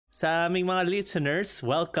sa aming mga listeners,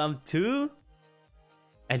 welcome to...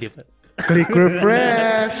 Click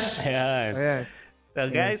Refresh! Ayan. So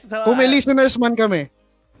guys, kung may listeners man kami.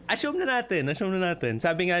 Assume na natin.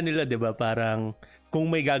 Sabi nga nila, di ba, parang kung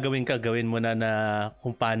may gagawin ka, gawin mo na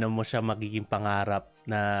kung paano mo siya magiging pangarap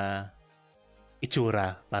na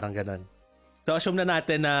itsura. Parang ganon. So assume na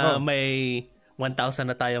natin na may 1,000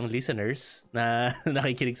 na tayong listeners na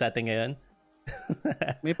nakikinig sa atin ngayon.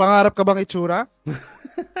 May pangarap ka bang itsura?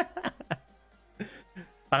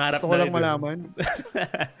 Pangarap gusto ko lang malaman.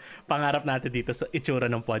 Pangarap natin dito sa itsura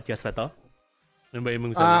ng podcast na to. Ano ba yung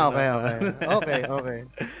mong sabihin? Okay.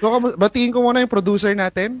 So, batiin ko muna yung producer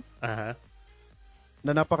natin. Aha.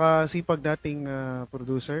 Na napakasipag nating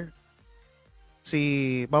producer.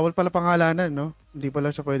 Bawal pala pangalanan, no? Hindi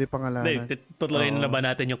pala siya pwede pangalanan. Tutuloy na ba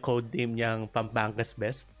natin yung code name niyang Pampanga's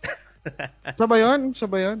Best? Siya ba yun?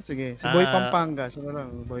 Sige. Si Boy Pampanga.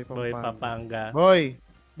 Boy Pampanga.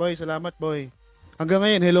 Boy, salamat, Boy. Hanggang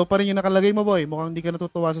ngayon, hello pa rin yung nakalagay mo, Boy. Mukhang hindi ka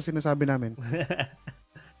natutuwa sa sinasabi namin.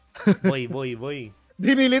 Boy.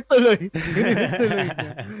 Dinilit tuloy.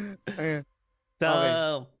 So,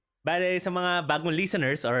 bale sa mga bagong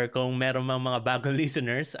listeners or kung meron mga bagong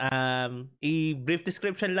listeners, i-brief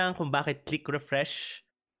description lang kung bakit Click Refresh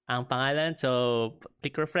ang pangalan. So,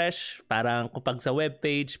 Click Refresh, parang kapag sa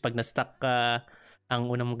webpage, pag na-stuck ka,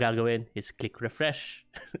 ang unang mong gagawin is click refresh.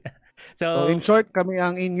 So, in short, kami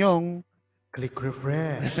ang inyong Click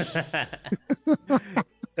Refresh.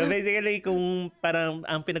 So, basically, kung parang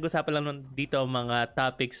ang pinag-usapan lang dito, mga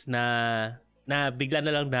topics na bigla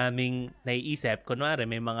na lang naming naiisip. Kunwari,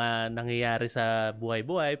 may mga nangyayari sa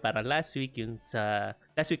buhay-buhay. Parang last week mo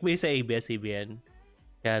yung sa ABS-CBN.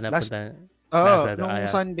 Kaya napunta...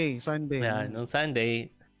 nung Sunday. Yeah, nung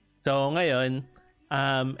Sunday. So, ngayon,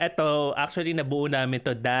 eto, actually, nabuo namin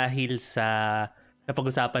to dahil sa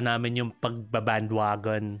napag-usapan namin yung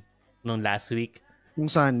pagbabandwagon nung last week.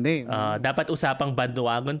 Nung Sunday. Dapat usapang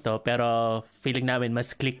bandwagon to, pero feeling namin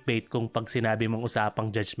mas clickbait kung pag sinabi mong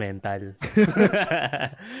usapang judgmental.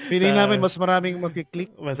 Feeling namin mas maraming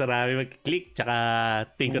magkiklik. Mas maraming magkiklik, tsaka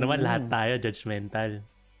tingin ko naman lahat tayo judgmental.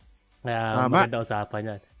 Kaya maganda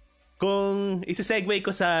usapan yan. Kung isa-segue ko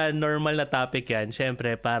sa normal na topic yan,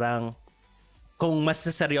 syempre parang kung mas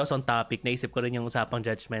seryosong topic, naisip ko rin yung usapang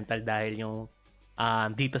judgmental dahil yung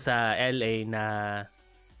dito sa LA na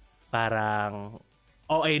parang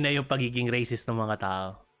OA na yung pagiging racist ng mga tao.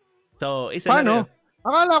 So, isa paano?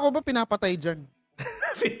 Akala ko ba pinapatay dyan?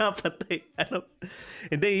 Pinapatay? Ano?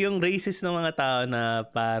 Hindi, yung racist ng mga tao na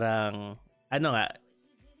parang,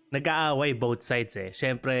 nag-aaway both sides eh.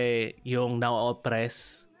 Syempre, yung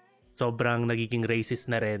na-oppress, sobrang nagiging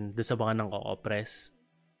racist na rin doon sa mga nang-o-oppress.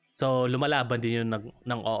 So, lumalaban din yung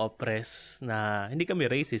nang-o-oppress na hindi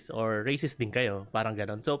kami racist or racist din kayo. Parang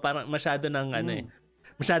ganon. So, parang masyado ng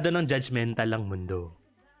judgmental ang mundo.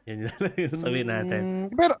 Yan yung sabihin natin.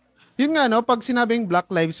 Pero, yun nga, no? Pag sinabing Black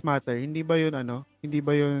Lives Matter, hindi ba yun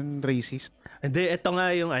racist? Hindi, ito nga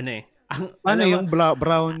yung yung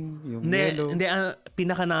brown, yung yellow? Hindi,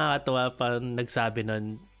 pinaka nakakatawa pa nagsabi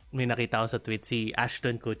nun, may nakita ko sa tweet, si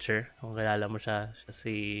Ashton Kutcher. Kung kilala mo siya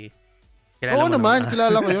Oo naman,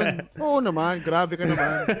 kilala ko yun. Oo naman, grabe ka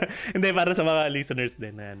naman. Hindi, para sa mga listeners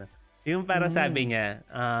din. Yung para sabi niya,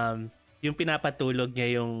 yung pinapatulog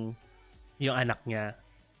niya yung anak niya.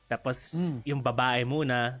 Tapos yung babae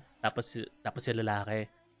muna, tapos yung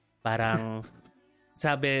lalaki. Parang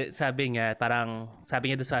sabi niya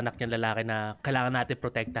doon sa anak niya lalaki na kailangan natin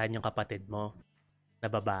protektahan yung kapatid mo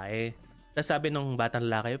na babae. Tapos sabi nung batang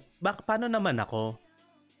lalaki, paano naman ako?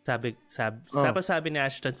 Sabi ni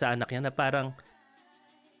Ashton sa anak niya na parang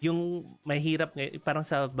yung mahirap, parang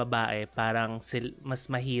sa babae, parang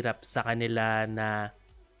mas mahirap sa kanila na,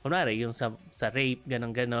 kunwari, yung sa rape,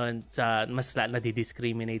 ganon, mas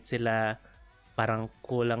nadidiscriminate sila, parang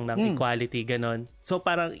kulang ng equality, ganon. So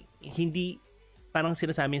parang parang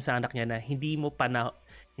sinasabi sa anak niya na hindi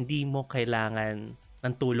mo kailangan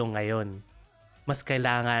ng tulong ngayon. Mas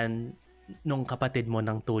kailangan nung kapatid mo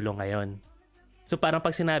ng tulong ngayon. So parang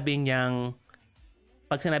pag sinabi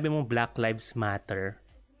mong Black Lives Matter,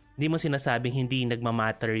 hindi mo sinasabing hindi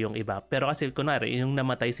nagmamatter yung iba. Pero kasi kunwari, yung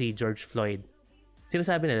namatay si George Floyd,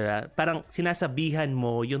 sinasabi nila, parang sinasabihan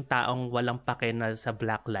mo yung taong walang pake na sa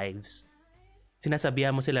Black Lives.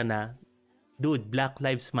 Sinasabihan mo sila na, dude, Black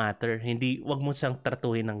Lives Matter. Wag mo siyang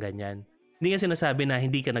tratuhin ng ganyan. Hindi nga sinasabi na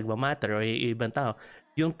hindi ka nagmamatter o ibang tao.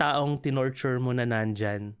 Yung taong tinorture mo na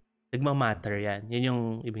nandyan, nagmamatter yan. Yan yung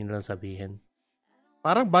ibig nilang sabihin.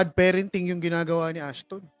 Parang bad parenting yung ginagawa ni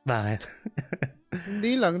Ashton. Bakit?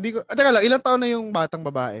 Hindi ko. Teka lang, ilang taon na yung batang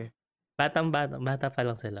babae? Bata pa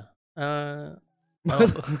lang sila.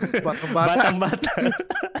 Batang-bata.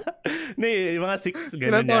 Hindi, yung mga 6, Ilang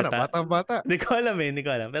ganun taon na? yata. Bata-bata. Hindi ko alam eh, hindi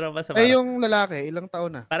ko alam. Pero basta yung lalaki, ilang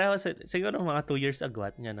taon na? pareho, siguro mga 2 years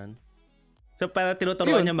agwat, ganun. So, para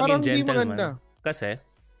tinuturuan Yun, niya parang maging hindi maganda. gentleman. Kasi?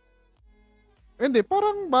 Hindi,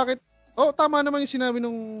 parang bakit? Tama naman yung sinabi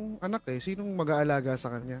nung anak eh. Sinong mag-aalaga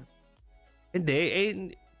sa kanya?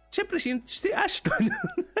 Hindi, syempre si Ashton.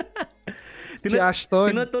 Si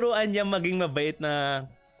Ashton. Tinuturuan niya maging mabait na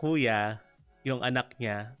kuya yung anak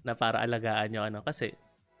niya na para alagaan yung ano. Kasi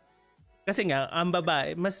nga, ang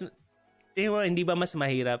babae, hindi ba mas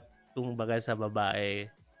mahirap kung baga sa babae,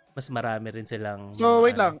 mas marami rin silang... So,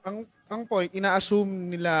 wait lang. Ang point,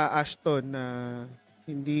 ina-assume nila Ashton na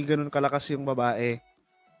hindi ganun kalakas yung babae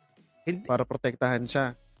para protektahan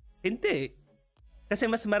siya. Hindi. Kasi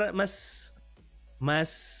mas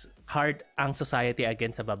hard ang society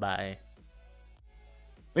against sa babae.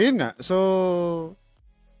 Ayun nga. So,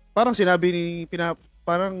 parang sinabi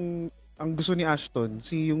parang ang gusto ni Ashton,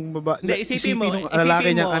 yung babae, isipin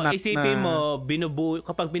mo,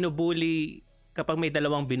 kapag may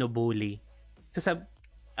dalawang binubuli,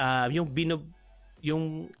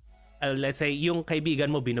 let's say, yung kaibigan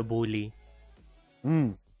mo binubuli.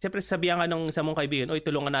 Siyempre, sabihan ka ng isa mong kaibigan, oy,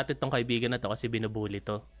 tulungan natin tong kaibigan na to kasi binubuli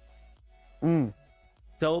to.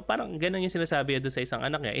 So, parang ganun yung sinasabi doon sa isang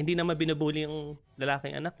anak niya. Hindi naman binubuli yung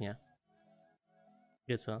lalaking anak niya.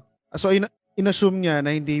 Gets mo? So, inassume niya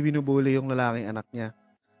na hindi binubuli yung lalaking anak niya?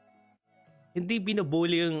 Hindi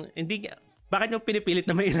binubuli yung... Bakit mo pinipilit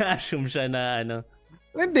na may ina-assume siya na ano?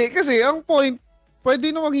 Hindi, kasi ang point, pwede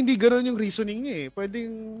namang hindi gano'n yung reasoning niya eh.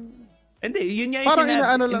 Pwedeng... Hindi, yun niya yung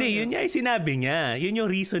sinabi. Yun niya yung sinabi niya. Yun yung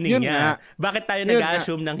reasoning yun niya. Nga. Bakit tayo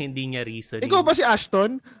nag-assume ng hindi niya reasoning? Ikaw ba si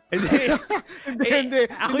Ashton? Hindi.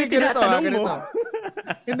 Ako yung tinatanong mo.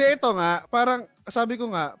 Hindi, ito nga. Parang, sabi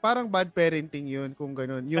ko nga, parang bad parenting yun kung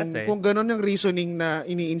gano'n. Kung gano'n yung reasoning na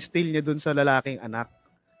ini-instill niya dun sa lalaking anak.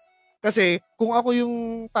 Kasi, kung ako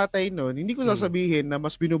yung tatay nun, hindi ko sasabihin na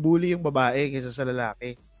mas binubuli yung babae kaysa sa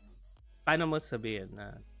lalaki. Paano mo sabihin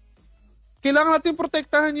na... Kailangan natin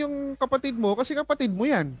protektahan yung kapatid mo kasi kapatid mo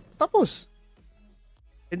yan. Tapos.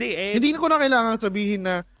 Hindi ko na kailangan sabihin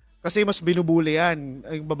na kasi mas binubuli yan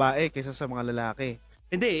yung babae kaysa sa mga lalaki.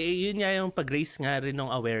 Hindi, yun nga yung pag-raise nga rin ng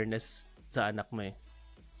awareness sa anak mo eh.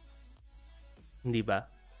 Hindi ba?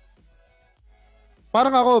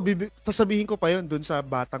 Parang ako, sasabihin ko pa yun dun sa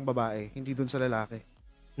batang babae, hindi dun sa lalaki.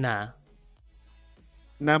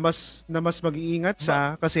 Na mas mag-iingat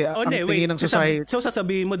siya kasi ang tingin ng society. So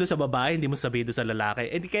sasabihin mo doon sa babae, hindi mo sabihin doon sa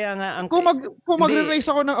lalaki. Kaya nga kung magre-raise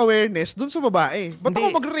ako ng awareness doon sa babae, ba't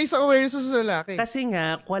ako magre-raise ng awareness sa lalaki? Kasi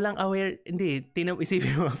nga walang hindi,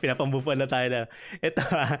 isipin mo, pinapambufuan na tayo na. Ito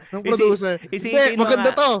ng producer. Isipin mo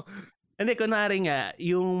maganda to. Hindi, kunwari nga,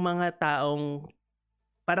 yung mga taong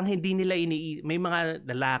parang hindi nila may mga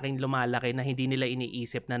lalaking lumalaki na hindi nila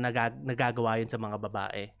iniisip na nagagawa yun sa mga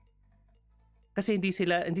babae. Kasi hindi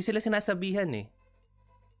sila sinasabihan eh.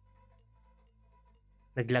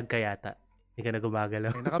 Naglag ka yata. Hindi ka na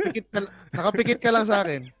gumagalaw. Nakapikit ka lang sa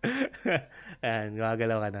akin. Ayan,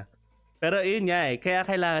 gumagalaw ka na. Pero yun nga eh. Kaya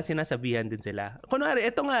kailangan sinasabihan din sila. Kunwari,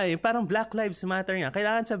 ito nga eh. Parang Black Lives Matter nga.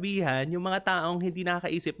 Kailangan sabihan yung mga taong hindi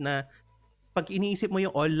nakakaisip na pag iniisip mo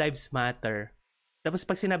yung All Lives Matter, tapos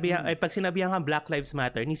pag sinabihan ka Black Lives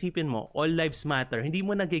Matter, nisipin mo, All Lives Matter, hindi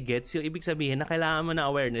mo nagigets yung ibig sabihin na kailangan mo na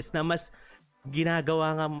awareness na mas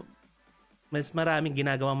maraming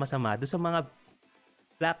ginagawang masama doon sa mga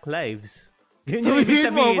Black Lives. Yun yung ibig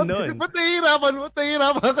sabihin nun. Ba't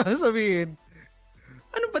nahihirapan ka sabihin?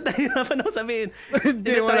 Ano ba nahihirapan ako sabihin?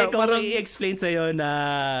 Hindi, try ko i-explain sa'yo na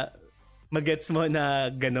magets mo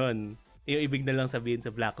na ganon. Yung ibig na lang sabihin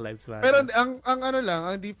sa Black Lives Matter. Pero ang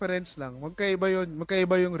difference lang,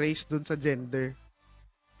 magkaiba yung race dun sa gender.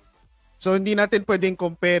 So, hindi natin pwedeng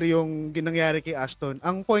compare yung ginangyari kay Ashton.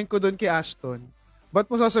 Ang point ko doon kay Ashton, ba't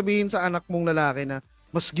mo sasabihin sa anak mong lalaki na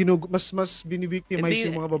mas binibictimize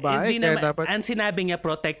yung mga babae? Ang sinabi niya,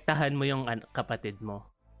 protektahan mo yung kapatid mo.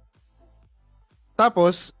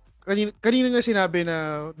 Tapos, kanino niya sinabi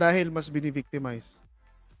na dahil mas binibictimize?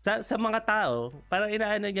 Sa mga tao, parang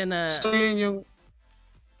inaano niya na... So, yun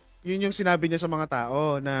yung sinabi niya sa mga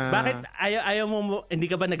tao na... Bakit ayaw mo, hindi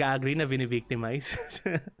ka ba nag-agree na binibictimize?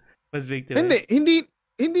 Mas victim.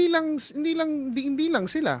 Hindi lang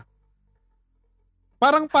sila.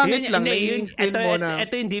 Parang pangit lang na i-explain mo na...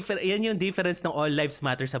 Yan yung difference ng All Lives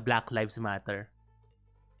Matter sa Black Lives Matter.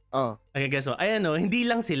 Oh. Okay, guess mo? Ayan o, hindi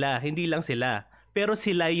lang sila. Pero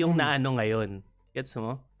sila yung naano ngayon. Gets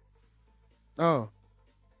mo? Oh.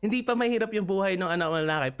 Hindi pa mahirap yung buhay ng anak ng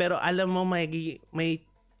lalaki, pero alam mo may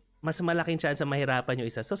mas malaking chance na mahirapan yung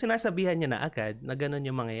isa. So sinasabihan niya na agad na ganun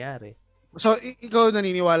yung mangyayari. So, ikaw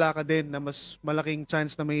naniniwala ka din na mas malaking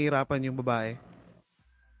chance na mahihirapan yung babae?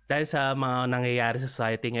 Dahil sa mga nangyayari sa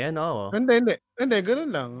society ngayon, oo. Hindi,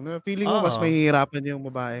 ganun lang. Feeling mo mas Oo. mahihirapan yung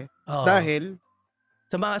babae. Oo. Dahil,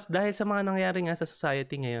 Dahil sa mga nangyayari nga sa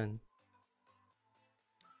society ngayon.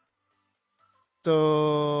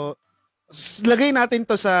 so, lagay natin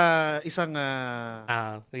to sa isang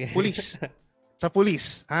Sige. pulis. Sa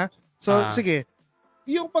pulis, ha? So, Ah. sige.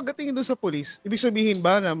 Yung pagdating doon sa pulis, ibig sabihin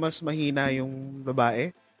ba na mas mahina yung babae?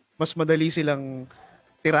 Mas madali silang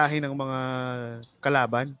tirahin ng mga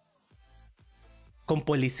kalaban? Kung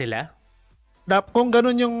police sila? Kung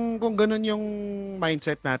ganun yung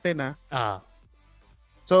mindset natin, ha? Ah.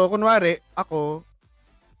 So, kunwari, ako,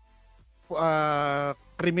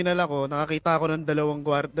 kriminal ako, nakakita ako ng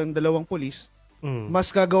dalawang pulis, mas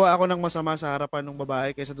gagawa ako ng masama sa harapan ng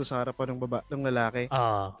babae kaysa doon sa harapan ng lalaki.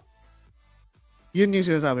 Ah. Yun yung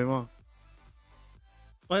sinasabi mo.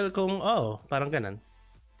 Well, parang ganun.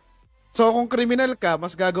 So, kung kriminal ka,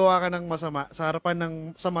 mas gagawa ka ng masama sa harapan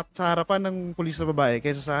ng pulis na babae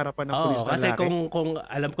kaysa sa harapan ng pulis na lalaki. Kasi kung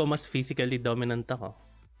alam ko mas physically dominant ako.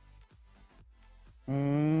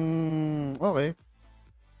 Okay.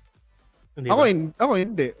 Hindi Ako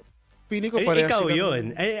hindi. Feeling ko parehas ikaw silang... yun.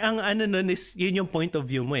 Ang ano nun is, yun yung point of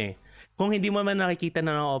view mo eh. Kung hindi mo man nakikita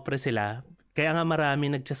na na-oppress sila, kaya nga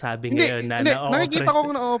marami nagsasabi ngayon na na-oppress. Nakikita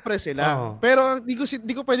kong na-oppress sila. Pero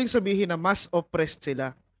hindi ko pwedeng sabihin na mas oppressed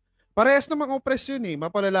sila. Parehas namang oppressed yun eh.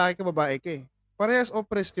 Mapalalaki ka, babae ka eh. Parehas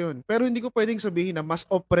oppressed yun. Pero hindi ko pwedeng sabihin na mas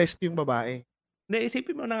oppressed yung babae. Hindi,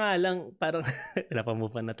 isipin mo na nga lang, parang,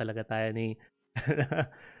 napamupan na talaga tayo ni...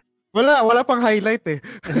 Wala pang highlight eh.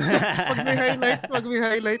 pag may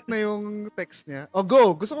highlight na yung text niya.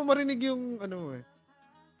 Go. Gusto ko marinig yung ano eh.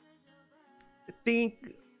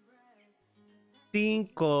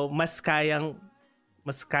 Think ko, mas kayang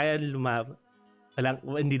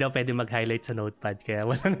hindi daw pwede mag-highlight sa notepad, kaya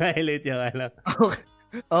walang highlight yung alam.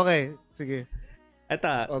 Okay. Sige.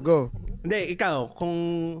 Ito. Go. Hindi, ikaw,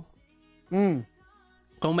 kung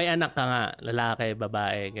may anak ka nga, lalaki,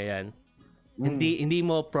 babae, ganyan, hindi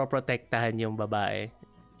mo proprotektahan yung babae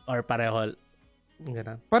or pareho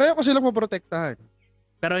ganun. Pareho ko silang maprotektahan.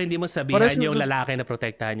 Pero hindi mo sabihan yung lalaki na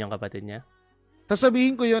protektahan yung kapatid niya?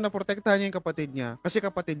 Sasabihin ko yun na protektahan niya yung kapatid niya kasi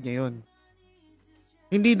kapatid niya yun.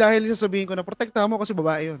 Hindi dahil sasabihin ko na protektahan mo kasi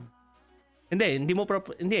babae yun.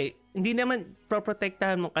 Hindi naman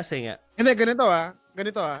proprotektahan mo kasi nga. Hindi, ganito ah.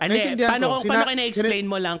 Paano ina-explain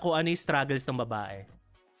mo lang kung ano yung struggles ng babae?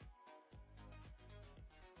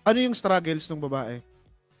 Ano yung struggles ng babae?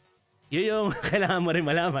 Yun yung kailangan mo rin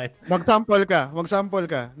malaman. Mag-sample ka.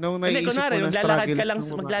 Nung naiisip kunwari, mo na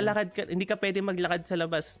maglalakad ka, hindi ka pwede maglakad sa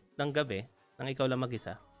labas ng gabi nang ikaw lang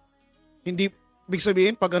mag-isa. Hindi, ibig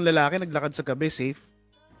sabihin, pag ang lalaki naglakad sa gabi, safe?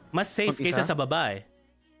 Mas safe kaysa sa babae.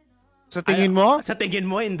 Sa tingin mo? Sa tingin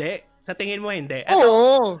mo, hindi.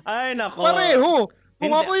 Oo. Ay, nako. Pareho.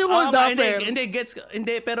 Kung ako yung hold-upper.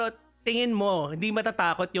 Hindi, pero tingin mo, hindi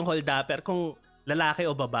matatakot yung hold-upper kung lalaki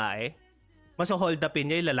o babae? Mas hold upin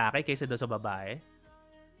niya yung lalaki kaysa doon sa babae?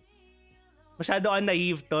 Masyado kang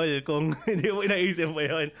naive, tol, kung hindi mo inaisip mo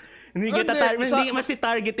yun. Mas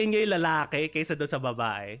targetin niya yung lalaki kaysa doon sa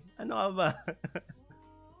babae. Ano ka ba?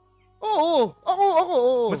 Oo.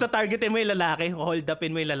 Ako. Mas targetin mo yung lalaki, hold upin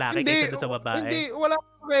mo yung lalaki kaysa doon sa babae. Hindi, wala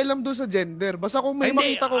akong pakialam doon sa gender. Basta kung may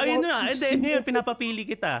makita ko... Hindi, pinapapili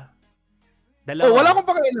kita. Wala akong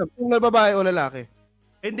pakialam kung babae o lalaki.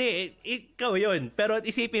 Hindi, ikaw yun. Pero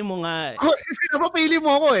isipin mo nga... Napapili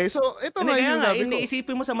mo ako eh. So, ito na yung sabi ko.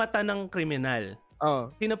 Isipin mo sa mata ng kriminal.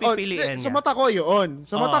 Sino pipiliin niya? Sa mata ko yun.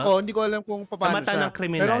 Sa mata ko, hindi ko alam kung paano sa mata siya. ng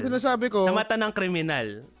kriminal. Pero ang sinasabi ko... Sa mata ng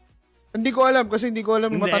kriminal. Hindi ko alam kasi hindi ko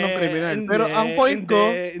alam yung mata ng kriminal. Pero ang point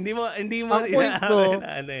ko...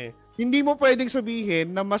 Hindi mo pwedeng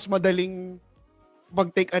sabihin na mas madaling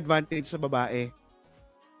mag-take advantage sa babae.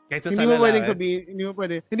 Kaysa sa lalaki. Hindi mo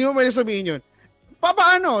pwedeng sabihin yun.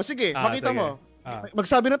 Paano? Sige, makita mo.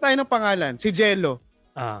 Magsabi na tayo ng pangalan. Si Jello.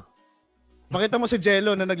 Makita mo si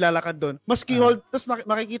Jello na naglalakad doon. Mas hold, tapos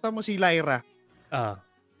makikita mo si Lyra.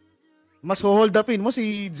 Mas hold upin mo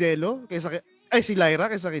si Jello si Lyra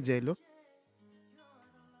kaysa kay Jello.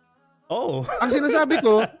 Ang sinasabi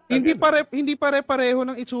ko, hindi pare-pareho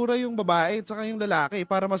ng itsura yung babae at saka yung lalaki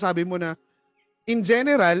para masabi mo na in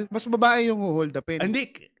general, mas babae yung hold upin.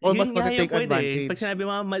 Hindi, o mas mag-take advantage. Pag sinabi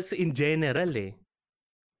mo mas in general eh.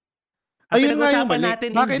 Ayun nga yung mali.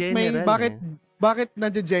 Natin Bakit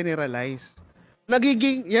na-generalize?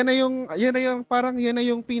 Yan na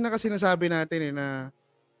yung pinaka sinasabi natin na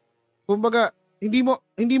kumbaga hindi mo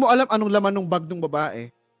alam anong laman ng bag ng babae.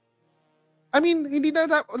 I mean,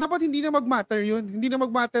 dapat hindi na mag-matter 'yun. Hindi na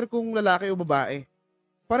mag-matter kung lalaki o babae.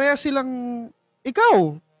 pareha silang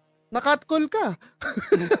ikaw. Na-catcall ka.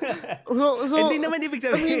 Hindi naman ibig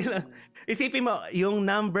sabihin lang. Isipin mo, yung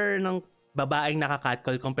number ng babaeng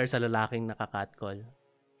nakakatcall compare sa lalaking nakakatcall.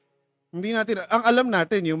 Hindi natin, ang alam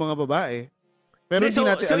natin yung mga babae. Pero hindi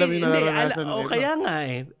natin alam yung nararanasan ng iba. Kaya nga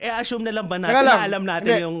assume na lang ba natin na alam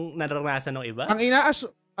natin yung nararanasan ng iba? Ang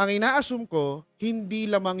ina-assume ko, hindi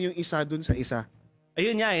lamang yung isa dun sa isa.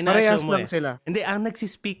 Ayun nga, parehas lang sila. Hindi, ang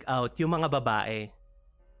nagsispeak out, yung mga babae.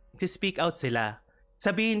 Nagsispeak out sila.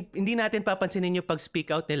 Sabihin, hindi natin papansinin yung pag-speak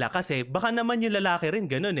out nila kasi baka naman yung lalaki rin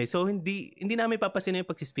ganun eh. So, hindi namin papansinin yung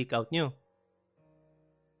pag-speak out nyo.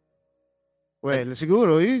 Well,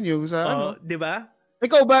 siguro, yun yung sa di ba?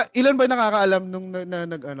 Ikaw ba, ilan ba nakakaalam nung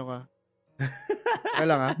nag-ano ka?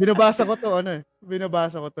 Kailan nga? Binabasa ko to,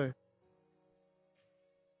 Binabasa ko to eh.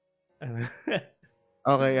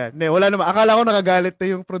 Okay, yan. Hindi, wala naman. Akala ko nakagalit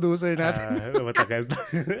na yung producer natin. Matagal.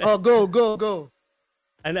 Go.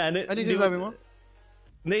 Ano yung sinasabi mo?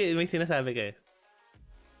 Hindi, may sinasabi kayo.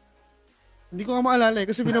 Hindi ko nga maalala eh,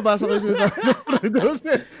 kasi binabasa ko yung sinasabi ng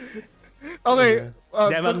producer. Okay.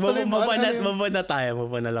 Move on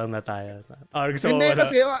na lang na tayo. Or gusto hindi,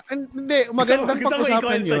 kasi, magandang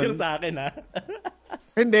pag-usapan yun. Yung sa akin, ha?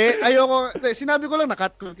 Hindi, sinabi ko lang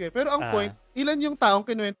na-catcall ka. Pero ang point, ilan yung taong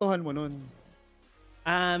kinuwentuhan mo nun?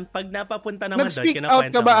 Pag napapunta naman doon, nag-speak out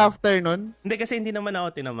ka ba after nun? Hindi, kasi hindi naman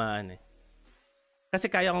ako tinamaan eh. Kasi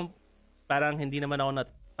kaya kong, parang hindi naman ako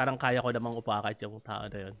parang kaya ko namang upakat yung tao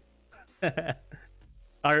na yun.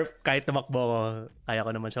 Or kahit tumakbo ko, kaya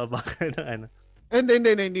ko naman siya upakat ng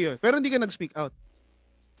Hindi yun. Pero hindi ka nag-speak out.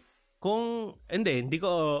 Hindi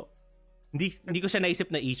ko siya naisip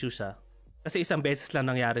na issue siya. Kasi isang beses lang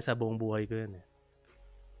nangyari sa buong buhay ko yun eh.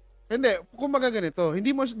 Hindi, kung ganito,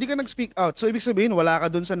 hindi ka nag-speak out. So, ibig sabihin, wala ka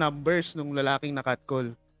dun sa numbers nung lalaking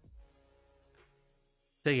na-catcall.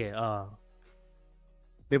 Sige,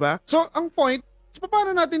 Diba? So, ang point,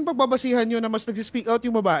 paano natin pagbabasihan yun na mas nag-speak out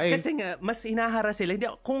yung babae? Kasi nga, mas inahara sila. Hindi,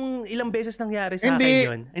 kung ilang beses nangyari sa akin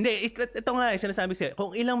yun. Hindi, ito nga, sinasabi ko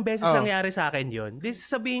kung ilang beses nangyari sa akin yun, di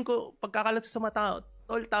sabihin ko, pagkakalat sa mata,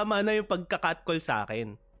 tol, tama na yung pagka-catcall sa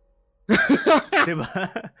akin. Diba?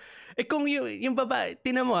 Kung yung babae,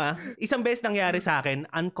 tinan mo isang beses nangyari sa akin,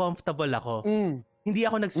 uncomfortable ako. Hindi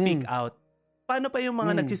ako nag-speak out. Paano pa yung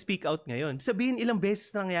mga nag-speak out ngayon? Sabihin, ilang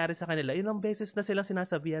beses nangyari sa kanila, ilang beses na silang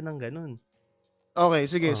sinasabihan ng ganun. Okay,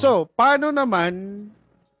 sige. So, paano naman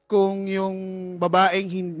kung yung babaeng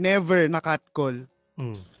never na-catcall?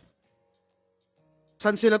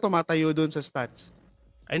 Saan sila tumatayo dun sa stats?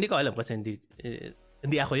 Ay, hindi ko alam kasi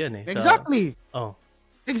hindi ako yun eh. So, exactly.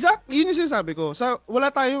 Exactly. Yun yung sinasabi ko.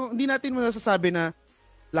 Hindi natin masasabi na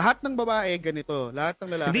lahat ng babae ganito, lahat ng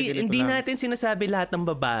lalaki ganito Hindi lang. natin sinasabi lahat ng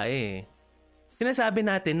babae. Sinasabi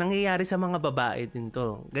natin, nangyayari sa mga babae din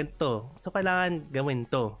to. Ganito. So, kailangan gawin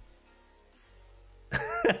to.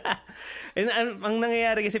 And, ang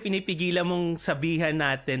nangyayari kasi pinipigilan mong sabihan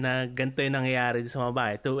natin na ganito yung nangyayari sa mga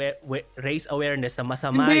babae to raise awareness na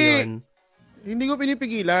masama yun. Hindi ko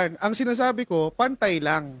pinipigilan. Ang sinasabi ko, pantay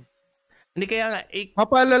lang. Hindi kaya nga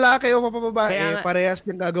mapalalaki o mapababae, parehas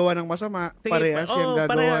yung gagawa ng masama, parehas yung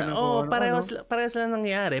gagawa ng parehas lang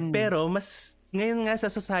nangyayari, pero mas ngayon nga sa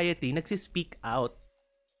society nagsispeak out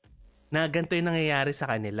na ganito yung nangyayari sa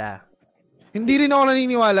kanila. Hindi rin ako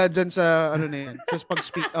naniniwala dyan sa yan, just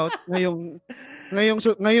pag-speak out ngayon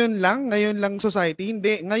lang society,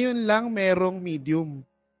 hindi, ngayon lang merong medium.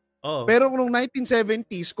 Pero nung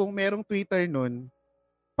 1970s, kung merong Twitter nun,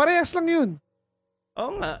 parehas lang yun.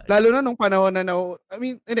 Oo nga. Lalo na nung panahon na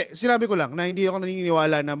hindi, sinabi ko lang na hindi ako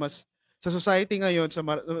naniniwala na mas sa society ngayon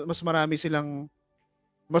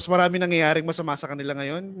mas marami nangyayaring masama sa kanila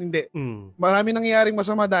ngayon. Hindi. Marami nangyayaring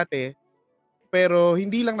masama dati, pero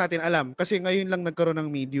hindi lang natin alam kasi ngayon lang nagkaroon ng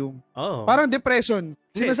medium. Parang depression.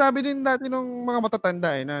 Sinasabi din natin ng mga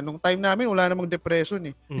matatanda na nung time namin wala namang depression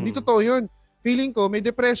eh. Hindi totoo yun. Feeling ko may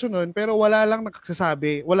depression nun pero wala lang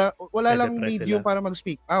nagsasabi. Wala lang medium para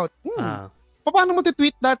mag-speak out. Paano mo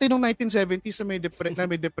titweet dati nung 1970s na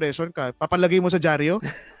may depression ka? Papalagay mo sa dyaryo?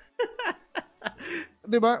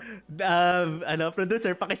 Diba?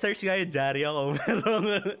 Producer, paki-search nga yung dyaryo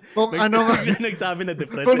kung nagsabi na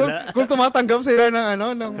depressed sila. Kung tumatanggap sila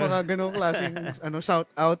ng mga ganong klaseng shout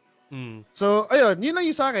out. So, ayun, yun lang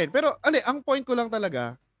yung sa akin. Pero, ang point ko lang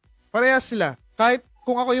talaga, parehas sila. Kahit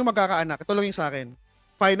kung ako yung magkakaanak, ito lang yung sa akin.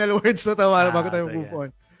 Final words na tawa bago tayo move on.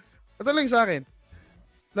 Ito lang yung sa akin.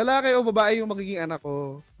 Lalaki o babae yung magiging anak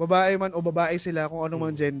ko, babae man o babae sila, kung anong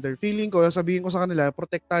mang gender, feeling ko, sabihin ko sa kanila,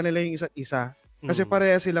 protektahan nila yung isa't isa. Kasi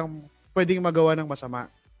pareha silang pwedeng magawa ng masama.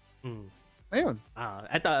 Ayun.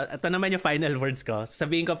 Ito naman yung final words ko.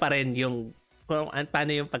 Sabihin ko pa rin yung kung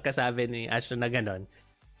paano yung pagkasabi ni Ashton na gano'n.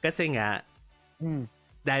 Kasi nga,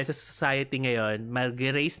 dahil sa society ngayon,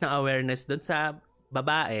 mag-raise ng awareness doon sa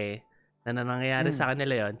babae na nangyayari sa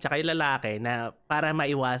kanila yon, tsaka yung lalaki na para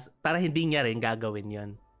hindi niya rin gagawin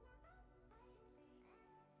yon.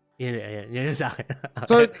 Yun yung sa akin.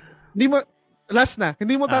 So,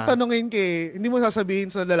 hindi mo tatanungin hindi mo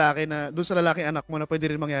sasabihin sa lalaki na, doon sa lalaki anak mo na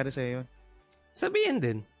pwede rin mangyari sa yun. Sabihin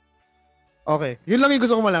din. Okay. Yun lang yung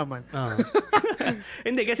gusto ko malaman.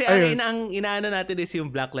 Hindi, kasi ang inaano natin is yung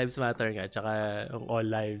Black Lives Matter nga, tsaka yung All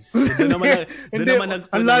Lives. Doon naman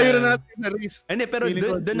ang layo na natin na race. Hindi, pero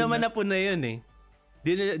doon naman na po na yun eh.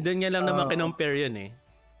 Doon niya lang naman kinompare yun eh.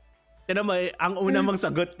 Kaya naman, ang una mong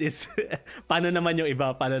sagot is, paano naman yung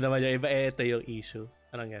iba? Ito yung issue.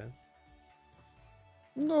 Parang gano'n.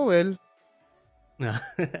 No, well.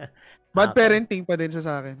 Bad parenting pa din siya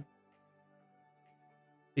sa akin.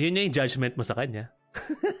 Yun yung judgment mo sa kanya.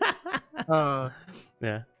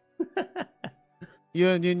 Yeah.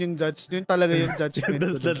 yun yung yun talaga yung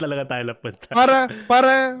judgment. Doon talaga tayo napunta.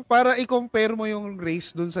 Para i-compare mo yung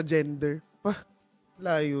race dun sa gender.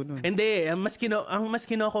 Layo nun. Hindi, ang mas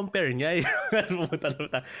kino-compare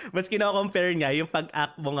niya yung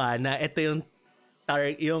pag-act mo nga na ito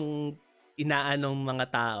yung inaanong mga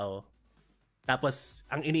tao. Tapos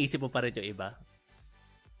ang iniisip mo pa rin yung iba.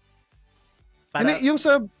 Yung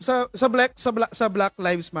sa Black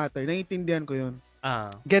Lives Matter, naiintindihan ko yun.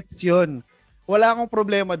 Gets yun. Wala akong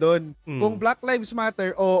problema doon. Kung Black Lives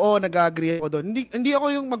Matter, nag-agree ako doon. Hindi ako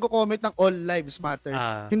yung mag-comment ng All Lives Matter.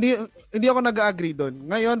 Hindi ako nag-agree doon.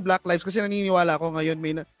 Ngayon, Black Lives, kasi naniniwala ako ngayon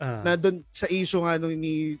may na doon sa issue nga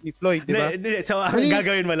ni Floyd, di ba? So, ang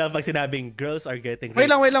gagawin mo lang pag sinabing girls are getting raped. Wait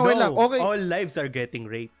lang. Okay. All lives are getting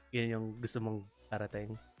raped. Yan yung gusto mong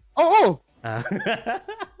parating. Oo!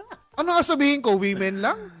 Ano nga sabihin ko? Women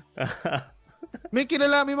lang? May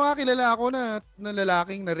mga kilala ako na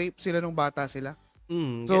lalaking na rape sila nung bata sila.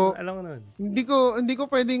 So, alam ko nun. Hindi ko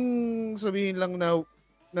pwedeng sabihin lang na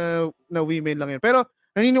women lang yun. Pero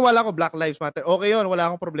naniniwala ko Black Lives Matter. Okay yun, wala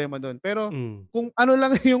akong problema doon. Pero kung ano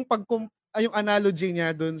lang yung yung analogy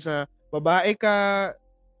niya doon sa babae ka,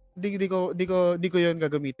 di ko yun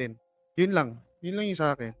gagamitin. Yun lang yung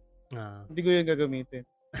sa akin. Hindi ko yun gagamitin.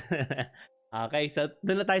 Okay, so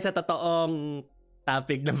doon na tayo sa totoong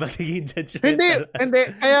topic ng pagiging judgmental. Hindi.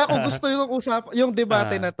 Kaya ako gusto yung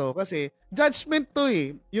debate na to kasi judgment to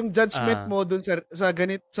eh. Yung judgment mo dun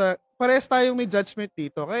sa parehas tayong may judgment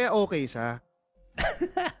dito. Kaya okay siya.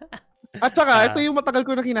 At saka, ito yung matagal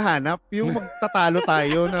ko na hinahanap. Yung magtatalo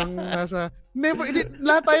tayo ng nasa...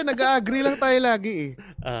 lahat tayo nag-agree lang tayo lagi eh.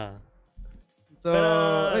 So, pero,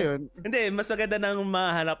 ayun. Hindi, mas maganda nang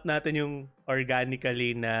mahanap natin yung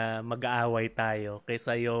organically na mag-aaway tayo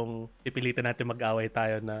kaysa yung pipilitan natin mag-aaway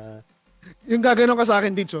tayo na... Yung gaganon ka sa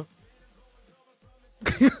akin, Dicho.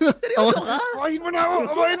 Seryoso ka? Awahin mo na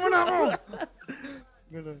ako!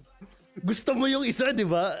 Gusto mo yung isa, di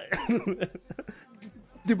ba?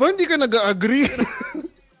 Di ba hindi ka nag-agree?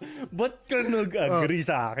 Ba't ka nag-agree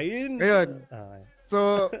sa akin? Ayun. Okay.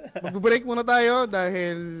 So, mag-break muna tayo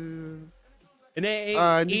dahil...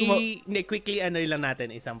 quickly lang natin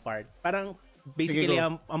isang part. Parang basically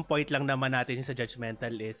ang point lang naman natin sa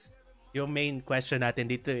judgmental is yung main question natin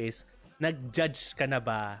dito is nag-judge ka na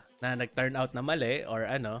ba na nag-turn out na mali or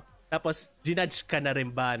ano? Tapos ginudge ka na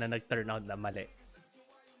rin ba na nag-turn out na mali?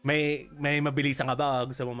 May mabilisan ka ba o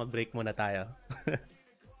gusto mo mag-break muna tayo?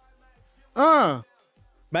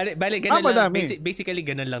 Bali ganun lang. Basically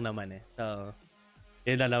ganun lang naman eh. So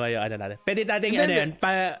yun lang naman yung ano natin. Pwede natin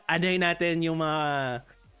anayin natin yung mga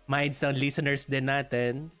minds ng listeners din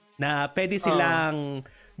natin na pwede silang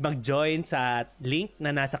mag-join sa link na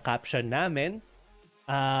nasa caption namin.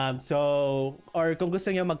 Or kung gusto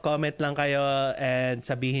nyo mag-comment lang kayo and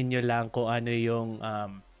sabihin nyo lang kung ano yung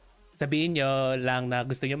sabihin nyo lang na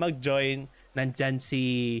gusto nyo mag-join. Nandyan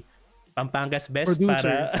si Pampanga's Best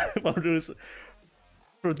producer. Para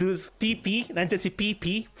produce PP, nandiyan si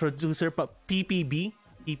PP, producer pa PPB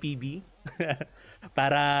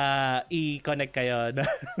para i-connect kayo.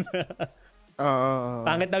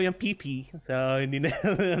 Pangit daw yung PP, so hindi na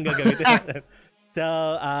ang gagamitin natin. So,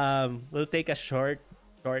 we'll take a short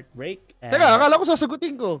break. Teka, akala ko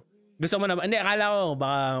sasagutin ko. Gusto mo naman? Hindi, akala ko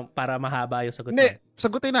baka para mahaba yung sagutin. Hindi,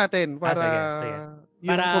 sagutin natin para sige.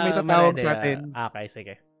 Yung kung may tatawag sa atin. Okay,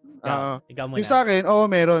 sige. Ikaw muna. Yung sa akin,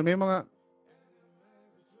 meron. May mga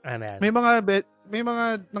ano yan? May mga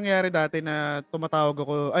nangyari dati na tumatawag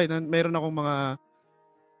ako, meron akong mga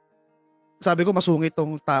sabi ko masungit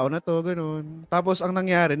tong tao na to, ganun. Tapos ang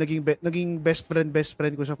nangyari, naging best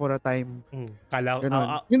friend ko siya for a time. Kala ko.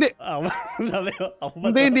 Hindi. Sabi ko,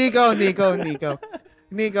 Hindi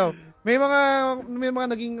ikaw. may mga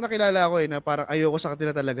naging nakilala ko na parang ayoko sa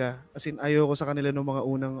kanila talaga. As in, ayoko sa kanila nung mga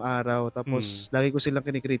unang araw. Tapos, lagi ko silang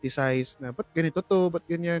kinikriticize na, ba't ganito to? Ba't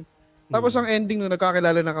ganyan? Tapos, ang ending nung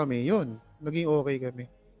nagkakilala na kami, yun. Naging okay kami.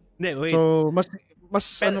 Hindi, wait. So, mas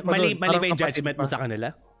Pero ano pa doon. mali ba yung judgment mo sa kanila?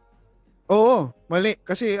 Oo, mali.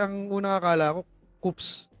 Kasi ang unang akala ko,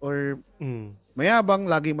 coops or mayabang,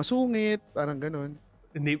 lagi masungit, parang ganun.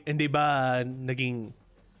 Hindi ba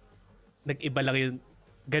nag-iba lang yung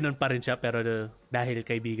ganun pa rin siya pero dahil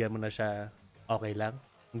kaibigan mo na siya, okay lang?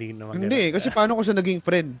 Hindi naman ganun. Hindi, kasi paano ko siya naging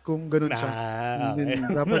friend kung ganun siya? Okay.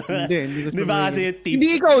 Dapat hindi ko Di ba kasi yung tip? Hindi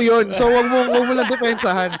ikaw yun. So, wag mo lang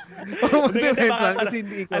depensahan. Wag mo depensahan kasi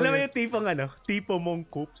hindi ikaw. Alam mo yung tipo mong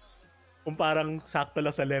coops, kung parang sakto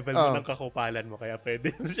lang sa level mo ng kakupalan mo, kaya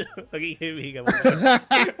pwede mo siya maging kaibigan mo.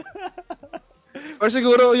 Or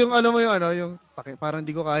siguro yung parang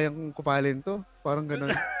di ko kayang kupalin to. Parang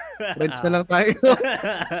ganun. Friends na lang tayo.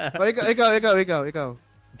 Ikaw.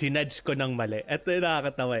 Ginudge ko ng mali. Ito yung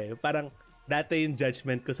nakakatawa eh. Parang dati yung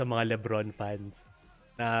judgment ko sa mga LeBron fans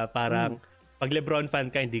na parang pag LeBron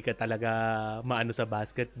fan ka, hindi ka talaga maano sa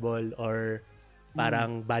basketball or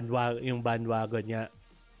parang yung bandwagon niya.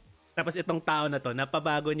 Tapos itong tao na to,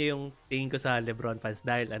 napabago niya yung tingin ko sa LeBron fans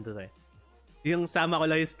dahil ano to eh. Yung sama ko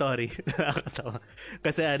lang yung story. Nakakatawa.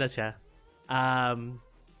 Kasi ano siya,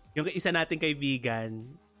 yung isa nating kaibigan,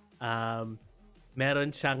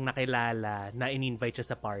 meron siyang nakilala na in-invite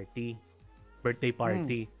siya sa party. Birthday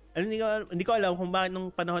party. Hindi ko alam kung bakit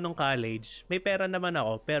nung panahon ng college, may pera naman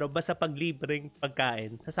ako, pero basta pag libreng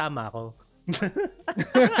pagkain, sasama ako.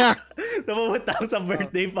 Napupunta ako sa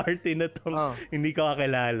birthday party na tong hindi ko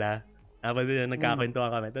kakilala. Tapos yun,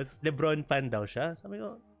 nagkakwentuhan kami. Tapos LeBron fan daw siya. Sabi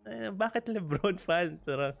ko, bakit LeBron fan?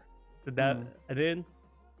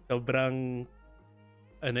 Sobrang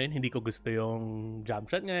hindi ko gusto yung jump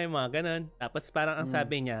shot nga, yung mga ganun. Tapos parang ang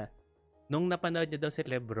sabi niya, nung napanood niya daw si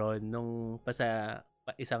LeBron nung sa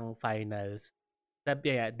isang finals,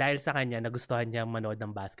 sabi niya, dahil sa kanya, nagustuhan niya manood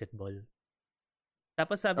ng basketball.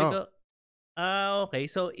 Tapos sabi ko, okay.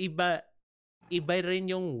 So, iba rin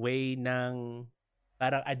yung way ng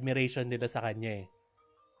parang admiration nila sa kanya eh.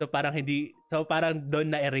 So, parang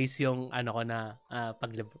doon na-erase yung ko na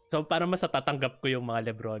so, parang mas natatanggap ko yung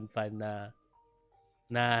mga LeBron fan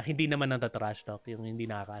na hindi naman natatrash talk, yung hindi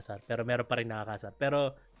nakakasar. Pero meron pa rin nakakasar.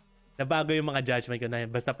 Pero, nabago yung mga judgment ko na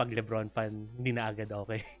basta pag LeBron fan, hindi na agad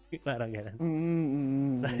okay. Parang gano'n.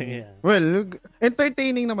 Yeah. Well,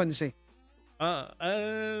 entertaining naman siya.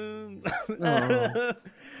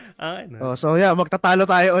 So yeah, magtatalo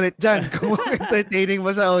tayo ulit dyan kung entertaining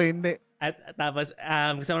ba siya o hindi. At tapos,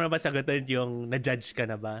 gusto mo na ba sagutin yung na-judge ka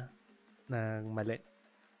na ba ng mali?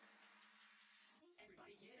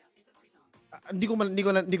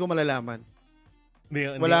 Hindi ko malalaman.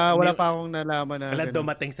 Wala pa akong nalaman na wala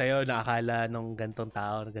dumating sa'yo na akala nung gantong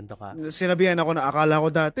tao, na ganto ka. Sinabihan ako na akala ko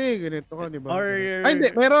dati, ganito ka, di ba? Ay, hindi.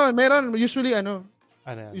 Meron. Usually,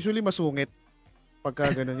 usually masungit.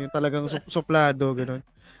 Pagka ganun. Yung talagang suplado, ganun.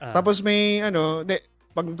 Tapos may,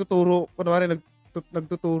 pag nagtuturo, kunwari,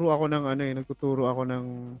 nagtuturo ako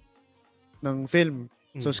ng film.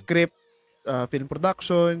 So, script, film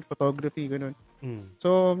production, photography, ganun.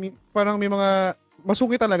 So, parang may mga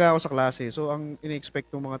masungit talaga ako sa klase. So, ang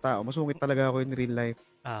ina-expect ng mga tao, masungit talaga ako in real life.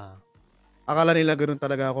 Akala nila ganoon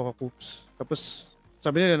talaga ako ka-coops. Tapos,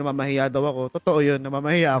 sabi nila, namamahiya daw ako. Totoo yun,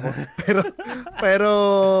 namamahiya ako. pero,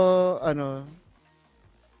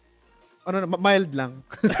 mild lang.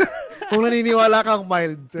 Kung naniniwala kang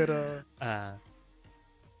mild. Pero,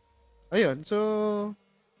 ayun. So,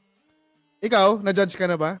 ikaw, na-judge ka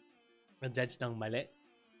na ba? Na-judge ng mali?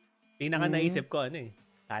 Pinaka naisip ko,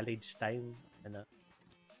 college time.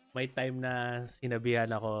 May time na sinabihan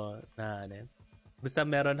ako na basta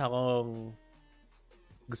meron akong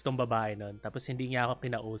gustong babae nun, tapos hindi niya ako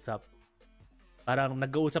kinausap. Parang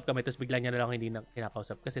nag-uusap kami, tapos bigla niya na lang hindi na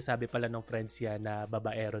kinakausap kasi sabi pala ng friends niya na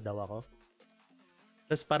babaero daw ako.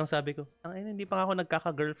 Tapos parang sabi ko, hindi pa ako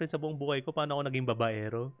nagkaka-girlfriend sa buong buhay ko, paano ako naging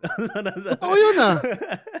babaero? Oo yun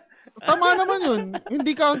Tama naman yun.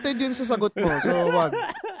 Hindi counted yun sa sagot mo. So, wag.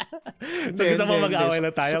 So, gusto mo mag-away na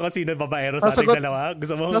tayo kung sino babaero sa ating dalawa?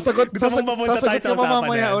 Gusto mo mapunta tayo sa usapan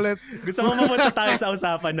na yan? Ulit. Gusto mo mapunta tayo sa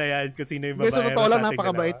usapan na yan kung sino yung babaero sa ating dalawa? Totoo lang,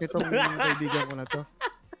 napakabait nitong kaibigan ko na to.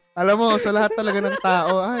 Alam mo, sa lahat talaga ng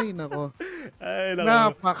tao, ay, nako.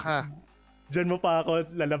 Diyan mo pa ako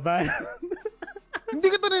lalaban. Hindi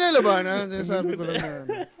ko ito nilalabanan. Sabi ko lang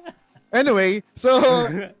na. Anyway, so,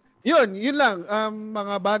 yun lang.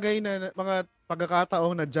 Mga bagay na, mga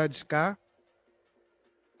pagkakataong na judge ka,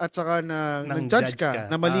 at saka na Nang nag-judge judge ka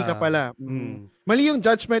na mali ka pala. Mm. Mali yung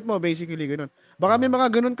judgment mo, basically, ganun. Baka may mga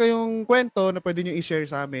ganun kayong kwento na pwede nyo i-share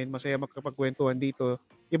sa amin. Masaya magkapagkwentuhan dito.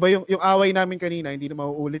 Iba yung away namin kanina, hindi na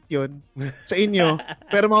mauulit yon sa inyo,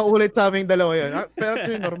 pero mauulit sa aming dalawa yun. Pero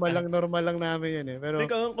actually, normal lang namin yun eh. Pero,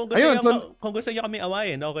 Kung gusto ayun, kung gusto niyo kami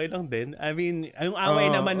awayin, okay lang din. I mean, yung away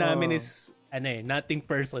naman namin is nothing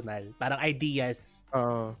personal. Parang ideas.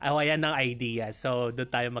 Awayan ng ideas. So, doon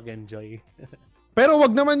tayo mag-enjoy. Pero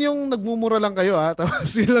wag naman yung nagmumura lang kayo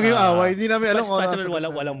tapos yun lang yung away. Hindi namin alam kung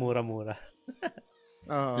ano. Walang mura-mura.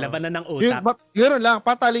 Labanan ng utak. Gano'n lang,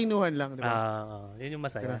 patalinuhan lang, di ba? Yun yung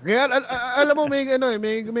masaya. Kaya alam mo may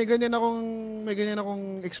ganyan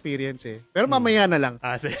akong experience eh. Pero mamaya na lang.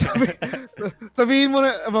 Sabihin mo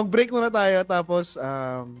na, mag-break muna tayo tapos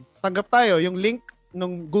tanggap tayo yung link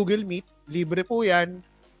ng Google Meet, libre po 'yan.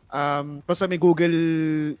 Basta may Google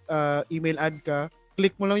email ad ka,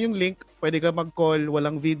 click mo lang yung link, pwede ka mag-call,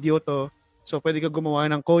 walang video to. So pwede ka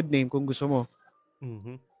gumawa ng code name kung gusto mo.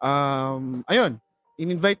 Mhm. Ayun.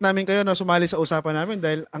 In-invite namin kayo na sumali sa usapan namin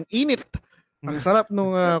dahil ang init. Ang sarap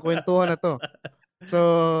nung kwentuhan na to. So,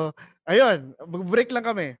 ayun. Mag-break lang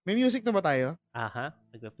kami. May music na ba tayo?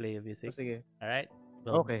 Nag-play yung music. Sige. Alright.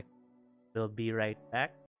 Okay. We'll be right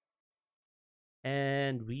back.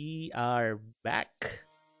 And we are back.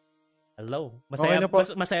 Hello.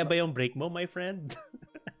 Masaya ba yung break mo, my friend?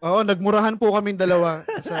 Oo, nagmurahan po kaming dalawa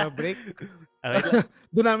sa break.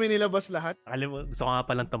 Doon namin nilabas lahat. Gusto ko nga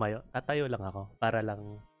palang tumayo. Tatayo lang ako para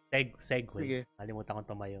lang segue. Sige. Kalimutan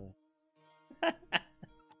kong tumayo.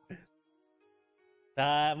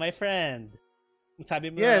 My friend,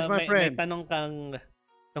 sabi mo yes, may tanong kang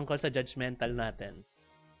tungkol sa judgmental natin.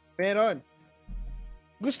 Meron.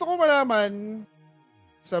 Gusto ko malaman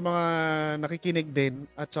sa mga nakikinig din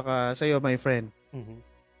at saka sa iyo, my friend. Mm-hmm.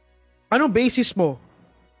 Anong basis mo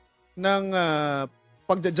ng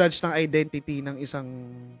pagja-judge ng identity ng isang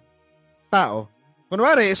tao?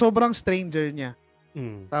 Kunwari, sobrang stranger niya.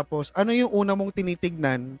 Tapos, ano yung una mong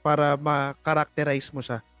tinitignan para ma-characterize mo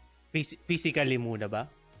siya? Physically muna ba?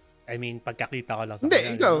 I mean, pagkakita ko lang sa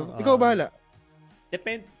kanya. Hindi, ikaw bahala.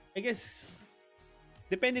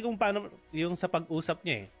 Depende kung paano yung sa pag-usap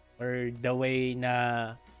niya or the way na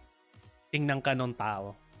tingnan ka ng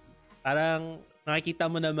tao. Parang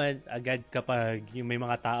nakikita mo naman agad kapag yung may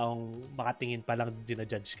mga taong makatingin pa lang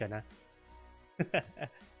ginajudge ka na.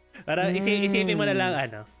 Para isipin mo na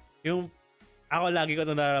lang yung ako lagi ko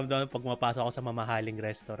ito nararamdaman pag mapasok ako sa mamahaling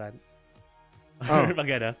restaurant. Or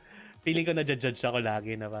pag feeling ko na-judge ako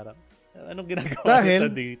lagi na parang anong ginagawa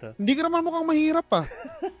dito? Hindi ka naman mukhang mahirap pa.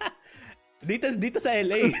 Dito sa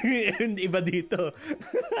LA, iba dito.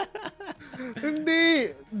 Hindi,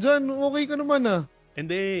 John, okay ka naman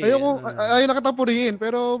Hindi. Ayaw nakatapurihin,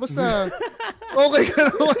 pero basta okay ka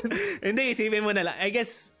naman. Hindi, isipin mo na lang. I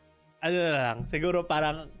guess, siguro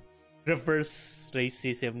parang reverse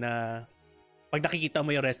racism na pag nakikita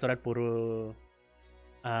mo yung restaurant, puro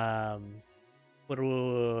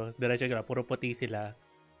puti sila.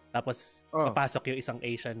 Tapos, papasok yung isang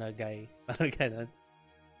Asian na guy. Parang ganon.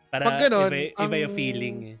 Pag ganon, iba yung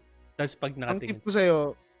feeling Tapos pag nakatingin. Ang tip ko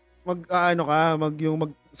sa'yo,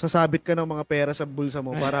 magsasabit ka ng mga pera sa bulsa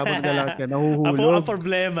mo para magdalagat ka, nahuhulog. Ang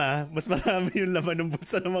problema, mas marami yung laman ng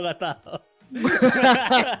bulsa ng mga tao.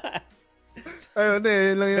 Ayun,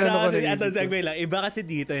 lang yun. Pero kasi, iba kasi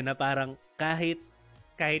dito na parang kahit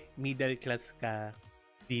middle class ka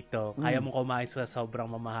dito, kaya mong kumain sa sobrang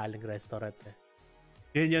mamahaling restaurant.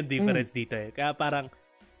 Yun yung difference dito Kaya parang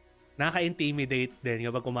nakaka-intimidate din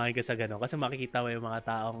kapag kumain ka sa gano'n. Kasi makikita mo yung mga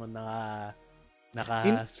taong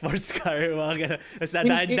naka-sports car, mga gano'n. Tapos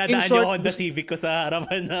dadaan yung Honda Civic ko sa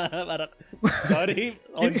harapan na parang, sorry,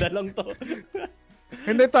 Honda lang to.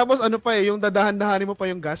 Hindi, tapos yung dadahan-dahanin mo pa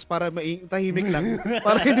yung gas para tahimik lang.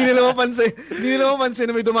 Para hindi nila mapansin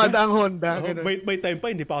na may dumadaang Honda. May time pa,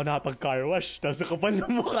 hindi pa ako nakapag-car wash. Tapos kapal na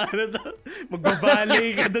mukha na to.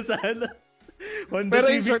 Magbabali ka doon sa Honda pero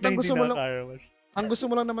Civic na hindi naka-car wash. Ang gusto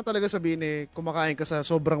mo lang naman talaga sabihin kumakain ka sa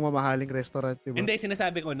sobrang mamahaling restaurant, diba? Hindi,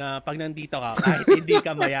 sinasabi ko na pag nandito ka, kahit hindi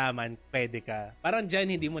ka mayaman, pwede ka. Parang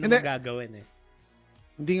dyan, hindi mo na magagawin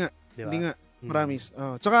Hindi nga. Diba? Hindi nga. Promise.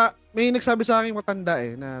 Tsaka, may nagsabi sa akin matanda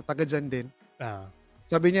na taga dyan din.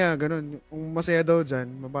 Sabi niya, ganun, kung masaya daw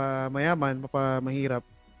dyan, mayaman, mahirap,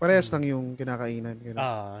 parehas lang yung kinakainan. Yun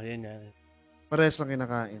yan. Parehas lang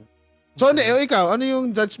kinakain. So, ikaw, ano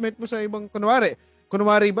yung judgment mo sa ibang, kunwari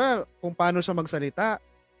ba, kung paano siya magsalita,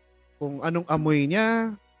 kung anong amoy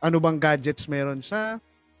niya, ano bang gadgets meron siya,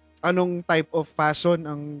 anong type of fashion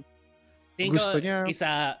ang gusto niya.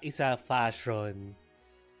 Isa fashion.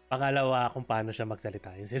 Pangalawa, kung paano siya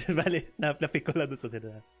magsalita. Bali, napik ko lang doon sa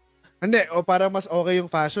sila. Hindi, o para mas okay yung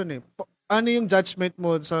fashion eh. Ano yung judgment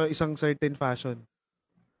mo sa isang certain fashion?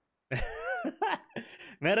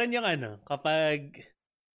 Meron yung kapag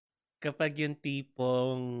yung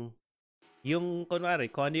tipong, yung kunwari,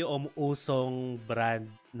 kung ano yung usong brand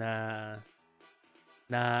na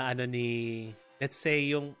let's say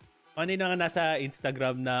yung, ano yung nasa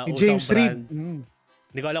Instagram na Si usong James Reid. brand.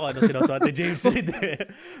 Hindi ko alam kung ano sinusuot ni James Reid.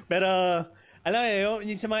 Pero, alam mo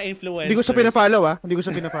yung sa mga influencers. Hindi ko siya pina-follow Hindi ko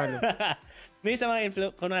siya pina-follow. May sa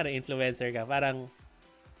mga kunwari, influencer ka, parang,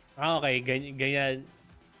 okay, ganyan.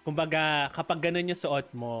 Kumbaga, kapag ganun yung suot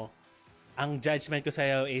mo, ang judgment ko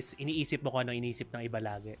sa'yo is iniisip mo kung anong iniisip ng iba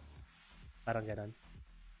lagi. Parang ganun.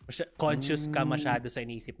 Conscious ka masyado sa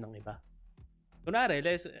iniisip ng iba. Kunwari,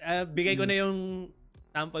 bigay ko na yung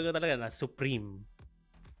sample ko talaga na Supreme.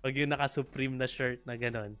 Pag yung naka-Supreme na shirt na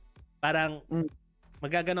ganun. Parang,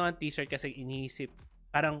 magagano ang t-shirt kasi iniisip.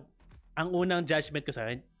 Parang, ang unang judgment ko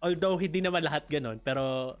sa'yo, although hindi naman lahat ganun,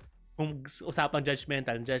 pero kung usapang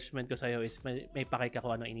judgmental, ang judgment ko sa'yo is may pakika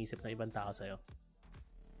kung anong iniisip ng ibang tao sa'yo.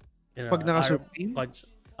 You know, pag naka-Supreme?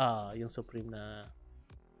 Yung Supreme na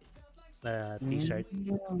t-shirt.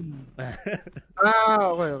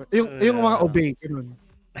 Okay. Yung mga obey, ganun.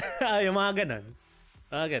 Yung mga ganun.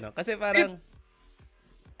 Kasi parang,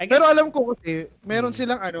 pero alam ko kasi, meron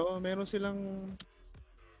silang,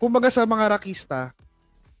 kumbaga sa mga rakista,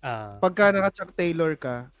 pagka naka-Chuck Taylor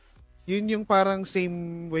ka, yun yung parang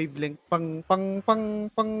same wavelength,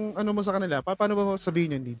 ano mo sa kanila? Paano ba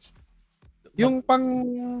sabihin yun, Nidge? Yung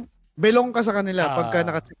belong ka sa kanila pagka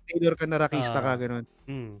naka-Chuck Taylor ka na rakista ka, ganun.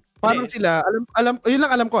 Parang sila, yun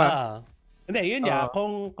lang alam ko Hindi, yun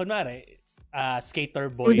kung kunwari, skater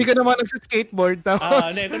boys. Hindi ka naman nagsa-skateboard.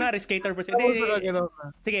 Hindi, kunwari skater boys.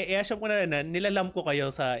 Sige, i-assume ko na nilalam ko kayo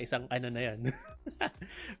sa isang ano na yan.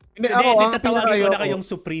 Hindi, ako, tatawagin ko na kayong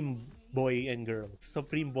Supreme Boy and Girls.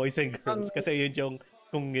 Supreme Boys and Girls. Kasi yun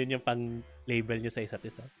yung pang-label nyo sa isa't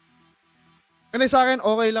isa. Kasi sa akin,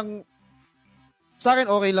 okay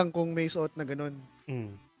lang kung may suot na ganun.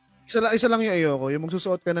 Isa lang yung ayoko, yung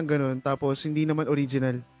magsusuot ka ng ganun, tapos hindi naman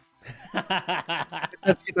original.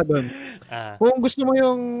 That's kita doon. Kung gusto mo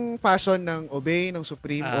yung fashion ng Obey, ng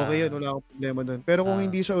Supreme, okay yun, wala akong problema doon. Pero kung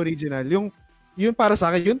hindi siya original, yung para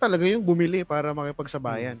sa akin, yun talaga yung bumili para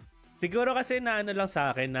makipagsabayan. Siguro kasi na ano lang sa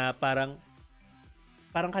akin na parang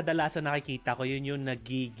kadalasan nakikita ko yun yung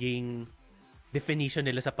nagiging definition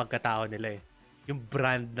nila sa pagkatao nila eh. Yung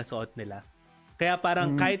brand na suot nila. Kaya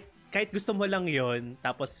parang kahit gusto mo lang yon,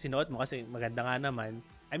 tapos sinuot mo kasi maganda nga naman.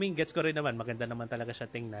 I mean, gets ko rin naman, maganda naman talaga siya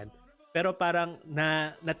tingnan. Pero parang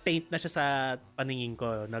na-taint na siya sa paningin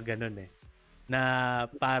ko na ganun eh. Na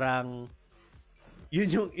parang yun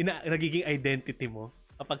yung nagiging identity mo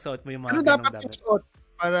kapag suot mo yung mga ganong dapat yung suot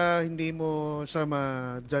para hindi mo siya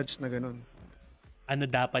ma-judge na ganun? Ano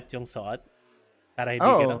dapat yung suot? Para hindi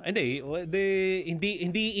ganun?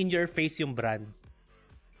 Hindi in your face yung brand.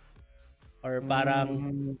 Or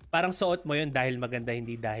parang suot mo yun dahil maganda,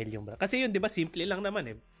 hindi dahil yung brand. Kasi yun, di ba, simple lang naman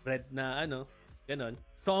eh. Brand na ganun.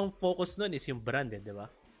 So, ang focus nun is yung brand eh, di ba?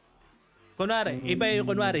 Kunwari, iba yung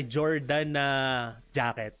Jordan na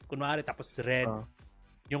jacket. Kunwari, tapos red.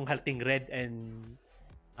 Yung halting red and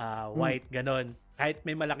white, ganun. Kahit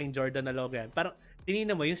may malaking Jordan na logo yan. Parang,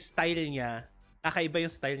 tinignan mo, yung style niya, kakaiba yung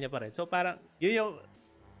style niya pa rin. So, parang, yun yung,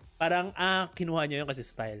 kinuha niya yung kasi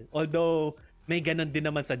style. Although, may ganun din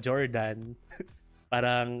naman sa Jordan.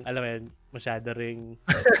 Parang, alam mo yun, masyado ring...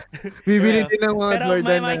 Bibili din ng mga Jordan. Pero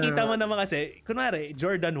may makikita mo naman kasi, kunwari,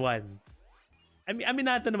 Jordan 1.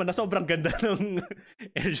 Aminado naman na sobrang ganda ng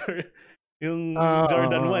Air Jordan. Yung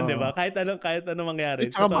Jordan 1, di ba? Kahit anong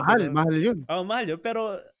mangyari. Tsaka mahal yun. Mahal yun.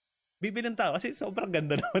 Pero, bibilin tao kasi sobrang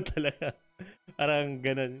ganda naman talaga. Parang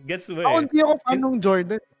ganun. Gets mo eh. Hindi ako fan ng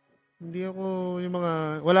Jordan. Hindi ako yung mga...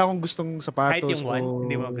 Wala akong gustong sapatos. Kahit yung 1,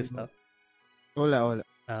 hindi mo gusto? Wala.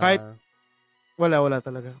 Kahit wala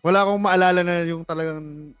talaga. Wala akong maalala na yung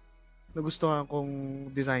talagang nagustuhan kong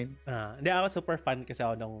design. Hindi ako super fan kasi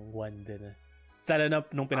ako ng 1 din. Lalo na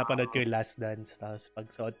nung pinapanood ko yung Last Dance, tapos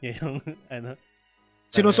pagsuot niya yung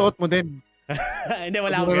sinusuot mo din? Hindi,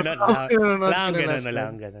 wala akong ganun. Wala akong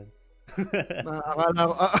ganun.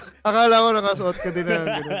 Akala ko nakasuot ka din na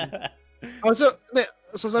ganun.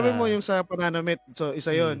 So sabi mo yung sa pananamit, so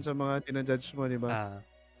isa yon sa mga tinajudge mo, di ba?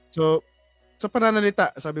 So, sa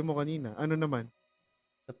pananalita, sabi mo kanina, ano naman?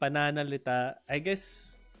 Sa pananalita, I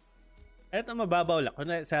guess, eto mababaw lang.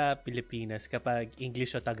 Kung sa Pilipinas, kapag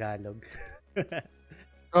English o Tagalog.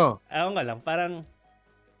 Ewan nga lang, parang,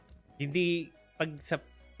 hindi, pag sa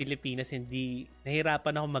Pilipinas, hindi,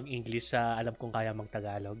 nahirapan ako mag-English sa alam kong kaya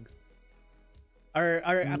mag-Tagalog. Or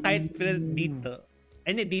kahit dito,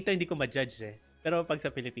 hindi ko ma-judge eh. Pero pag sa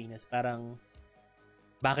Pilipinas, parang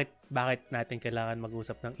bakit natin kailangan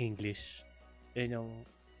mag-usap ng English? Yun yung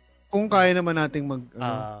Kung kaya naman nating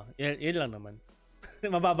yun lang naman.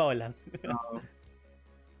 Mababaw lang.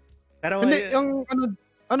 Pero hindi, yung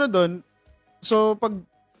ano doon, so pag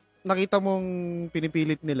nakita mong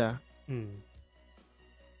pinipilit nila,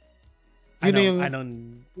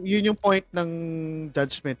 yun yung point ng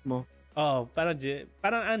judgment mo.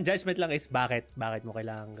 Parang ang judgment lang is bakit mo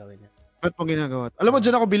kailangan gawin yan. Ba't mo ginagawa? Alam mo,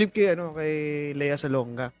 dyan ako believe kay Lea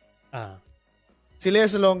Salonga. Si Lea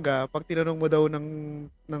Salonga, pag tinanong mo daw ng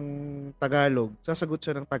Tagalog, sasagot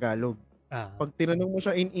siya ng Tagalog. Pag tinanong mo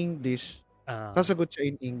siya in English, sasagot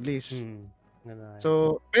siya in English.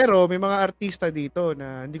 So, pero may mga artista dito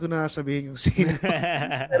na hindi ko na sabihin yung sino.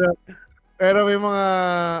 pero may mga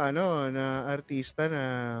na artista na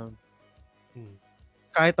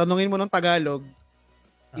kahit tanungin mo ng Tagalog,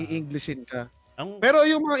 i-Englishin ka. Pero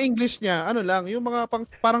yung mga English niya, yung mga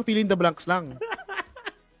parang fill in the blanks lang.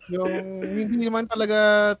 Yung hindi naman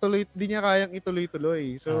talaga hindi niya kayang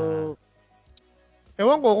ituloy-tuloy. So,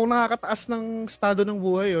 ewan ko kung nakakataas ng estado ng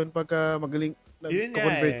buhay yun pagka magaling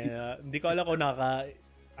convert. Hindi ko alam kung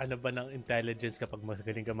ano ba ng intelligence kapag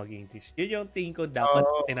magaling ka mag-English. Yun yung tingin ko dapat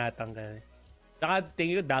tinatanggal. Saka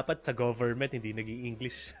tingin ko dapat sa government hindi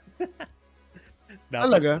nag-i-English.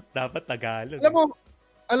 Dapat Tagalog.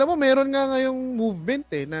 Alam mo, meron nga ngayong movement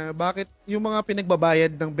na bakit yung mga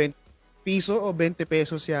pinagbabayad ng 20 piso o 20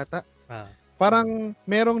 pesos yata. Parang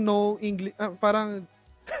merong no English, parang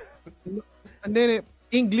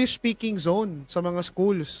English speaking zone sa mga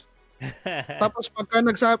schools. Tapos pagka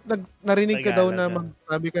narinig ka daw na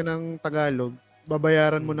magsabi ka ng Tagalog,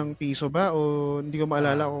 babayaran mo ng piso ba o hindi ko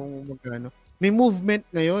maalala kung magkano. May movement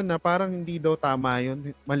ngayon na parang hindi daw tama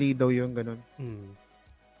yun, mali daw yun, ganun.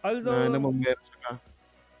 Although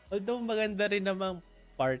maganda rin namang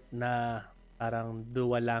part na parang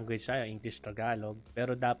dual language siya, English-Tagalog,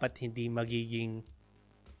 pero dapat hindi magiging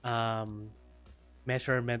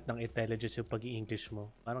measurement ng intelligence yung pag-i-English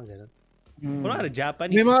mo. Parang gano'n. Kunwari,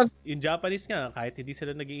 Japanese, yung Japanese nga, kahit hindi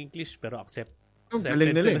sila nag-i-English, pero accepted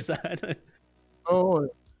sila sa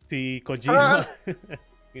si Kojima.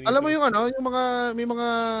 Alam mo yung may mga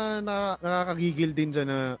nakakagigil din dyan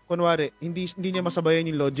na, kunwari, hindi niya masabayan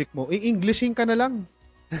yung logic mo, i-Englishin ka na lang.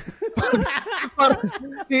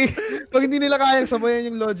 Pag hindi nila kayang sabayan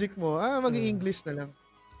yung logic mo, mag-i-English na lang.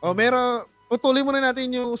 Tuloy muna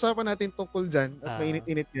natin yung usapan natin tungkol dyan at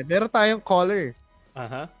mainit-init yan. Meron tayong caller.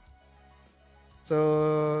 So,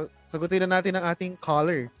 sagutin na natin ang ating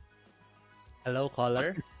caller. Hello,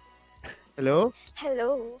 caller? Hello?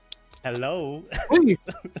 Hello? Uy!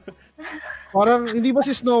 Parang, hindi ba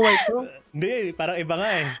si Snow White to? Hindi, parang iba nga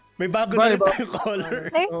eh. May bago na rin tayong caller.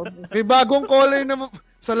 May bagong caller na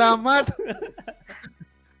salamat.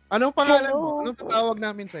 Anong pangalan mo? Anong tatawag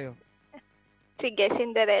namin sa'yo? Sige,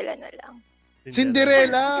 Cinderella na lang.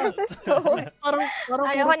 Cinderella! parang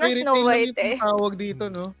ayoko na Snow White eh. Tawag dito,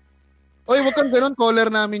 no? Oy, wag kang ganun.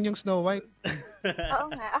 Caller namin yung Snow White. Oo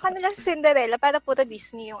nga. Ako na lang si Cinderella para puro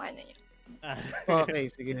Disney yung ano niya.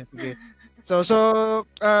 Okay, sige. So,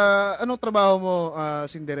 anong trabaho mo,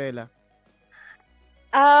 Cinderella?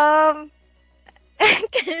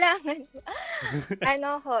 Kailangan.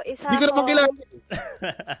 Isa Hindi ko naman kailangan.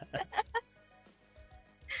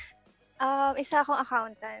 Isa akong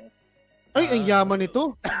accountant. Ay, ang yaman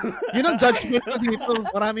nito. Yun ang judgment ko dito.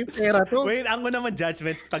 Maraming pera to. Wait, ang mo naman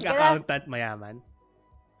judgment pag accountant mayaman?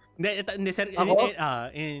 Hindi, sir. Ako?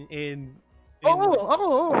 Ako.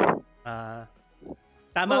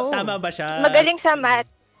 Tama ba siya? Magaling sa math.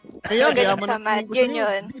 Kaya, magaling sa math.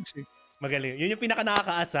 Yun. Magaling. Yun yung pinaka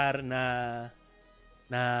nakakaasar na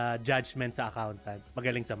judgment sa accountant.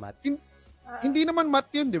 Magaling sa math. Hindi naman math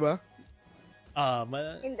yun, di ba?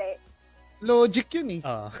 Hindi. Logic yun eh.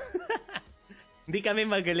 Hindi kami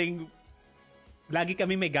magaling. Lagi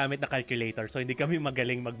kami may gamit na calculator. So, hindi kami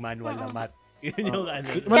magaling mag-manual na math. Yun yung ano.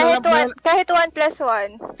 Kahit 1 plus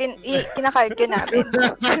 1, kinakalkyo namin.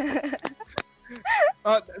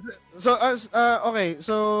 Okay.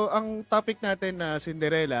 So, ang topic natin na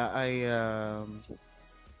Cinderella ay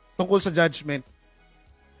tungkol sa judgment.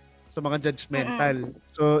 Sa mga judgmental.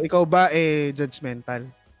 So, ikaw ba judgmental?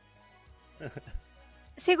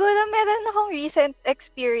 Siguro meron akong recent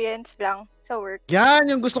experience lang sa work. Yan,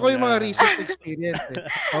 yung gusto ko yung mga recent experience.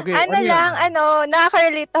 Okay.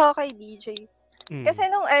 Nakaka-relate ako kay DJ. Kasi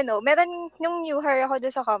meron nung new hire ako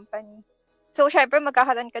doon sa company. So, syempre,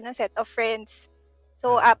 magkakaroon ka ng set of friends.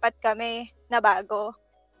 So, 4 kami na bago.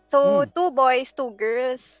 So, 2 boys, 2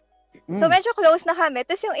 girls. So, medyo close na kami.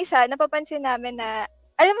 Tapos yung isa, napapansin namin na,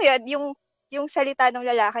 alam mo yun, yung salita ng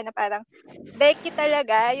lalaki na parang, Becky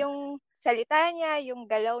talaga, yung salita niya, yung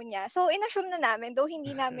galaw niya. So, inassume na namin, though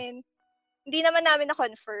hindi naman namin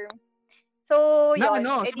na-confirm. So, yun.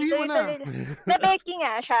 Ano? Sabihin mo na. Na Becky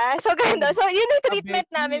nga siya. So, gano'n. So, yun yung treatment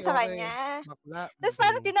namin sa kanya. Tapos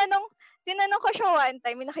parang tinanong ko siya one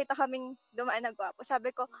time, may nakita kaming dumaan na gwapo.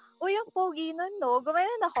 Sabi ko, uy, ang pogi nun, no?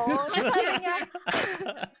 Gumanon ako.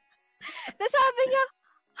 Tapos sabi niya,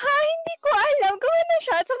 hindi ko alam. Gumanon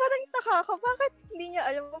siya. So, parang taka ko, bakit hindi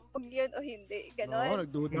niya alam kung pogi yun o hindi? Ganon. Oo,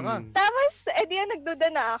 nagduda ka. Tapos,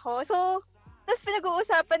 nagduda na ako. So, tapos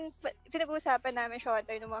pinag-uusapan namin siya one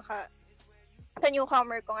time ng mga sa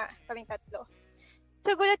newcomer ko nga, kaming 3.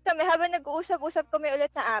 So, gulat kami, habang nag-uusap-usap kami ulit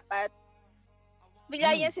na 4,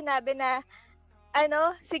 bigla niya sinabi na,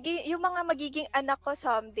 sige, yung mga magiging anak ko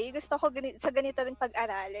someday, gusto ko sa ganito rin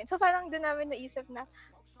pag-aralin. So, parang doon namin naisip na,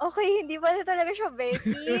 okay, hindi ba na talaga siya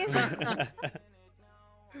Becky?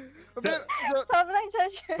 Sobrang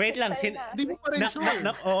judgmental. Wait lang, hindi mo pa rin sure.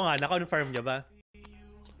 Oo nga, na-confirm niya ba?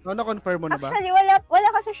 Na-confirm mo na ba? Actually, wala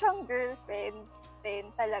kasi siyang girlfriend din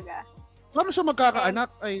talaga. Paano siya magkakaanak?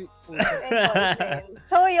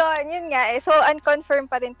 So, yun nga So, unconfirmed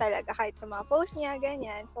pa rin talaga kahit sa mga post niya,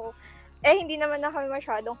 ganyan. So, hindi naman na kami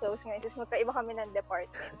masyadong close ngayon. Tapos magkaiba kami ng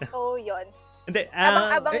department. So, yun.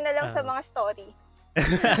 Abang-abang na lang sa mga story.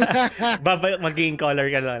 Magiging color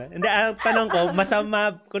ka lang. Hindi, tanong ko,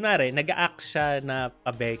 masama, kunwari, nag-act siya na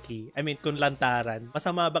pa-Becky. I mean, kung lantaran,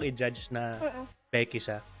 masama bang i-judge na Becky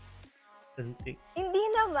siya? Hindi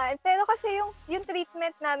naman. Pero kasi yung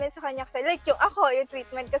treatment namin sa kanya, like yung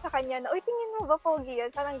treatment ko sa kanya na, uy, tingin mo ba pogi yun?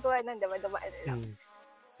 Parang gawa ng dama-damaan lang.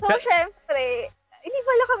 So, syempre, hindi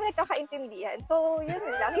pala kami nagkakaintindihan. So, yun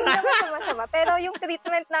lang. Hindi naman sumasama. Pero yung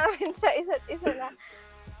treatment namin sa isa't isa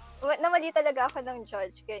na mali talaga ako ng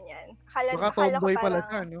judge, ganyan. Baka tomboy pala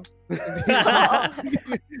ka, no?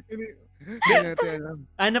 Hindi natin alam.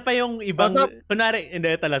 Ano pa yung ibang, kunwari, hindi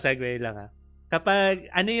talaga, segue lang ha. Kapag,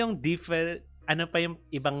 ano pa yung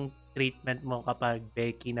ibang treatment mo kapag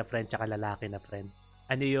Becky na friend tsaka lalaki na friend?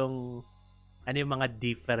 Ano yung mga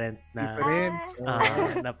different na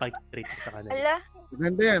na pag-treat sa kanila? Ala?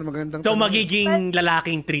 Maganda yan, magandang. So, magiging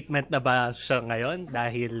lalaking treatment na ba siya ngayon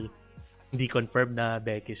dahil hindi confirmed na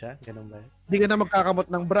Becky siya? Ganun ba? Hindi ka na magkakamot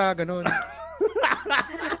ng bra, ganun.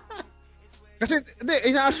 Kasi,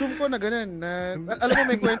 ina-assume ko na ganun. Alam mo,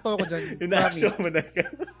 may kwento ako dyan. Ina-assume mo na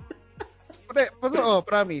ganun.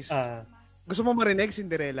 Promise. Gusto mo marinig,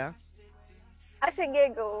 Cinderella?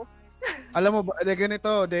 Sige, go. Alam mo ba,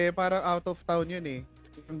 ganito, parang out of town yun eh.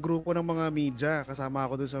 Ang grupo ng mga media, kasama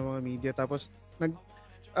ako doon sa mga media. Tapos,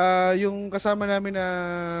 yung kasama namin na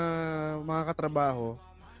mga katrabaho,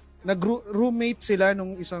 nag-roommate sila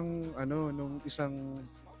nung isang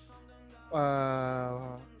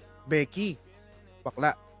Becky.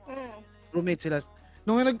 Bakla. Roommate sila.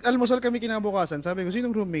 Nung nag-almusal kami kinabukasan, sabi ko,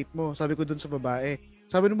 sinong roommate mo? Sabi ko dun sa babae.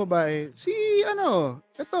 Sabi ng babae, si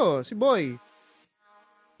Boy.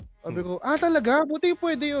 Sabi ko, talaga? Buti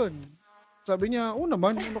pwede yun. Sabi niya,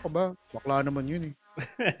 naman, ano ka ba? Bakla naman yun eh.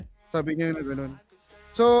 Sabi niya na ganun.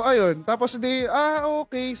 So, ayun. Tapos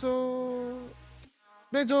okay. So,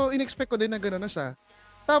 medyo in-expect ko din na gano'n na siya.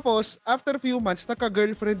 Tapos, after few months,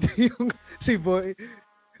 nagka-girlfriend yung si Boy.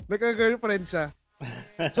 Nagka-girlfriend siya.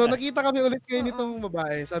 So, nakita kami ulit kayo nitong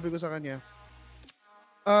babae. Sabi ko sa kanya,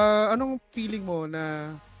 anong feeling mo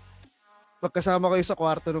na magkasama kayo sa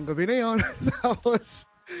kwarto nung gabi na yun?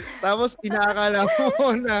 Tapos inaakala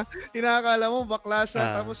mo bakla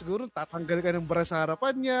siya. Tapos siguro tatanggal ka ng bra sa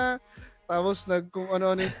harapan niya. Tapos kung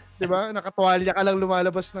ano, di ba? Nakatuwalya ka lang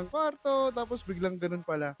lumalabas ng kwarto. Tapos biglang ganun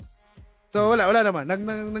pala. So, wala naman.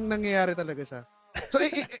 Nangyayari talaga siya. So,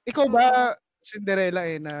 ikaw ba, Cinderella,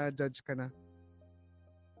 na-judge ka na?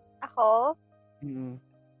 Ako? Mm-hmm.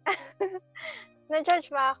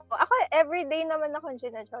 Na-judge ba ako? Ako, everyday naman ako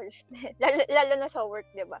na-judge. lalo na sa work,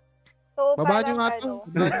 di ba? So, babaan yung nga ito.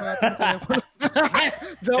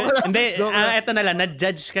 Hindi, eto na lang.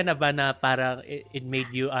 Na-judge ka na ba na parang it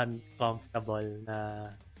made you uncomfortable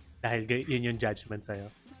na dahil yun yung judgment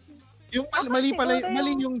sa'yo? Yung mali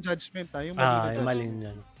yung judgment. Yung mali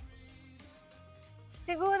yun.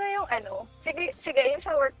 Siguro yung sige, yung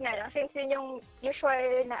sa work na lang, since yun yung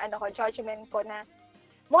usual na judgment ko na,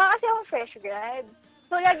 mukha kasi akong fresh grad.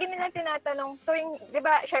 So, lagi nilang tinatanong, di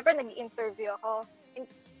ba, syempre nag-i-interview ako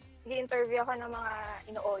ng mga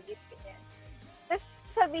ino-audit, ganyan. Tapos,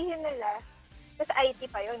 sabihin nila, tapos IT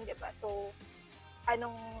pa yun, di ba? So,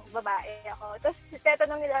 anong babae ako. Tapos,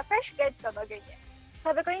 tatanong nila, fresh grad ka ba, ganyan.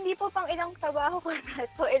 Sabi ko, hindi po pang ilang trabaho ko na.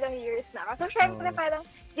 So, ilang years na ako. So, syempre, parang,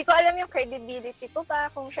 di ko alam yung credibility ko pa.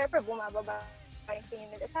 Kung syempre, bumababa pa yung tingin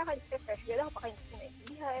nila sa akin. Kasi fresh grad ako, baka hindi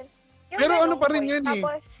naiintindihan. Pero ano pa rin yan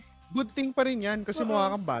tapos, good thing pa rin yan kasi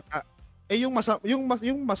mukha kang bata.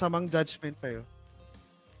 yung masamang judgment tayo.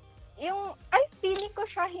 Feeling ko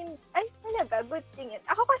siya, talaga, good thing yun.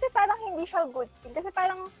 Ako kasi parang hindi siya good thing. Kasi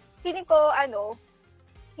parang, feeling ko,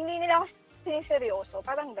 hindi nila ako siniseryoso.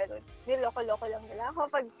 Parang gano'n. Niloko-loko lang nila ako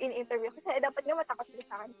pag in-interview. Kasi dapat nga matakot sila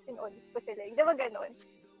sa akin. Sin-audit ko sila. Hindi ba gano'n?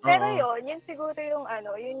 Pero yun siguro yung,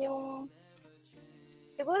 yun yung,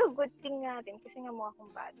 siguro good thing natin. Kasi nga mukha akong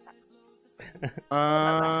bata.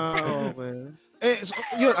 Okay. So,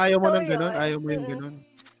 yun, ayaw mo ng gano'n? Ayaw mo yung gano'n?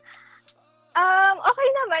 Okay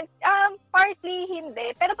naman. Partly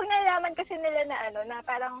hindi. Pero pag nalaman kasi nila na na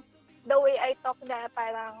parang the way I talk na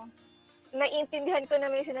parang naiintindihan ko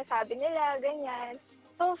naman yung sinasabi nila, ganyan.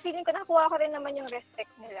 So, feeling ko nakuha ko rin naman yung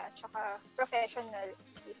respect nila tsaka professional.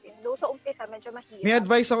 Though sa umpisa, medyo mahirap. May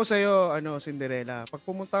advice ako sa'yo, Cinderella. Pag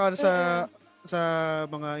pumunta ka sa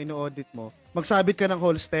mga ino-audit mo, magsabit ka ng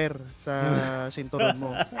holster sa sinturon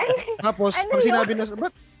mo. Tapos, pag sinabi na,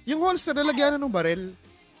 ba't yung holster nalagyan na ng barel?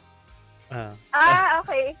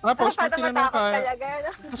 Okay. Tapos pag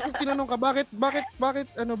tinanong ka,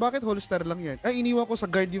 bakit holster lang yan? Ay, iniwan ko sa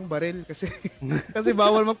guard yung baril kasi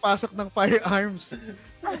bawal magpasok ng firearms.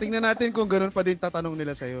 Tingnan natin kung ganun pa din tatanong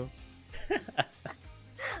nila sa'yo.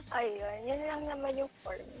 Ayun, yun lang naman yung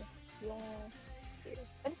form.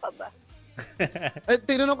 Ano pa ba?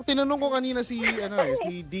 Tinanong ko kanina si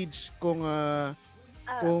Dij kung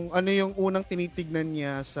ano yung unang tinitignan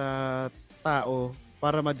niya sa tao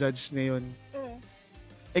para ma-judge ngayon.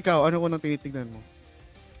 Ikaw, ano unang tinitignan mo?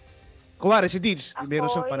 Kuwari si Dij, meron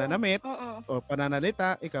siyang pananamit o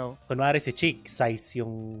pananalita, ikaw. Kunwari si Chick, size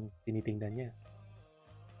yung tinitingnan niya.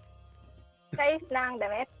 Size ng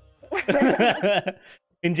damit?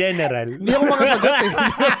 In general. Hindi ako makasagot eh.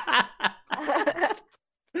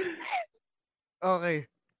 Okay.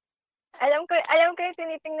 Alam ko yung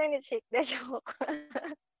tinitingnan ni Chick. The joke.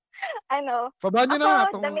 Baba nyo na nga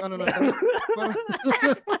itong na ito.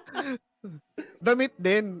 Damit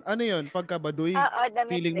din. Ano yun? Pagka-baduy?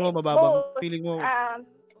 Feeling mo mababang? Feeling mo?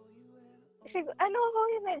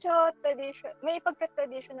 Yung medyo tradition. May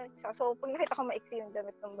pagka-traditional siya. So, pag nakita ko maiksi yung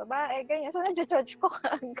damit ng babae, ganyan. So, na-judge ko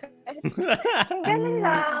agad. Ganun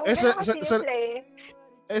lang.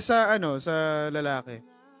 Sa lalaki?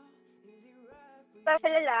 Sa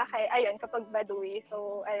lalaki, ayun, kapag baduy.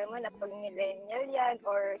 So, alam mo na pag millennial yan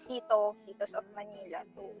or titos of Manila.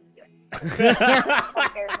 So, yun.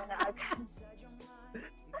 Compare mo na agad.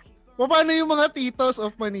 Paano yung mga titos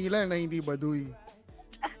of Manila na hindi baduy?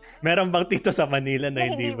 Meron bang tito sa Manila na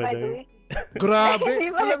hindi baduy? Grabe.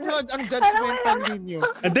 Alam nyo, ang judgmental ninyo.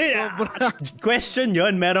 Hindi, question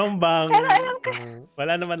yun. Meron bang...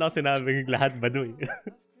 wala naman ako sinabing lahat baduy.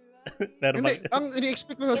 Hindi, ang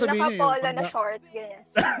ini-expect ko sasabihin niyo. Naka-polo na shorts, ganyan.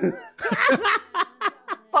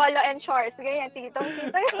 Polo and shorts, ganyan. Tito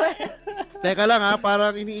yun. Teka lang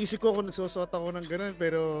parang iniisip ko kung nagsusot ako ng ganun,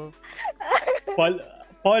 pero...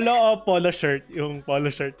 Polo o polo shirt? Yung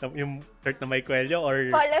polo shirt, yung shirt na may kwelyo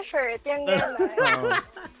or... Polo shirt, yung gano'n.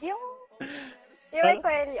 Yung may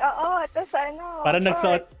kwelyo, tapos parang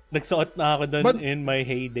nagsuot na ako doon in my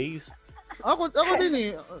heydays. Ako din eh.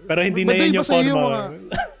 Pero hindi na yun yung forma.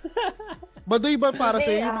 Baduy ba para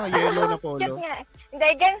sa iyo yung mga yellow na polo? Hindi,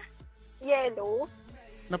 yellow.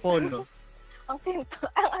 Na polo? Ang pinto.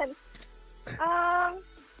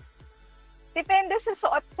 Depende sa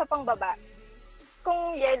suot sa pangbaba.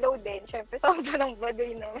 Kung yellow din, syempre, sobrang ng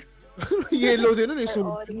baduy na. Yellow din nun eh.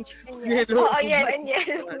 Orange. Yellow,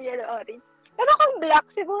 orange. Pero kung black,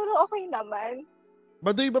 siguro okay naman.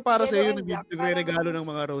 Baduy ba para sa iyo nagre-regalo ng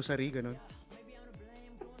mga rosary, ganun?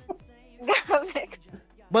 Grabe.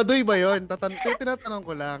 Baduy ba yun? Tinatanong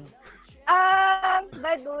ko lang.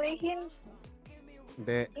 Baduy,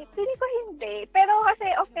 hindi. Hindi ko hindi. Pero kasi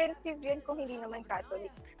offensive yun kung hindi naman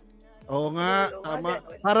Catholic. Oo nga, tama.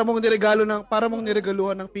 Para mong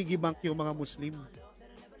niregaluhan ng piggy bank yung mga Muslim.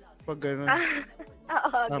 Pag gano'n.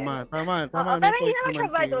 Tama. Pero hindi naman siya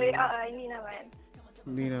baduy.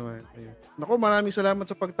 Hindi naman. Ayun. Naku, maraming salamat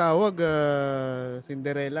sa pagtawag,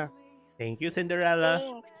 Cinderella. Thank you, Cinderella.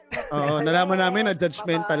 Oo, nalaman namin na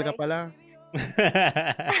judgmental ka pala.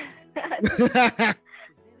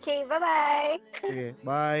 Okay, bye-bye. Sige,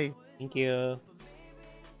 bye. Thank you.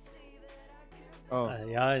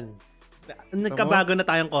 Ayan. Nagkabago na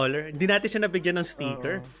tayong caller. Hindi natin siya nabigyan ng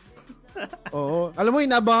sticker. Oo. Alam mo,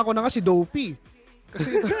 inabangan ko na kasi Dopey.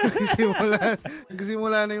 Kasi ito,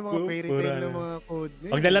 nagsimula na yung mga fairy tale ng mga code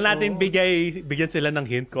name. Huwag na lang natin bigyan sila ng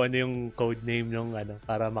hint kung ano yung code name ng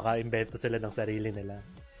para maka-invento sila ng sarili nila.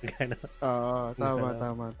 Oo,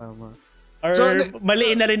 tama. Or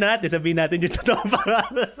maliin na rin natin, sabihin natin yung totoo para.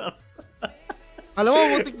 Alam mo,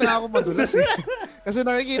 mutik na ako madulas eh. Kasi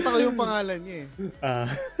nakikita ko yung pangalan niya eh.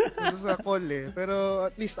 Sa call eh. Pero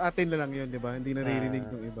at least atin na lang yun, di ba? Hindi naririnig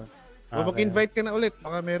ng iba. O mag-invite ka na ulit,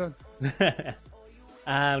 baka meron.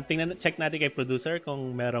 Check natin kay producer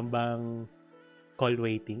kung meron bang call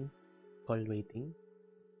waiting.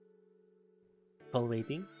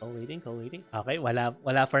 Okay,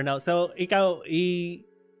 wala for now. So, ikaw,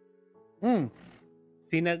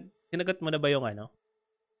 sinagot mo na ba yung ano?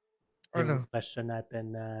 Yung question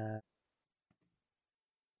natin na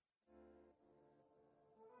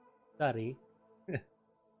sorry.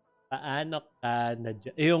 Paano ka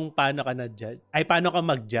na-judge? Ay, paano ka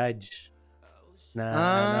mag-judge?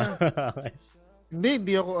 Okay.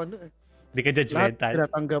 Hindi ako Hindi ka judgmental.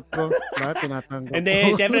 Lahat tinatanggap ko.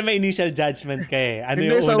 Hindi, syempre may initial judgment ka eh. Ano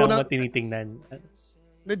yung unang mo tinitingnan?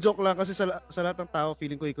 Joke lang kasi sa lahat ng tao,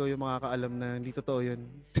 feeling ko ikaw yung makakaalam na hindi totoo yun.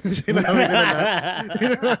 Sinabi ko na lahat.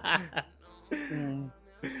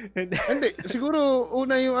 Hindi, siguro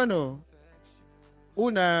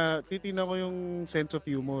titingnan ko yung sense of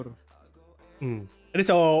humor.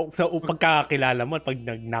 So pagkakilala mo, pag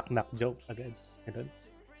nag-knock-knock joke agad. Ganun?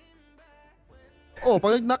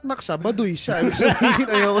 Pag nag-knock-knock siya, baduy siya. Ibig sabihin,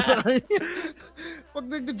 ayaw ko sa kanya. Pag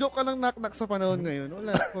nag-joke ka ng knock-knock sa panahon ngayon,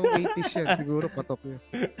 wala. Kung 80s yan, siguro patok yun.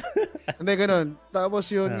 Hindi, ganun. Tapos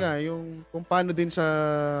yun nga, yung kung paano din sa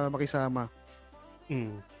makisama.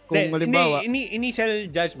 Kung halimbawa...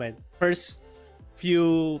 Initial judgment, first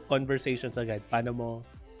few conversations agad, paano mo,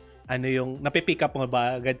 napipick up mo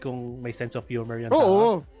ba agad kung may sense of humor yun?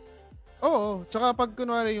 Oo. Tsaka pag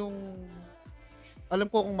kunwari yung, alam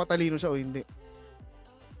ko kung matalino siya o hindi.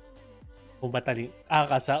 Kung matalino,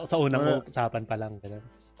 sa unang usapan pa lang. Ganun.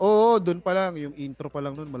 Oo, dun pa lang, yung intro pa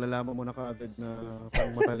lang nun, malalaman mo na kaagad na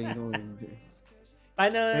kung matalino o hindi.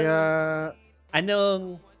 Paano,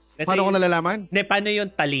 paano ko nalalaman? Paano yung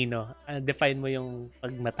talino? Define mo yung pag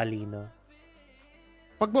matalino.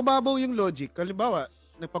 Pag mababaw yung logic, halimbawa,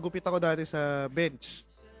 nagpagupit ako dati sa bench.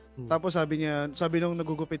 Tapos sabi nung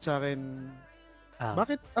nagugupit sa akin,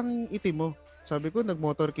 bakit ang itim mo? Sabi ko,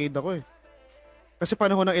 nag-motorcade ako eh. Kasi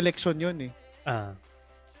panahon ng election yun eh.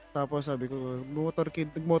 Tapos sabi ko,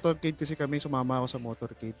 nag-motorcade kasi kami, sumama ako sa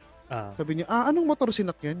motorcade. Sabi niya, anong motor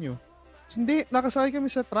sinakyan nyo? Hindi, nakasakay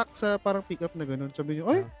kami sa truck, sa parang pick-up na gano'n. Sabi niya,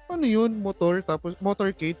 ay, ano yun? Motor, tapos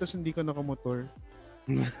motorcade, tapos hindi ka nakamotor.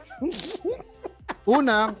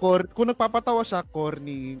 Una, kung nagpapatawa siya,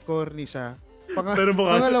 corny siya. Pero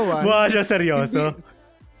pangalawa, mukha siya seryoso.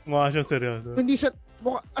 Hindi siya,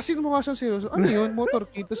 mukha siyang seryoso. Ano yun?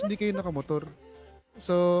 Motorcade, tapos hindi kayo nakamotor.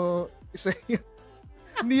 So, isa yun.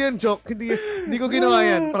 Hindi yan joke. Hindi ko ginawa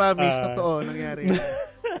yan. Promise, totoo. Nangyari yan.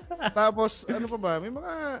 Tapos, ano pa ba?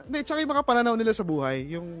 May tsaka yung mga pananaw nila sa buhay.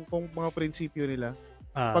 Yung mga prinsipyo nila.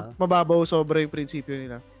 Pag mababaw, sobra yung prinsipyo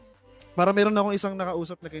nila. Para meron akong isang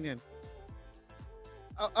nakausap na ganyan.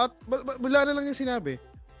 At wala na lang yung sinabi.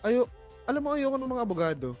 Alam mo, ayoko ng mga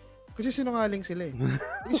abogado. Kasi sinungaling sila eh.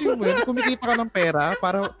 Isipin mo yun, kumikita ka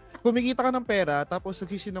ng pera, tapos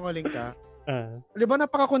nagsisinungaling ka. Di ba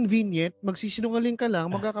napaka-convenient, magsisinungaling ka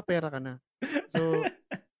lang, magkakapera ka na. So,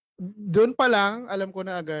 doon pa lang, alam ko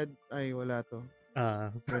na agad, ay wala to.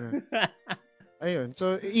 Ayun.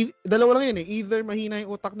 So, dalawa lang yun eh. Either mahina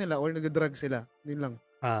yung utak nila or nag-drug sila. Yun lang.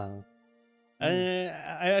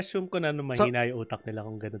 I assume ko na mahina yung utak nila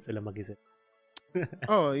kung ganun sila mag-isip.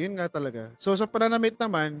 Yun nga talaga. So, sa pananamit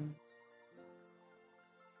naman,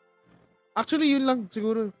 actually, yun lang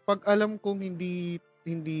siguro. Pag alam kong hindi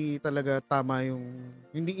talaga tama yung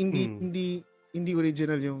hindi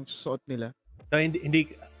original yung suot nila. So hindi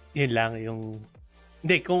yun lang yung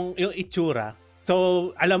kung yung itsura. So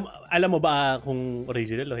alam mo ba kung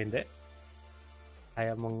original o hindi?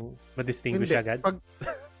 Kaya mong ma-distinguish agad?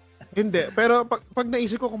 Hindi. Pero pag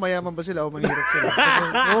naisip ko kung mayaman ba sila o mahirap sila.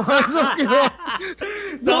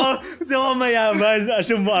 So mayaman,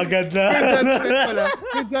 assume mo agad na.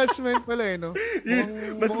 May judgment pala eh, no?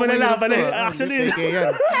 Mas malala pala eh. Actually,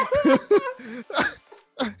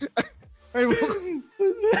 ay,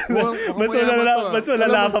 mas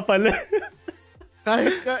malala pa pala.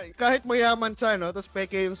 Kahit mayaman siya, no? Tapos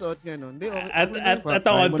peke yung suot niya, no? At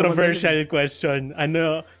controversial question.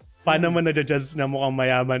 Paano mo na-judge na mukhang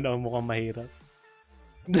mayaman o mukhang mahirap?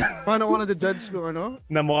 Paano ko na-judge kung ano?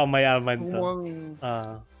 Na mukhang mayaman to.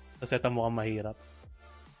 Kasi ito mukhang mahirap.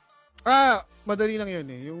 Madali lang yun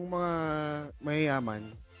eh. Yung mga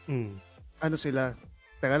mayayaman, ano sila?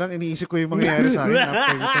 Teka lang, iniisip ko yung mangyayari sa akin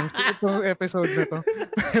after itong episode na to.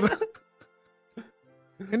 Pero,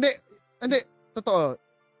 hindi, totoo.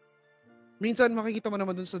 Minsan makikita mo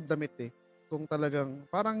naman dun sa damit eh. Kung talagang,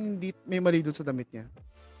 parang hindi, may mali dun sa damit niya.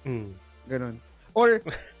 Ganon. Or,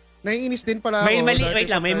 Naiinis din pala ako. May mali, wait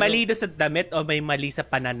lang, may mali doon sa damit o may mali sa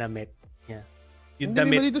pananamit? Yeah. Yung hindi,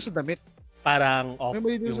 damit. may mali doon sa damit. Parang off may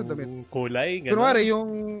mali doon yung sa damit. kulay, gano'n.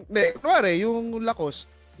 Kunwari, yung lakos,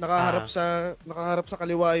 nakaharap sa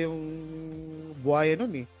kaliwa yung buhaya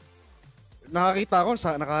nun eh. Nakakita ko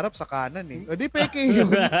nakaharap sa kanan eh. O di peke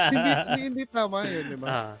yun. hindi tama yun, di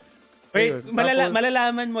ba? Wait,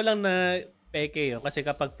 malalaman mo lang na peke yun kasi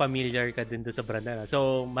kapag familiar ka din doon sa brand na.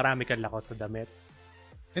 So, marami kang lakos sa damit.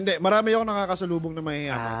 Hindi, marami akong nakakasalubong na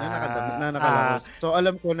mayayaman na nakalakos. So,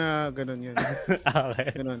 alam ko na ganun yun.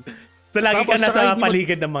 Okay. Ganun. So, lagi ka nasa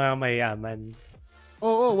paligid ng mga mayayaman.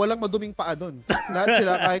 Oo, walang maduming paa doon. Lahat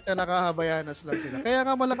sila, kahit na nakahabayanas lang sila. Kaya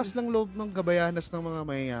nga malakas lang loob ng gabayanas ng mga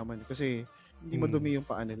mayayaman kasi hindi madumi yung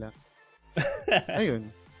paa nila.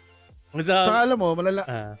 Ayun. Saka alam mo,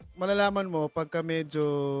 malalaman mo pagka medyo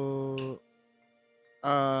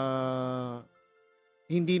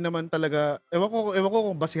hindi naman talaga, ewan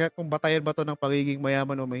ko kung batayan ba to ng pagiging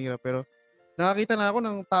mayaman o mahirap, pero nakakita na ako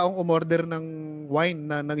ng taong umorder ng wine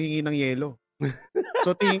na nanghingi ng yelo.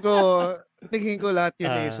 So tingin ko lahat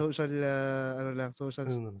yun social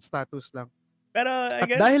status lang. Pero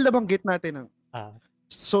at dahil nabanggit natin ang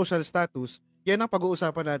social status, yan ang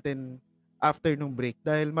pag-uusapan natin after nung break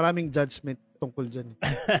dahil maraming judgment tungkol dyan.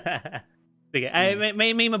 Sige,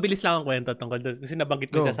 may mabilis lang ang kwento tungkol doon kasi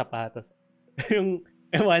nabanggit ko sa sapatos. Yung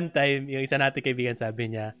one time, yung isa nating kaibigan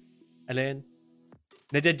sabi niya, alin,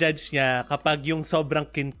 nadja-judge niya kapag yung sobrang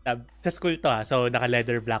kintab, sa school to so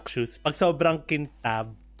naka-leather black shoes. Pag sobrang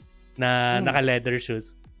kintab na naka-leather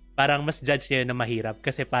shoes, parang mas judge niya na mahirap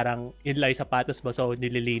kasi parang yun lang yung sapatos mo, so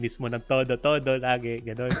nililinis mo ng todo lagi,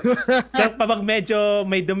 gano'n. So pag medyo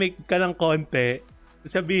may dumi ka ng konti,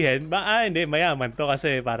 sabihin, hindi, mayaman to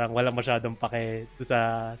kasi parang wala masyadong pake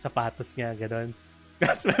sa sapatos niya, gano'n.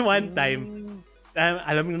 Kasi may one time,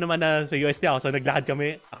 alam mo naman na sa USD ako, so naglakad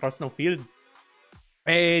kami across ng field.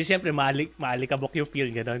 Eh, syempre, maalikabok yung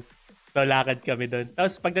field, gano'n. So, lakad kami doon.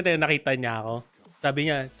 Tapos, pagdating, nakita niya ako. Sabi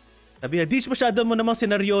niya, di masyado mo namang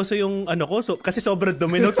sineryoso yung ko, kasi sobrang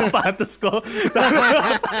dumi ng sapatos ko.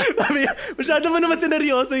 Sabi niya, masyado mo naman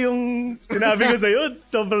sineryoso yung sinabi ko sa'yo.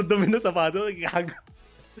 Sobrang dumi ng sapatos.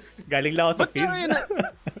 Galing lang ako sa field.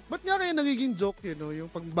 Ba't nga kaya nagiging joke yun, no? Yung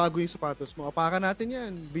pagbago yung sapatos mo, apakan natin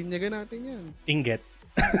yan, binyagan natin yan. Inggit.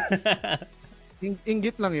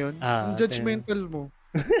 Inggit lang yun. Yung judgmental mo.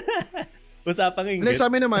 Usapang inggit.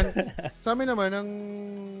 Sa amin naman,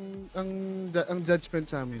 ang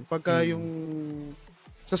judgment sa amin, pagka yung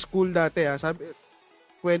sa school dati,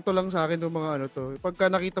 kwento lang sa akin ng mga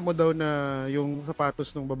pagka nakita mo daw na yung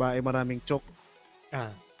sapatos ng babae maraming chok,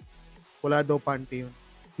 wala daw panty yun.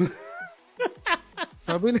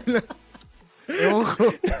 Sabi nila, ewan ko.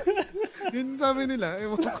 Yun sabi nila,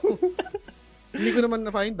 ewan ko. Hindi ko naman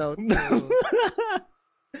na-find out.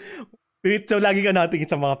 So, lagi ka natingin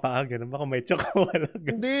sa mga paa, gano'n. Baka may chok o wala.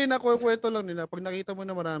 Hindi, nakukwento lang nila. Pag nakita mo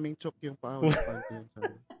na maraming chok yung paa, wala panty yun.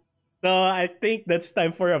 So, I think that's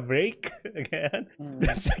time for a break. Again.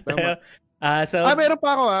 Tama. Meron pa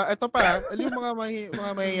ako Ito pa, yung mga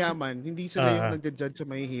mayayaman, hindi sila yung nagja-judge sa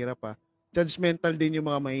mahihirap Judgmental din yung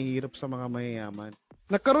mga mahihirap sa mga mayayaman.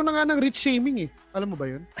 Nagkaroon na nga ng rich shaming Alam mo ba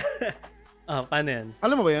yun? Paano yan?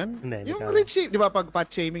 Alam mo ba yan? Hindi, yung rich shaming, di ba pag fat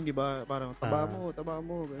shaming, di ba? Parang taba mo.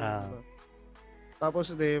 Diba?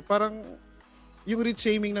 Tapos, parang yung rich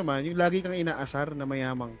shaming naman, yung lagi kang inaasar na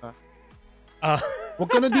mayaman ka.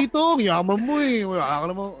 Huwag ka na dito, yaman mo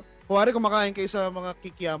Kuwari kumakain kayo sa mga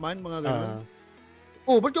kikyaman, mga gano'n.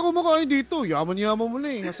 Ba't ka kumakain dito? Yaman mo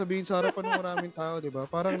sabihin sa harapan ng maraming tao, di ba?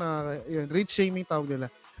 Parang yun, rich shaming tawag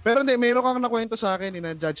nila. Pero hindi, mayroon kang nakwento sa akin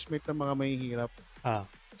na judgment ng mga mahihirap.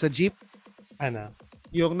 Sa jeep. Ano?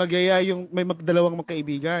 Yung nagyaya yung may dalawang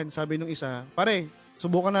magkaibigan. Sabi nung isa, pare,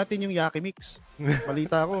 subukan natin yung Yaki Mix.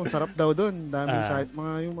 Balita ko, sarap daw doon. Daming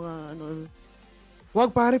wag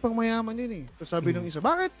pare, pang mayaman yun Tapos sabi nung isa,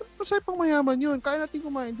 bakit? Kasi pang mayaman yun. Kaya natin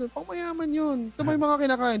kumain doon. Pang mayaman yun. Ito may mga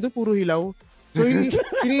kinakain doon, puro hilaw. So,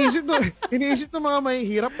 iniisip ng mga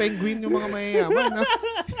mahihirap, penguin yung mga mayayaman.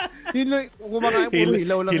 Yun lang, kumakain, puro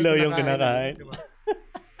hilaw lang. Hilaw yung kinakain.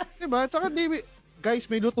 Diba? Tsaka, guys,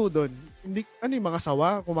 may luto doon. Hindi, yung mga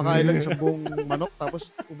sawa, kumakain lang isang buong manok,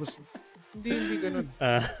 tapos ubos. Hindi ganun.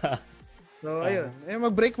 So, ayun.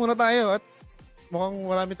 Mag-break muna tayo at mukhang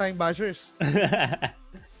marami tayong bashers.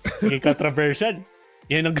 Yung controversial.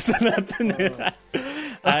 Yun ang gusto natin.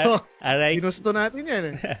 Alright. Ginusto natin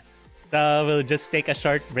yan So, we'll just take a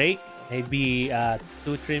short break. Maybe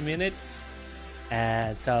 2-3 minutes.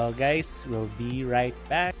 And so, guys, we'll be right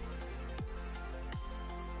back.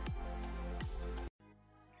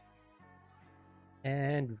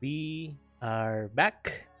 And we are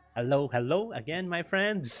back. Hello again, my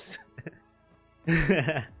friends.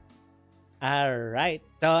 Alright.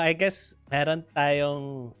 So, I guess meron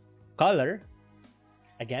tayong caller.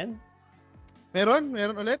 Again? Meron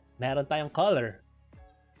ulit? Meron tayong caller.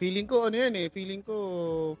 Feeling ko feeling ko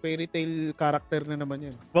fairy tale character na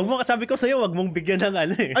naman yan. Wag mo, sabi ko sa'yo, wag mong bigyan ng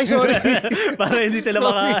Ay, sorry. Para hindi sila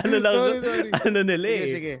makaano lang. Sorry. Ano nila eh.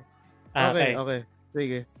 Sige. Okay.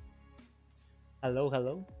 Sige.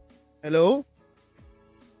 Hello?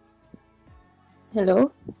 Hello?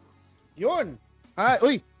 Yun.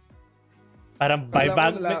 Uy. Parang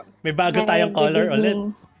may bago tayong caller ulit.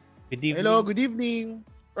 Good evening. Hello, good evening.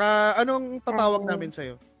 Anong tatawag namin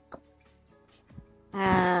sa'yo?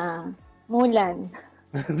 Mulan.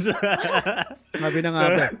 Sabi na nga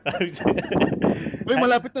ba? Uy,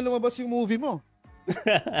 malapit na lumabas yung movie mo.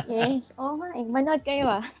 Yes. Oo nga. Manood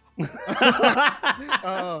kayo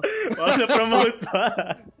Oo. Na-promote pa.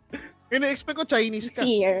 Ina-expect ko Chinese ka.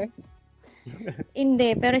 Year.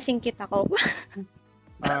 Hindi, pero singkit ako.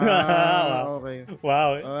 Okay. Wow.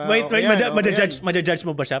 Wait, okay madja-judge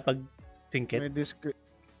mo ba siya pag singkit?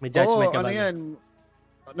 May judgment ka ba? Ano yan?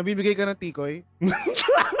 Nabibigay ka ng tikoy?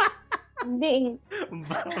 Hindi.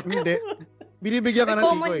 Hindi. Binibigyan ka ng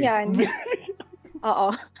Common tikoy. yan.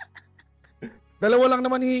 Oo. Dalawa lang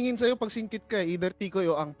naman hihingin sa'yo pag singkit ka. Either tikoy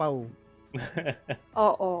o angpaw.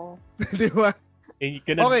 Oo. Di ba?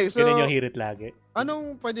 Okay, so ganun yung hirit lagi.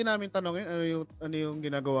 Anong pwede namin tanongin? Ano yung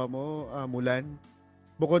ginagawa mo, Mulan?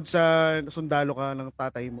 Bukod sa sundalo ka ng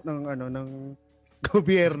tatay mo, ng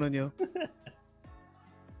gobyerno nyo.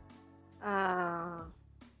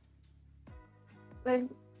 Well,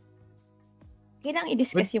 kailangan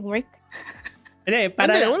i-discuss yung work. Hindi,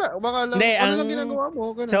 wala. Baka lang, lang ginagawa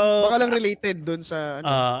mo? Ganun. So, baka lang related dun sa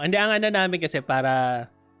hindi, ang namin kasi para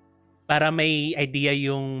may idea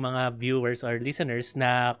yung mga viewers or listeners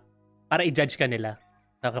na para i-judge ka nila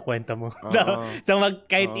sa kakwento mo. So,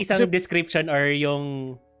 kahit isang description or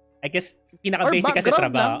yung, I guess, pinaka-basic kasi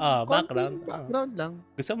trabaho. Background lang.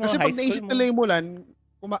 Gusto mo kasi high pag school naisip nila yung Mulan,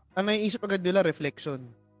 naisip agad nila reflection.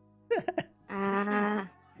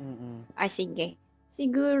 Sige.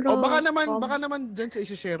 Siguro. Baka naman dyan sa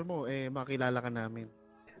isi-share mo, makilala ka namin.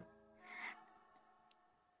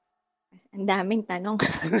 Ang daming tanong.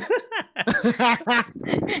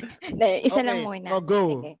 Isa lang muna.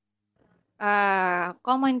 Go. Sige.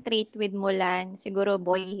 Common trait with Mulan, siguro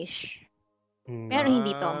boyish. Pero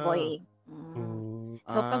hindi tomboy.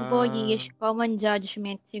 So, pag boyish, common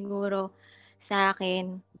judgment siguro sa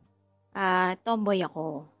akin, tomboy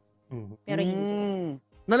ako. Pero hindi.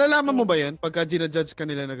 Nalalaman mo ba yan pagka ginajudge ka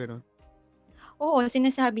nila na gano'n? Oo,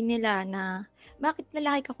 sinasabi nila na, bakit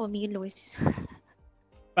lalaki ka kumilos?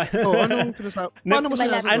 Anong sinasabi? Paano mo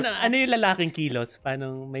sinasabi? Ano yung lalaking kilos?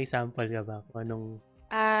 Paano, may sample ka ba? Anong...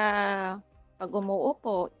 Pag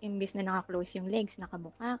umuupo, imbis na naka-close yung legs,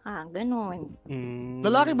 nakabuka ka, ganun.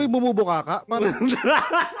 Lalaki ba yung bumubuka ka?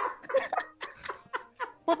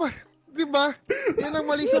 Di ba? Yan ang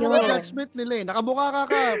mali sa mga judgment nila eh. Nakabuka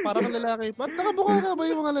ka, parang lalaki. Ba't nakabuka ka ba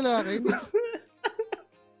yung mga lalaki?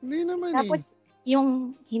 Hindi naman Tapos,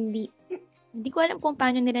 yung hindi ko alam kung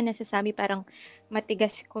paano nila nasasabi parang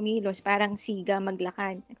matigas kumilos, parang siga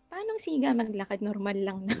maglakad. Paano siga maglakad? Normal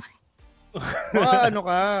lang naman.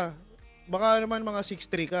 Baka naman mga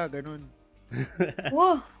 6'3 ka, ganun.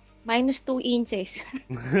 Wow, -2 inches.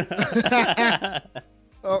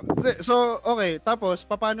 So, okay. Tapos,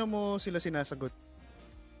 paano mo sila sinasagot?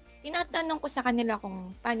 Tinatanong ko sa kanila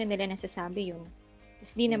kung paano nila nasasabi yun.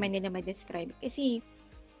 Tapos di naman nila ma-describe. Kasi,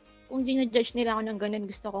 kung ginajudge nila ako ng ganun,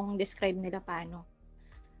 gusto kong describe nila paano.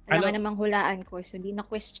 Alam namang hulaan ko, so di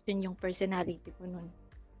na-question yung personality ko nun.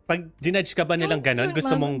 Pag ginudge ka ba nilang ganun,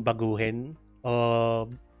 gusto mong baguhin? O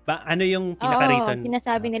ano yung pinaka-reason? Oo,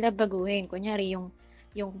 sinasabi nila baguhin. Kunyari,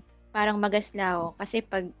 yung parang magaslaw. Kasi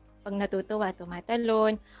pag natutuwa,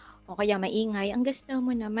 tumatalon, o kaya maingay, ang gaslaw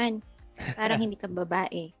mo naman. Parang hindi ka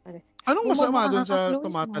babae. Anong masama doon sa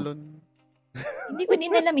tumatalon? Hindi ko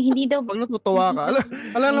din alam eh. Hindi daw. Pag natutuwa ka,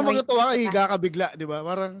 alam lang pag natutuwa ka, higa ka bigla, di ba?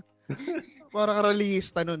 Parang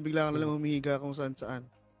karalista nun, bigla ka nalang humihiga kung saan-saan.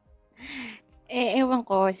 Ewan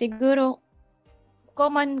ko, siguro,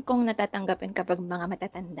 common kong natatanggapin kapag mga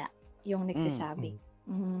matatanda yung nagsasabi.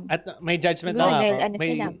 At may judgment siguro, na ako.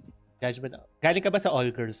 May judgment. Galing ka ba sa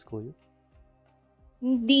all-girls school?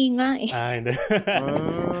 Hindi nga eh. Hindi.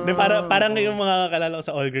 Parang yung mga kalala ko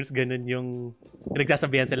sa all-girls, ganun yung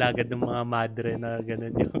nagsasabihan sila agad ng mga madre na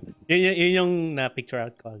ganun yung yun yung na-picture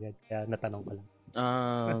out ko agad. Kaya natanong ko lang.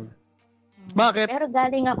 Bakit? Pero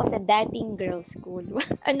galing ako sa dating girls school.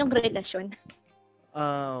 Anong relasyon?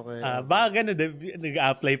 Okay. Baka ganun,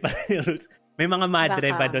 nag-a-apply pa yung rules. May mga madre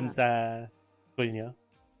ba doon sa school nyo?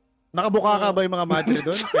 Nakabuka ka ba yung mga madre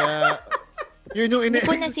doon? Kaya, yun yung Hindi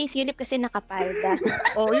ko nasisilip kasi nakapalda.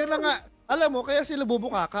 yun lang nga. Alam mo, kaya sila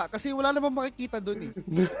bubuka ka kasi wala namang makikita doon eh.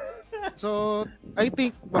 So, I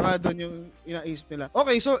think baka doon yung inaisip nila.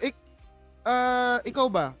 Okay, so, ikaw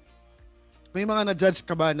ba? May mga na-judge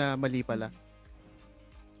ka ba na mali pala?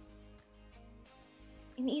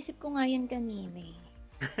 Iniisip ko nga yan kanina eh.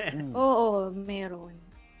 Oo, meron.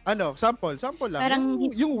 Ano? Sample lang. Parang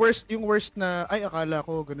Yung worst na, ay, akala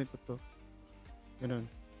ko ganito to. Ganun.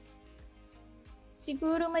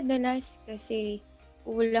 siguro madalas kasi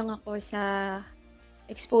kulang ako sa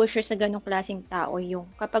exposure sa ganong klaseng tao. Yung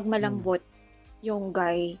kapag malambot yung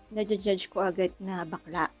guy, nadjudge ko agad na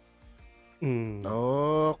bakla.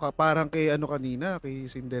 Parang kay ano kanina, kay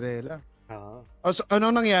Cinderella. Oo. So, ano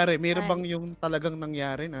nangyari? Meron bang yung talagang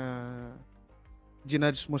nangyari na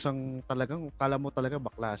ginudge mo sang talagang, kala mo talaga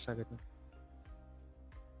bakla siya, ganun?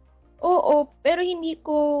 Oo, pero hindi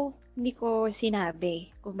ko sinabi.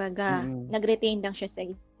 Kumbaga, nag-retain lang siya sa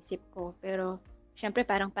isip ko. Pero, syempre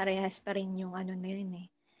parang parehas pa rin yung ano na yun eh.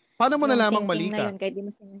 Paano mo Yung nalamang mali thinking na ka? yun, kahit di mo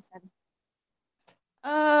sinasabi.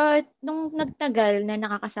 Nung nagtagal na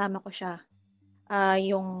nakakasama ko siya,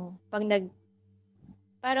 yung pag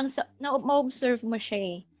parang ma-observe mo siya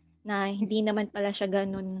eh, na hindi naman pala siya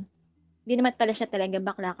ganun, hindi naman pala siya talaga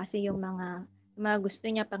bakla kasi yung mga gusto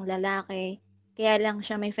niya pang lalaki, kaya lang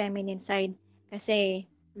siya may feminine side kasi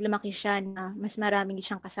lumaki siya na mas maraming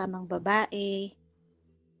siyang kasamang babae.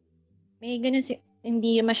 May ganun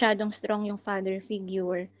hindi masyadong strong yung father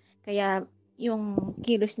figure, kaya yung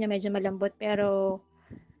kilos niya medyo malambot pero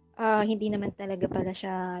hindi naman talaga pala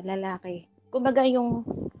siya lalaki. Kumbaga yung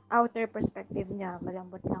outer perspective niya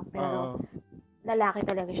malambot lang pero lalaki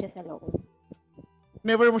talaga siya sa loob.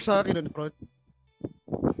 Never mo siya kinonfront?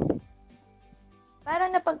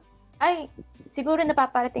 Parang siguro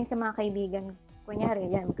napaparating sa mga kaibigan. Kunyari,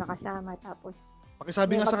 yan, magkakasama. Tapos,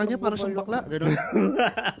 Pakisabi nga sa kanya, parang siyang bakla. Ganun.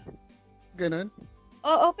 Ganun?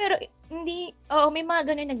 Oo, pero may mga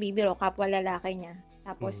ganun nagbibiro, kapwa lalaki niya.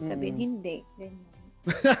 Tapos, sabihin, hindi. Ganyan.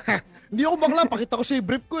 Hindi ako bakla, pakita ko sa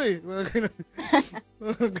brief ko eh.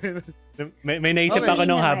 May naisip ako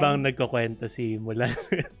nung habang nagkukwento si Mulan.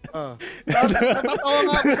 Natatawa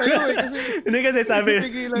nga ako sa'yo eh. Hindi kasi sabi,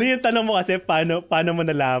 hindi yung tanong mo kasi paano mo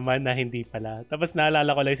nalaman na hindi pala. Tapos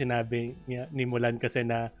naalala ko lang yung sinabi niya, ni Mulan kasi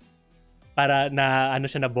na para na ano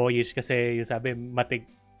siya na boyish kasi yung sabi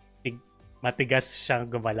matigas siyang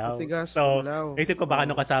gumalaw. So, naisip ko baka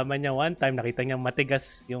nung kasama niya one time, nakita niya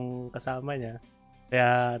matigas yung kasama niya.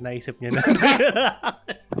 Kaya naisip niya na.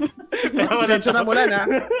 Pasensya na Mulan ha.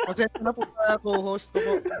 Pasensya na po sa co-host ko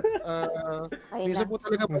po. Minsan po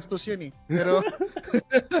talaga bastos yun eh.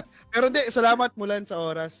 Pero hindi, salamat Mulan sa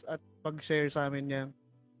oras at pag-share sa amin niya.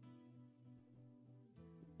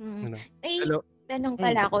 Hello. Tanong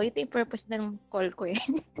pala ako, ito yung purpose ng call ko eh.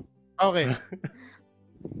 Okay.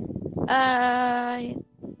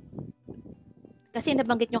 Kasi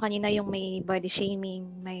nabanggit nyo kanina yung may body shaming,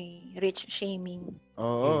 may rich shaming.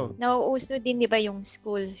 Oo. Nauuso din, di ba, yung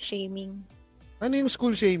school shaming? Ano yung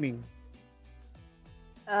school shaming?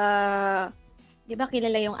 Di ba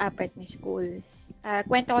kilala yung apat na schools?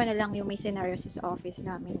 Kwento ko na lang yung may scenario sa office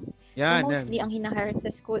namin. Yan, Mostly ang hinahire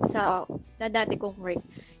sa school, sa dati kong work,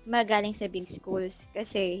 magaling sa big schools.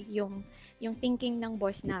 Kasi yung thinking ng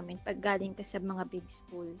boss namin, pag galing ka sa mga big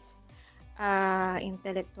schools,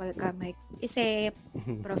 intellectual ka, may isip,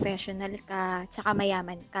 professional ka, tsaka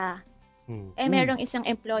mayaman ka. Merong isang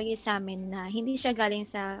employee sa amin na hindi siya galing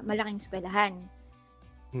sa malaking eskwelahan.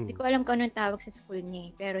 Hindi ko alam kung anong tawag sa school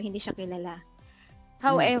niya, pero hindi siya kilala.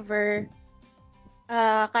 However,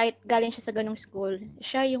 kahit galing siya sa ganung school,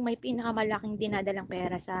 siya yung may pinakamalaking dinadalang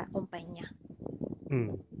pera sa kumpanya.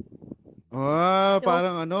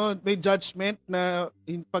 Parang may judgment na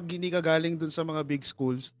pag hindi ka galing dun sa mga big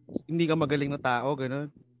schools, hindi ka magaling na tao, gano'n?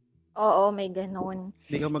 Oo, may gano'n.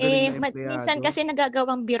 Hindi ka magaling na empleyado. Minsan kasi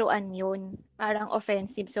nagagawang biruan yun. Parang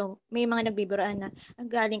offensive. So, may mga nagbibiruan na,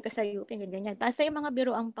 galing ka sa UP, ganyan. Tapos yung mga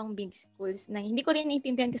biruan pang big schools na hindi ko rin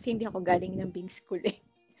naiintindihan kasi hindi ako galing ng big school eh.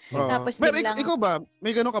 Tapos pero ikaw ba,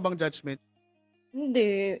 may gano'n ka bang judgment?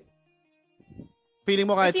 Hindi. Feeling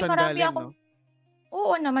mo kahit kasi saan galing, no?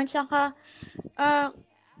 Oo naman, tsaka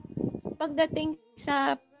pagdating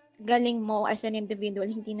sa galing mo as an individual,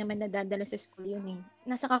 hindi naman nadadala sa school yun eh.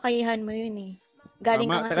 Nasa kakayahan mo yun eh. Galing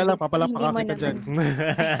ka nga sa big school, hindi mo naman.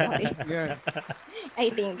 Ay, sorry. Ay,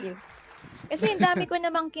 thank you. Kasi ang dami ko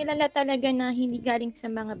namang kilala talaga na hindi galing sa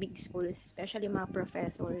mga big schools, especially mga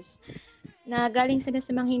professors, na galing sila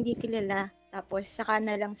sa mga hindi kilala, tapos saka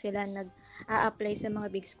na lang sila nag-a-apply sa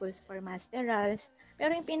mga big schools for masterals,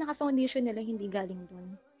 pero yung pinaka-foundation nila hindi galing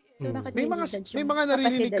dun. So, bakit May mo mga i-judge may yung mga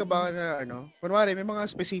naririnig ka kapasidad ba mo? na kunwari may mga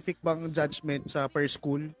specific bang judgment sa per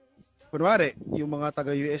school? Kunwari, yung mga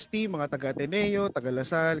taga UST, mga taga Ateneo, taga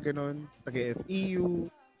Lasal, ganun, taga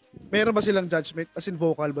FEU. Meron ba silang judgment? As in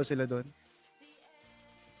vocal ba sila doon?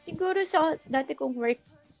 Siguro sa dati kong work,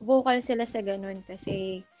 vocal sila sa ganun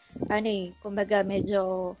kasi, kumbaga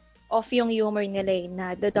medyo off yung humor nila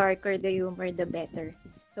na the darker the humor, the better.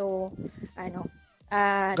 So,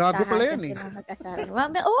 Gago pala tahasan yan eh. silang mag-asaran.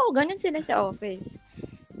 Oo, ganun sila sa office.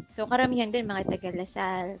 So, karamihan din mga taga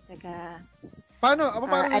Lasal, taga Paano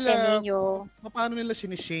nila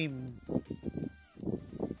sinishame?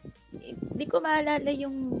 Hindi ko maalala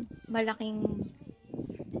yung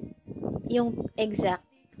yung exact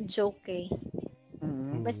joke eh.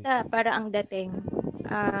 Basta para ang dating,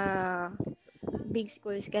 big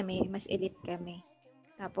schools kami, mas elite kami.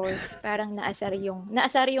 Tapos parang naasar yung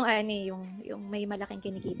yung may malaking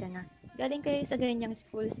kinikita na. Galing kayo sa ganyang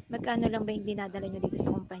schools, magkano lang ba yung dinadala nyo dito sa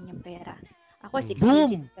kumpanyang pera? Ako, 6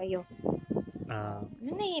 digits kayo.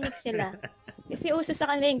 Nanahimik sila. Kasi uso sa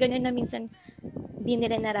kanila yung ganun na minsan di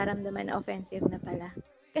nila nararamdaman na offensive na pala.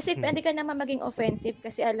 Kasi pwede ka naman maging offensive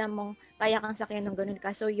kasi alam mong kaya kang sakyan ng ganun.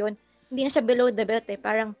 Kaso yun, hindi na siya below the belt eh.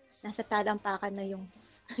 Parang nasa talampakan na yung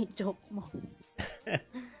joke mo.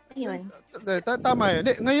 Ayun. Tama yun.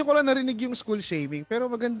 Ngayon ko lang narinig yung school shaming, pero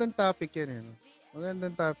magandang topic yan.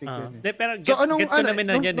 Magandang topic yan. Pero gets ko naman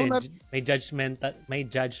na yan eh. May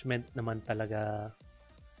judgment naman talaga.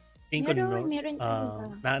 Meron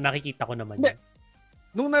nakikita ko naman yan.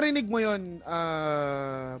 Nung narinig mo yun,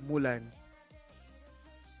 Mulan,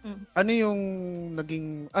 ano yung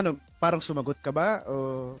naging, parang sumagot ka ba?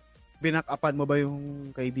 O binak-upan mo ba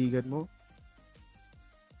yung kaibigan mo?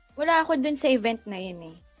 Wala ako dun sa event na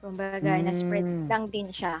yun eh. Kumbaga, na-spread lang din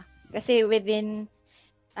siya. Kasi within,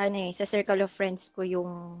 sa circle of friends ko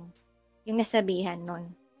yung nasabihan nun.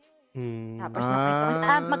 Tapos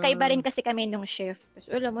magkaiba rin kasi kami nung shift. Tapos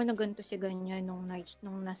alam mo, naganto si ganyan nung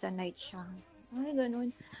nasa night siya. Ay,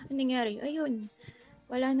 ganun. Ano nangyari? Ayun.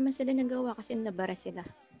 Wala naman sila nagawa kasi nabara sila.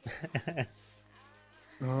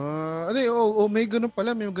 May ganun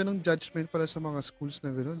pala. May ganung judgment pala sa mga schools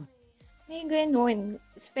na ganun. May ganun.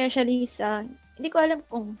 Especially hindi ko alam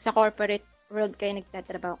kung sa corporate world kayo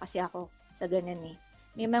nagtatrabaho kasi ako sa ganun eh.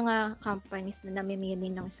 May mga companies na namimili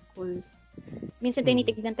ng schools. Minsan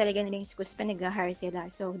tinitignan talaga nila yung schools pa nag-hire sila.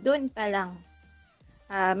 So, doon pa lang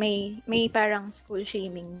may parang school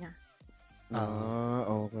shaming na.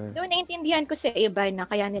 Okay. Doon naintindihan ko sa iba na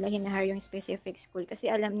kaya nila hinahire yung specific school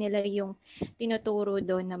kasi alam nila yung tinuturo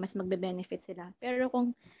doon na mas magbe-benefit sila. Pero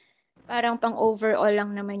kung parang pang overall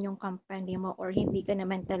lang naman yung company mo or hindi ka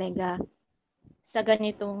naman talaga sa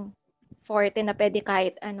ganitong forte na pwede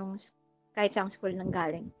kahit sa school nang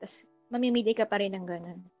galing. Tapos mamimili ka pa rin ng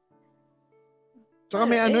ganun. Saka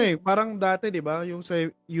may parang dati, di ba? Yung sa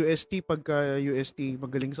UST, pagka UST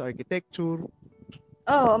magaling sa architecture.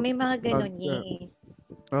 Oo, may mga ganun, yes.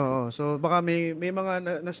 Oo, so baka may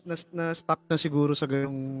mga na stuck na siguro sa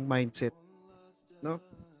ganung mindset. No?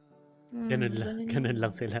 Ganun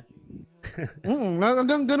lang sila.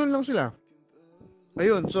 Hanggang ganun lang sila.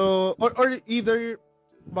 Ayun, so or either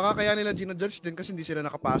baka kaya nila gina-judge din kasi hindi sila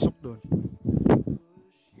nakapasok doon.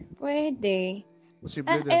 Pwede.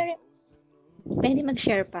 Posible din. Pwede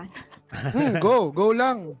mag-share pa. Go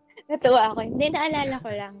lang. Natuwa ako. Hindi, naalala ko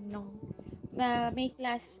lang nung may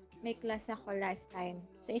class ako last time.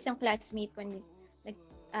 So, isang classmate ko,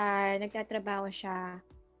 nagtatrabaho siya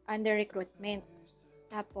under recruitment.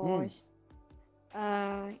 Tapos,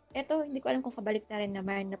 hindi ko alam kung kabalik na rin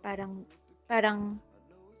naman na parang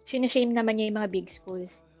sinashame naman niya yung mga big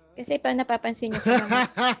schools. Kasi pa napapansin niya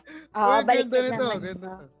sa baliktad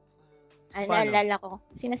naman. Naalala ko,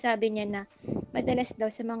 sinasabi niya na madalas daw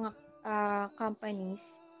sa mga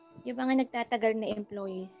companies, yung mga nagtatagal na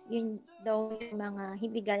employees, yun daw yung mga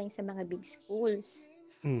hindi galing sa mga big schools.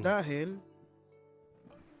 Dahil?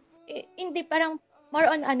 Hindi, parang more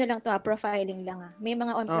on profiling lang . May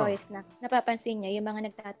mga employees na napapansin niya, yung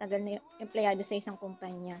mga nagtatagal na empleyado sa isang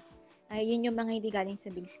kumpanya, yun yung mga hindi galing sa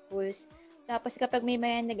big schools. Tapos kapag may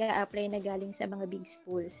nag-a-apply na galing sa mga big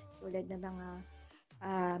schools, tulad ng mga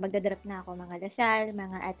magdadrop na ako, mga Lasal,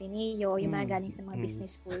 mga Ateneo, yung mga galing sa mga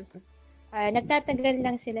business schools. Nagtatagal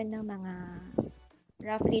lang sila ng mga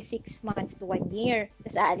roughly 6 months to 1 year.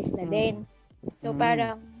 Tapos aalis na din. So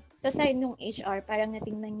parang sa side ng HR, parang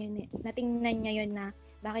natingnan niya yun na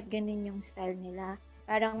bakit ganun yung style nila.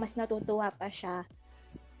 Parang mas natutuwa pa siya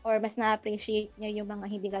or mas na-appreciate niya yung mga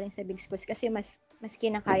hindi galing sa big schools kasi mas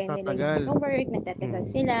kinakaya nila yung homework, nagtatagal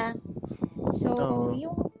sila. So,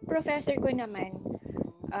 yung professor ko naman,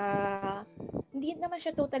 hindi naman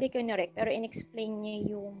siya totally kinorek, pero in-explain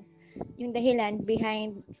niya yung dahilan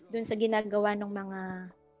behind dun sa ginagawa ng mga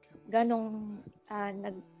ganong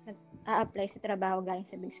nag-a-apply sa trabaho galing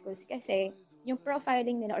sa big schools. Kasi yung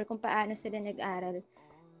profiling nila or kung paano sila nag-aral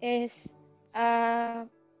is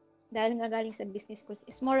dahil nga galing sa business schools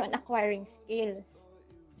is more on acquiring skills.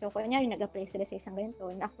 So, kunyari, nag-apply sila sa isang ganito,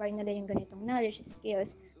 na-acquire nila yung ganitong knowledge,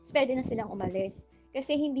 skills, so pwede na silang umalis.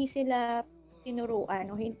 Kasi hindi sila tinuruan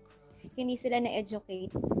o hindi sila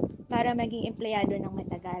na-educate para maging empleyado ng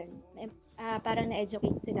matagal. Para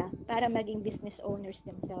na-educate sila para maging business owners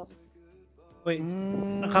themselves. Wait,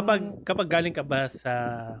 kapag galing ka ba sa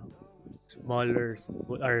smaller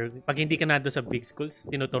school or pag hindi ka na doon sa big schools,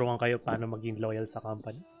 tinuturuan kayo paano maging loyal sa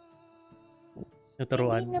company?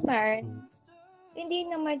 Tinuturuan? Hindi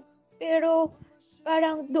naman, pero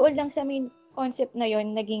parang doon lang sa main concept na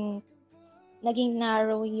yon naging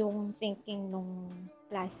narrow yung thinking nung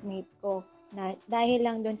classmate ko na dahil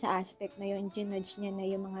lang doon sa aspect na yun, ginudge niya na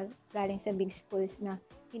yung mga galing sa big schools na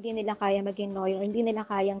hindi nila kaya maging loyal, hindi nila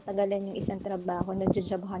kayang tagalan yung isang trabaho,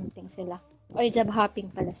 nag-job hunting sila. Or job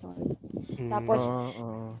hopping pala, sorry. Tapos,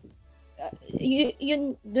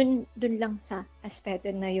 yun, dun lang sa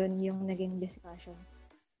aspeto na yun yung naging discussion.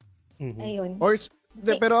 Ayun.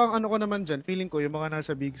 Pero ang ano ko naman dyan, feeling ko yung mga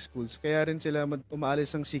nasa big schools, kaya rin sila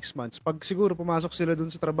umaalis ng 6 months. Pag siguro pumasok sila dun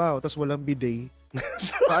sa trabaho, tapos walang bidet,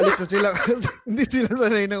 paalis na sila kasi hindi sila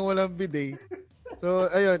sanay ng walang bidet. So,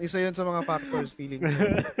 ayun, isa yun sa mga factors, feeling ko.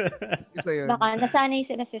 Isa yun. Baka nasanay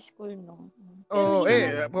sila sa school, no? Oo,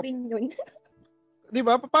 di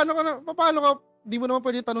ba? Paano ka, di mo naman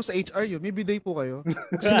pwede tanong sa HR yun, may bidet po kayo?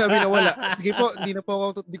 Sinabi na wala. Sige po,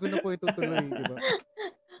 di ko na po itutuloy, di ba?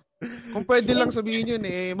 Kung pwede lang sabihin yun,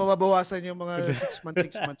 mababawasan yung mga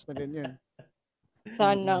 6 months na ganyan.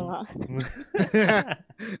 Sana nga.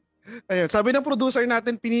 Ayun, sabi ng producer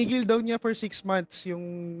natin, pinigil daw niya for 6 months yung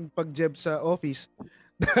pag-job sa office.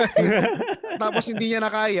 Tapos hindi niya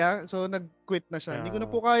na kaya, so nag-quit na siya. Hindi ko na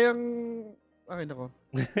po kayang... Ay, nako.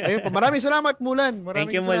 Ayun po, maraming salamat, Mulan.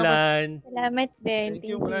 Thank you, Mulan. Salamat din. Thank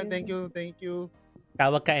you, Mulan. Thank you.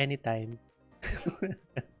 Tawag ka anytime.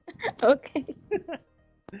 Okay.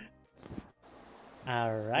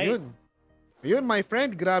 Alright. Ayun, my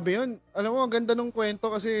friend, grabe yun. Alam mo, ang ganda nung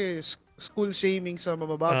kwento kasi school shaming sa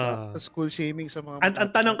mabababa, school shaming sa mga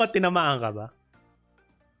Ang tanong ko, tinamaan ka ba?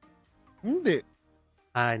 Hindi.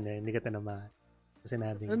 Hindi ka tinamaan.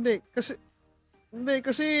 Sinabi. Hindi,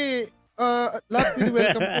 kasi lahat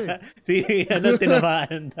welcome ko eh.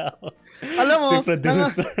 Tinamaan daw. Alam mo,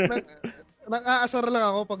 nang-aasar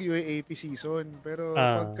lang ako pag UAAP season. Pero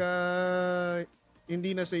pagka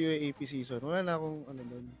hindi na sa UAAP season, wala na akong ano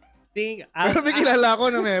doon. Pero may kilala ako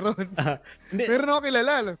na meron. Meron ako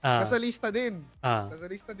kilala. Nasa lista din. Nasa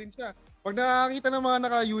lista din siya. Pag nakakita ng mga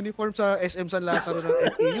naka-uniform sa SM San Lazaro ng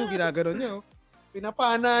FAU, ginaganon niya. Oh.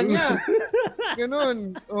 Pinapana niya.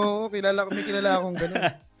 Ganon. Oo, may kilala akong ganon.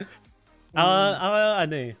 Ako,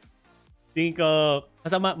 tingin ko,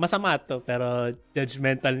 masama to, pero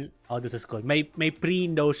judgmental ako sa school. May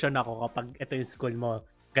pre-notion ako kapag ito yung school mo,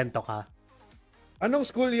 ganito ka. Anong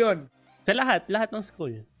school yon? Sa lahat ng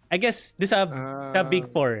school. I guess, sa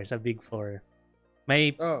Big Four. Sa Big Four.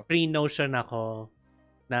 May pre-notion ako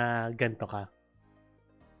na ganito ka.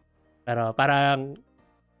 Pero parang,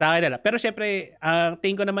 sa akin na. Pero syempre,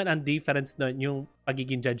 tingin ko naman ang difference nun, yung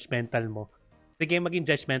pagiging judgmental mo. Sige, maging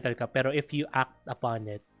judgmental ka, pero if you act upon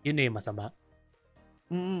it, yun na yung masama.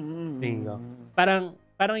 Tingin ko.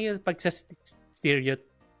 Parang yung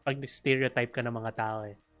pag-stereotype ka ng mga tao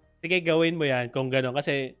eh. Sige, gawin mo yan kung gano'n.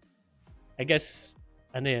 Kasi, I guess,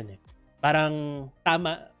 parang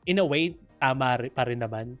tama, in a way, tama pa rin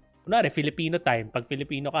naman. Kunwari, Filipino time. Pag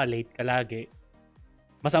Filipino ka, late ka lagi.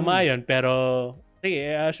 Masama yun, pero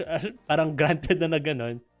sige, parang granted na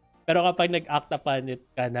gano'n. Pero kapag nag-act upon it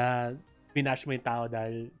ka na binash mo yung tao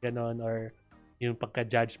dahil gano'n or yung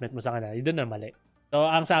pagka-judgment mo sa kanila, yun na mali. So,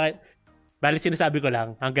 ang sa akin, bali sinasabi ko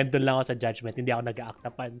lang, hanggang doon lang ako sa judgment, hindi ako nag-act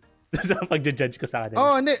upon sa pag-judge ko sa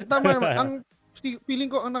kanila. Hindi. Tama naman. Ang feeling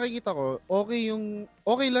ko, ang nakikita ko, okay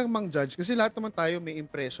lang mang-judge kasi lahat naman tayo may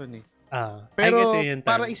impression eh. Pero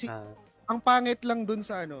para ang pangit lang dun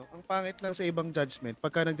sa ang pangit lang sa ibang judgment,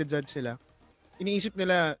 pagka nag-judge sila, iniisip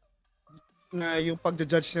nila na yung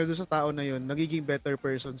pag-judge nila dun sa tao na yun, nagiging better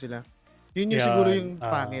person sila. Yun yung siguro yung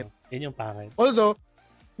pangit. Yun yung pangit. Although,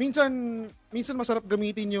 minsan masarap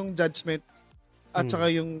gamitin yung judgment at saka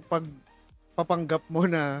yung pagpapanggap mo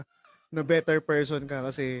na better person ka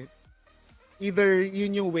kasi either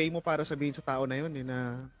yun yung way mo para sabihin sa tao na yun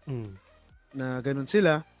na ganun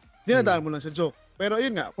sila, dinadaan mo lang sa joke. Pero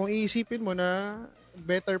yun nga, kung iisipin mo na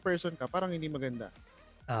better person ka, parang hindi maganda.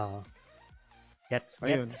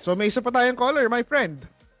 Ayun. So may isa pa tayong caller, my friend.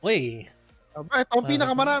 Uy. Ito ang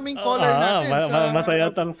pinakamaraming caller natin.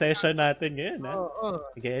 Masaya tong session natin ngayon.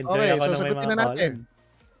 Okay, enjoy ako so na may mga caller.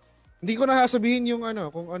 Hindi ko na sabihin yung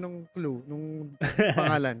kung anong clue, nung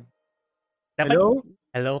pangalan.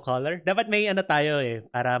 Hello, caller? Dapat may tayo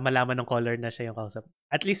para malaman ng caller na siya yung kausap.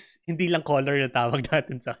 At least, hindi lang caller yung tawag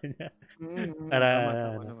natin sa kanya. Para,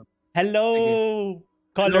 tama. Hello, sige.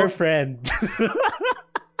 Caller friend.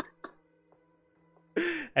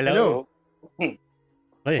 Hello?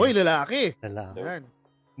 Uy, lalaki. Yan.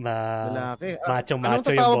 Lalaki. Macho anong yung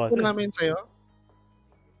tatawag boses. po namin sa'yo?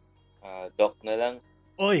 Doc na lang.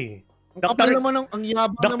 Uy. Doktor naman ang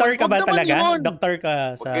yabang Doktor ka ba talaga? Yun. Doktor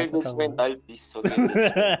ka sa Huwag judgmental, please. Huwag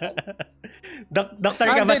judgmental. Doktor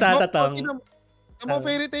ka ba sa tatong? Tama,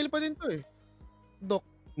 fairy tale pa din to Doc.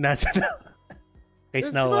 Nasa kay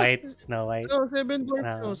Snow White. So, 7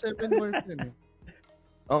 dwarfs yun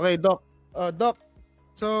Okay, Doc. Doc.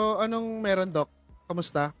 So, anong meron, Doc?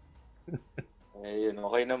 Kamusta? Ayun,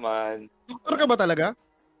 okay naman. Doktor ka ba talaga?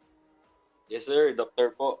 Yes, sir.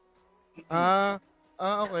 Doktor po.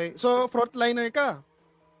 Okay. So, frontliner ka?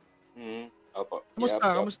 Opo.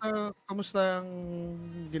 Kamusta ang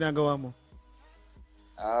ginagawa mo?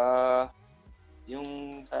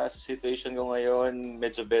 Yung sa situation ko ngayon,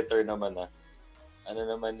 medyo better naman Ano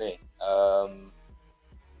naman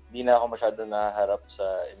hindi na ako masyado nahaharap sa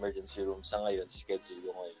emergency room sa ngayon, schedule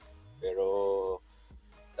ko ngayon. Pero,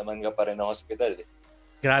 naman ka pa rin ng hospital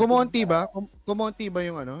Grabe. Kumonti ba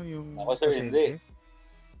yung yung ako, sir, hindi.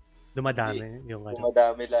 Dumadami yung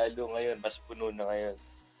Dumadami lalo ngayon, mas puno na ngayon.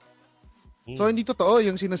 So, hindi totoo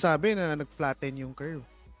yung sinasabi na nag-flatten yung curve?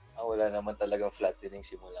 Wala naman talagang flattening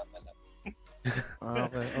simula pa lang.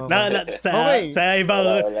 Okay. Sa ibang,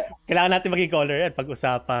 kailangan natin maging caller yan pag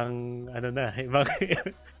usapang, ibang,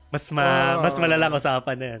 mas malalang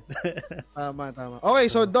usapan na yan. Tama. Okay,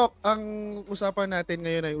 so Doc, ang usapan natin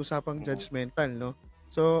ngayon ay usapang judgmental, no?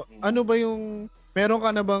 So, ano ba yung, meron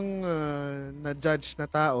ka na bang na-judge na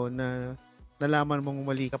tao na nalaman mong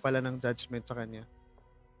mali ka pala ng judgment sa kanya?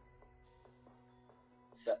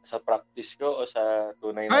 Sa practice ko o sa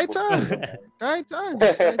tunay na Kahit saan.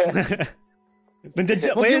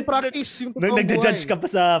 Huwag yung practice, yung totoong buhay. Nagja-judge ka pa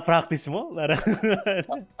sa practice mo?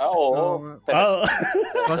 Oo.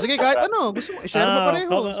 Sige, kahit gusto mo, share mo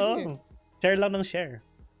pareho. Sige. Share lang ng share.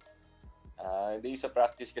 Hindi sa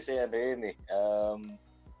practice kasi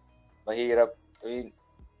mahirap.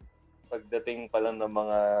 Pagdating pa lang ng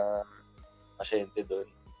mga pasyente doon,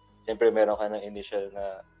 siyempre meron ka ng initial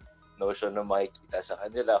na notion na makikita sa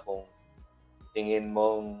kanila kung tingin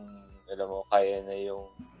mong, kaya na yung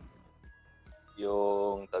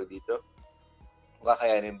tawag dito,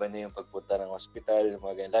 kakayanin ba niya yung pagpunta ng hospital, yung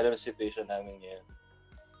mga ganyan. Lalo na situation namin ngayon,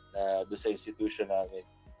 na doon sa institution namin.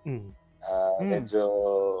 Medyo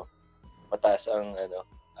mataas ang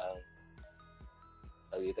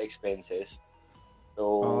tawag dito, expenses.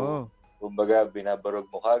 So, kumbaga, binabarog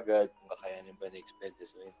mo kagad kung kakayanin ba ng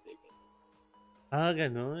expenses o hindi.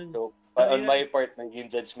 Ganun. So, on my part, naging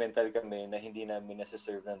judgmental kami na hindi namin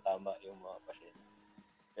nasa-serve ng tama yung mga pasyente.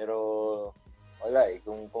 Pero, wala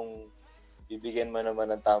kung bibigyan mo naman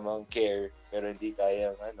ng tamang care, pero hindi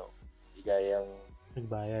kayang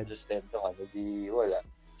nagbayad. Sustento ka, hindi wala.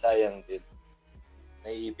 Sayang din.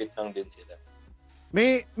 Naiipit lang din sila.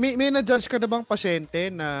 May na-judge ka na bang pasyente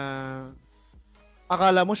na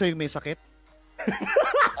akala mo siya yung may sakit?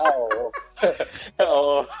 Oo.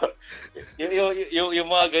 Oo. yung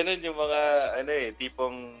mga ganun, yung mga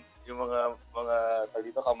tipong yung mga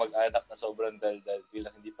dito kamag-anak na sobrang daldal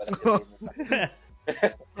bilang hindi pala sila.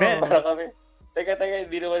 Parang kami, teka,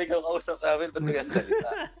 hindi naman ikaw kausap namin, ba't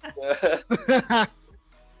nagsasalita?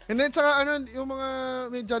 And then saka yung mga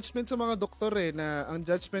may judgment sa mga doktor na ang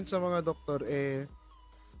judgment sa mga doktor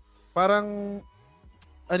parang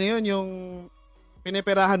yung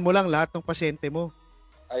pineperahan mo lang lahat ng pasyente mo.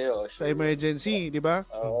 Sa emergency, di ba?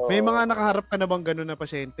 May mga nakaharap ka na bang gano'n na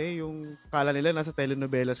pasyente, yung kala nila nasa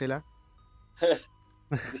telenovela sila?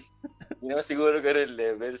 Hindi naman siguro gano'n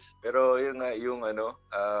levels, pero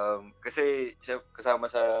kasi kasama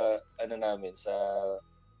sa namin sa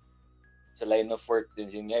line of work din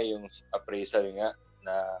yun nga, yung appraisal nga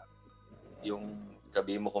na yung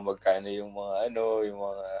sabihin mo kung magkano yung mga yung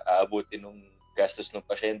mga aabutin ng gastos ng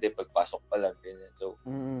pasyente pagpasok pa lang ganyan. So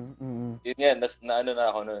yun yan, na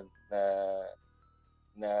ako noon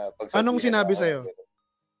na pagsabihan. Anong sinabi sa iyo?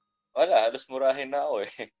 Wala, halos murahin na ako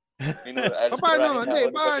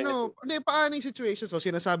Paano yung situation? So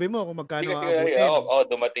sinasabi mo kung magkano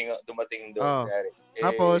aabutin? Dumating doon.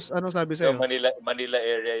 Tapos anong sabi sa iyo? Manila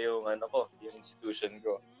area yung yung institution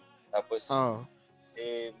ko. Tapos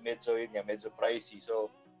medyo yun nga, medyo pricey.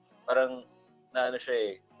 So, parang naano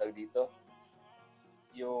siya tag dito,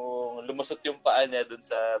 yung lumusot yung paa niya dun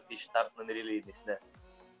sa fish tank na nililinis na.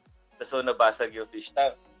 So, nabasag yung fish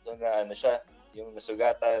tank. So, naano siya, yung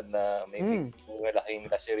nasugatan na may malaking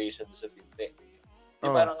laceration sa binti.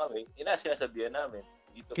 Parang kami, sinasabihan namin.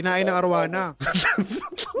 Dito kinain ng arwana.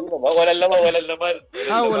 Walang laman.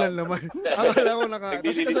 Walang laman. Akala ko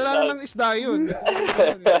kasi kasalanan ng isda yun.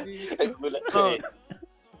 Naggulat siya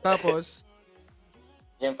Tapos,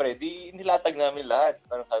 siyempre, nilatag namin lahat.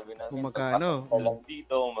 Parang sabi namin, kung magkano. Lang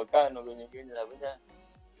dito, magkano, ganyan. Sabi niya,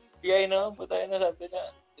 PI naman po tayo na. Sabi niya,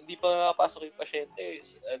 hindi pa nakapasok yung pasyente.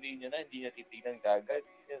 Sabi niya na, hindi niya titignan kagad.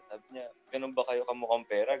 Sabi niya, ganun ba kayo kamukhang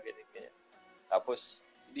pera? Ganyan. Tapos,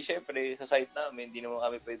 hindi syempre, sa site namin, hindi naman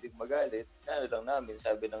kami pwedeng magalit. Lang namin,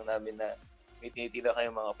 sabi lang namin na may tinitila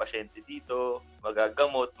kayong mga pasyente dito,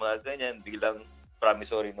 magagamot, mga ganyan, biglang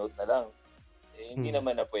promissory note na lang. Hindi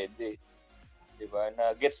naman na pwede. Diba?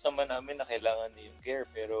 Na gets naman namin na kailangan niyo yung care,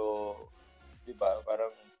 pero diba,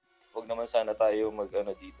 parang wag naman sana tayo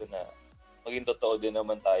dito na maging totoo din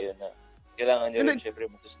naman tayo na kailangan niyo rin syempre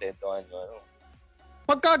magsustentuhan nyo.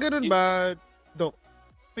 Pagka ganun ba, Doc,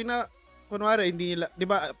 kunwari, hindi nila, di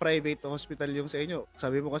ba, private hospital yung sa inyo?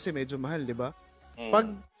 Sabi mo kasi medyo mahal, di ba?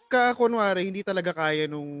 Pagka, kunwari, hindi talaga kaya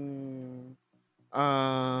nung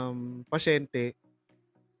pasyente,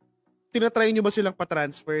 tinatry nyo ba silang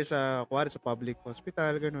pa-transfer sa, kunwari, sa public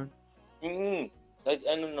hospital, ganun?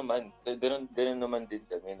 Naman, ganun naman din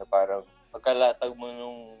kami na parang pagkalatag mo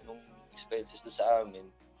nung expenses do sa amin,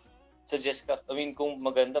 suggest ka, kung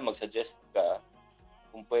maganda, mag-suggest ka,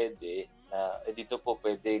 kung pwede, na dito po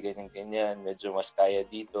pwede, ganyan, medyo mas kaya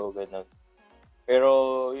dito, ganun. Pero,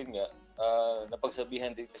 yun nga,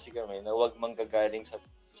 napagsabihan din kasi kami na huwag manggagaling sa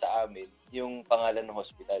amin yung pangalan ng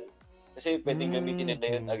hospital. Kasi pwedeng gamitin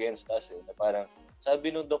nila yun against us na parang,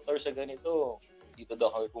 sabi nung doktor sa ganito, dito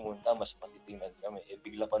daw kami pumunta, mas matitingnan kami.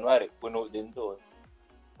 Bigla kunwari, puno din doon,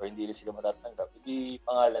 or hindi rin sila matatanggap, hindi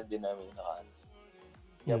pangalan din namin nakaano.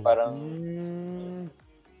 Kaya parang,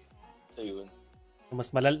 so yun. Mas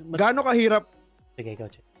gaano kahirap? Sige, ikaw,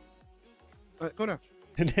 Che. Ikaw na.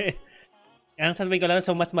 Hindi. Ang sasabihin ko lang,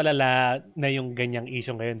 so mas malala na yung ganyang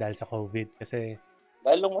issue ngayon dahil sa COVID. Kasi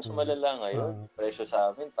lalong mas malala ngayon. Presyo sa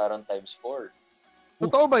amin, parang times 4.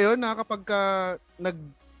 Totoo ba yun na kapag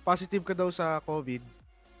nag-positive ka daw sa COVID,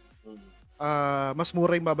 mas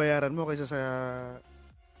mura yung babayaran mo kaysa sa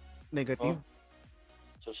negative?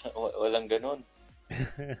 So, walang ganun.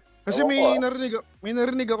 Kasi may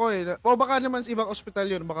narinig ako o baka naman ibang hospital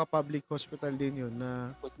yun, baka public hospital din yun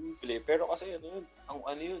na posible. Pero kasi yun,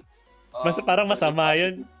 yun. Parang masama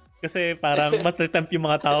yun. Kasi parang mas attempt yung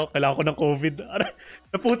mga tao, kailangan ko ng COVID.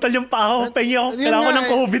 Naputol yung paa ko, kailangan ko ng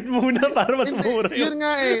COVID muna para mas mura yun. Yun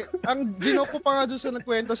nga ang joke ko pa nga doon sa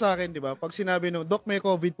nagkwento sa akin, di ba? Pag sinabi nung, Doc, may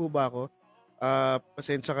COVID po ba ako?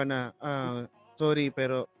 Pasensya ka na. Sorry,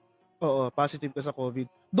 pero oo, positive ka sa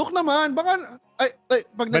COVID. Doc naman, baka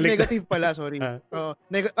pag nag-negative pala, sorry.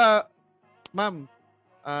 Ma'am,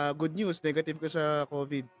 good news, negative ka sa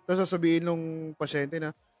COVID. Tapos sasabihin nung pasyente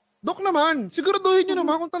na, Doc naman, siguraduhin nyo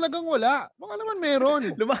naman kung talagang wala. Baka naman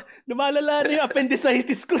meron. Lumalala na yung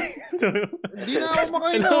appendicitis ko. Hindi na ako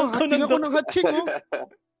makainom. Hating ako ng hatching, oh.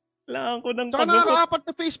 Kailangan ko ng Tsaka nakaka-4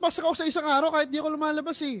 na face mask ako sa isang araw kahit di ako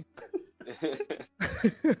lumalabas, eh.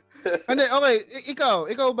 Hindi, okay.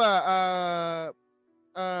 Ikaw ba,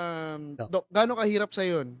 Doc, gaano kahirap sa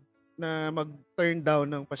yun na mag-turn down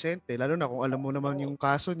ng pasyente? Lalo na kung alam mo naman yung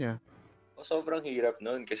kaso niya. Sobrang hirap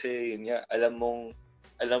nun kasi yun nga, alam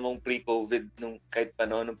mong pre-COVID, kahit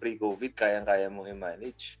panahon ng pre-COVID, kayang-kaya mong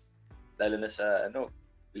i-manage. Lalo na sa,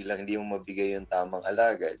 bilang hindi mo mabigay yung tamang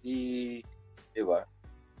alaga, di ba?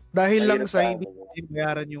 Dahil lang sa hindi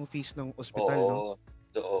bayaran yung fees ng ospital, no?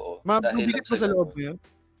 Oo. Mabigat pa sa loob mo yun?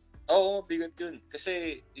 Oo, bigat yun.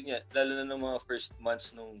 Kasi, yun nga, lalo na ng mga first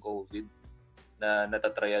months nung COVID, na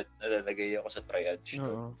nalalagay ako sa triage.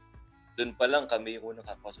 Oo. Doon pa lang kami yung unang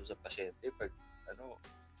kakasok sa pasyente pag,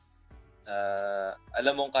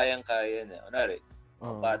 alam mong kayang-kaya niya. Kunwari,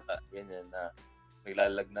 mga bata, ganyan na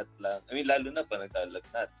naglalagnat lang. Lalo na pa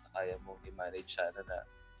naglalagnat, kaya mong i-manage sana na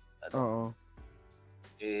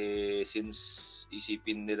since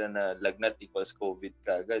isipin nila na lagnat equals COVID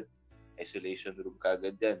kagad, isolation room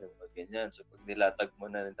kagad yan, ganyan. So, pag nilatag mo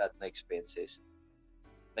na lahat na expenses,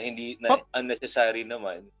 na hindi, na unnecessary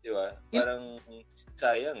naman, di ba? Parang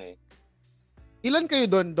sayang eh. Ilan kayo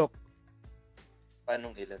doon, Doc?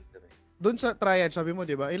 Paano ilan kami? Doon sa triage, sabi mo,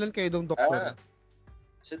 di ba? Ilan kayo doon, doktor?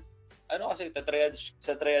 Kasi,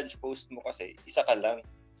 sa triage post mo kasi, isa ka lang.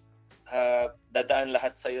 dadaan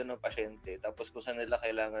lahat sa'yo ng pasyente. Tapos kung saan nila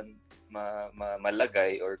kailangan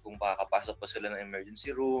malagay or kung makakapasok ba sila ng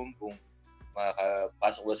emergency room, kung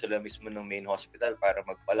makakapasok ba sila mismo ng main hospital para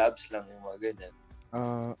magpa-labs lang yung mga ganyan.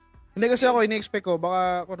 Hindi kasi ako ini-expect ko,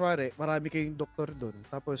 baka kunwari, marami kayong doktor doon.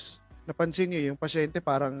 Tapos napansin niyo yung pasyente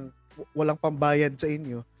parang walang pambayad sa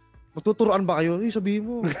inyo. Matuturuan ba kayo? Sabihin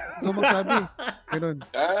mo. Ikaw magsabi. Ganun.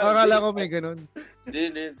 Akala ko may ganun.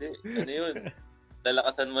 Hindi. Ano yun?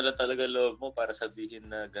 Lalakasan mo lang talaga loob mo para sabihin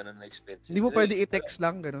na ganun na expensive. Hindi mo pwede i-text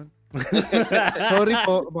lang, ganun. Sorry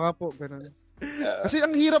po, baka po, ganun. Kasi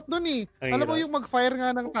ang hirap nun eh. Alam mo yung mag-fire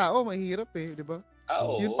nga ng tao, mahirap eh, di ba?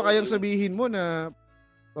 Yun pa kayang sabihin mo na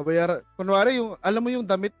babayaran. Kunwari, yung, alam mo yung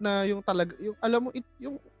damit na yung talaga, yung, alam mo,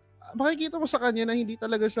 yung, makikita mo sa kanya na hindi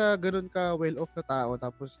talaga siya ganun ka well-off na tao,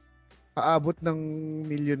 tapos aabot ng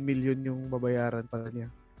milyon-milyon yung babayaran pala niya.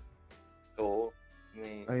 Oo.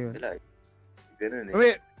 Ayun. Ganun eh.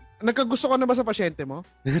 Wait, nagkagusto ka na ba sa pasyente mo?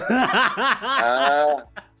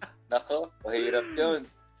 Nako, mahirap yun.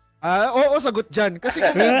 Oo, sagot dyan. Kasi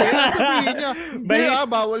kung hindi, sabihin niya, hindi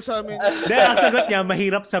bawal sa amin. Hindi, ang sagot niya,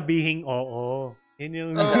 mahirap sabihin oo. Yun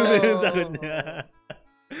yung sagot niya.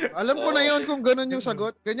 Alam ko na yun kung ganun yung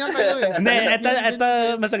sagot. Ganyan kayo eh. Hindi,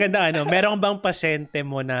 ito mas maganda meron bang pasyente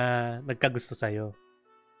mo na nagkagusto sa'yo?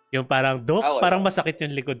 Yung parang, Dok, parang masakit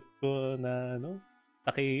yung likod ko na,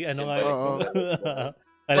 nga yun.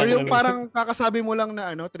 O yung parang kakasabi mo lang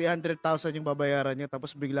na 300,000 yung babayaran niya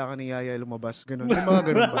tapos bigla ka ni Yaya lumabas. Ganun. Yung mga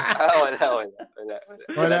ganun ba?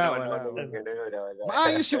 Wala.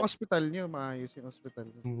 Maayos yung hospital niyo.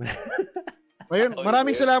 Ayun,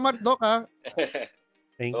 maraming salamat, Doc, ha?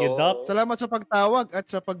 Thank you, Doc. Salamat sa pagtawag at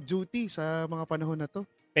sa pag-duty sa mga panahon na to.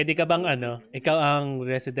 Pwede ka bang ikaw ang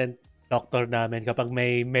resident doctor namin kapag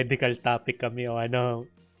may medical topic kami o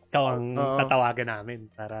ikaw ang tatawagan namin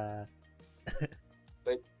para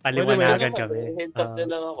paliwanagan kami. Hint up na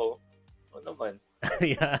lang ako. O naman.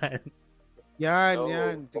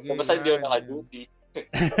 Yan. Sige, basta hindi ako naka-duty.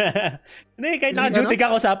 Hindi, kahit naka-duty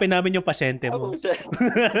ka, kausapin namin yung pasyente mo. Oo.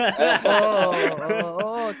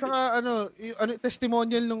 Tsaka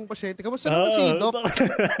testimonial ng pasyente. Kamusta naman si Doc?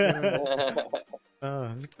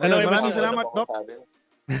 Maraming salamat, Doc.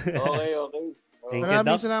 Okay.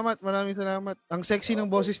 Maraming salamat. Ang sexy ng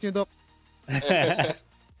boses niyo, Doc.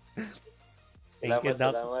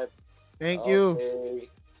 Salamat. Thank you.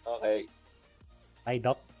 Okay. Bye,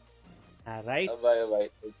 Doc. Alright. Bye.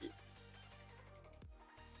 Thank you.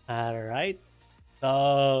 Alright.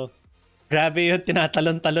 So, grabe yung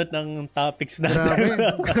tinatalon-talon ng topics natin.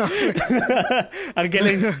 Grabe. Ang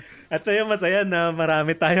galing. Ito yung masaya na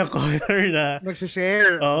marami tayong caller na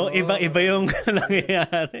nagsishare. Iba yung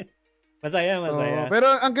nangyayari. Masaya. Pero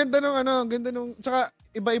ang ganda nung tsaka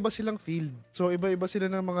iba-iba silang field. So iba-iba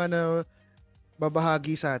sila ng mga na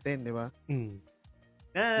babahagi sa atin, di ba? Yun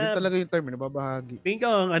talaga yung term, babahagi. Tingin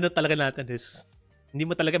ko ang talaga natin is hindi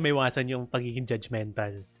mo talaga may iwasan yung pagiging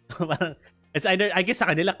judgmental. Parang it's either, I guess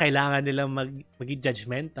sa kanila kailangan nilang maging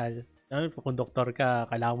judgmental. Kung doktor ka,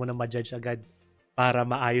 kailangan mo na ma-judge agad para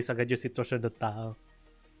maayos agad yung sitwasyon ng tao.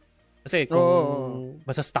 Kasi kung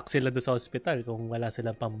basta stuck sila doon sa hospital, kung wala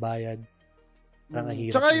silang pambayad, parang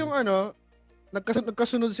hirap. Tsaka yung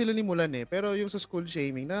nagkasunod sila ni Mulan eh. Pero yung sa school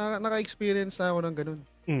shaming, naka-experience na ako ng ganun.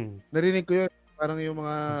 Narinig ko yun. Parang yung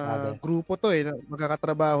mga grupo to eh,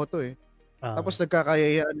 magkakatrabaho to eh. Tapos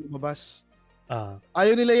nagkakayayaan lumabas.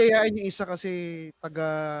 Ayaw nila yayain yung isa kasi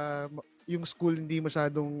yung school hindi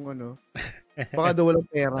masyadong baka daw walang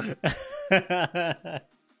pera.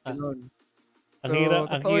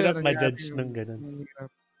 Ang hirap ma-judge ng ganun.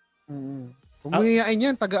 Kung mayayain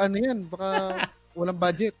yan, tagaan na yan. Baka walang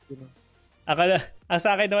budget.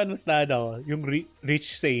 Sa akin naman mas na yung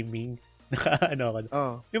rich shaming.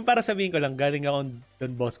 Yung para sabihin ko lang, galing ako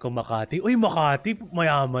Don Bosco, Makati. Uy, Makati,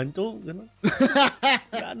 mayaman to.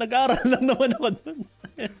 Nag-aaral lang naman ako doon.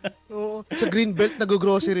 Sa Greenbelt,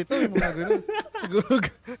 nag-grocery to. Yung mga ganun.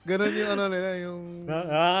 Ganun yung nila, yung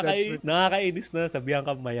nakakainis na sabihan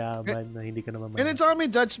ka mayaman na hindi ka naman mayaman. And then, saka may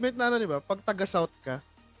judgment na di ba? Pag taga-South ka,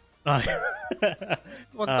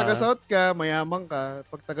 pag taga-South ka, mayamang ka.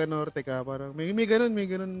 Pag taga-Norte ka, parang may ganun.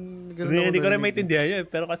 Hindi ko rin maintindihan yun.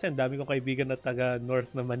 Pero kasi ang dami kong kaibigan na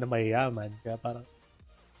taga-North naman na mayayaman. Kaya parang...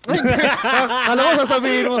 Alam mo,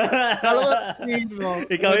 sasabihin mo.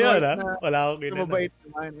 Ikaw yun, ha? Wala akong kilala. Mabait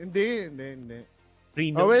naman. Hindi.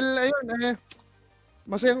 Well, ayun.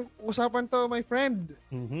 Masayang usapan to, my friend.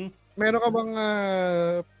 Meron ka bang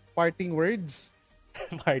parting words?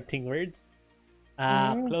 Parting words?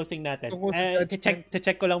 Closing natin.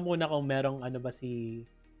 Check ko lang muna kung merong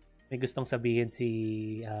may gustong sabihin si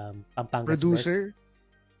Pampangas producer.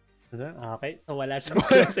 Okay, so wala siyang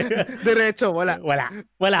closing. Diretso, wala.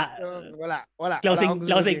 Wala.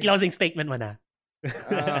 Closing Statement mo na.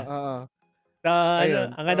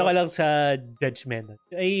 Ayun. Ang ano ko lang sa Judgmental.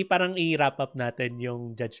 Ay, parang i-wrap up natin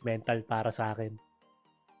yung Judgmental para sa akin.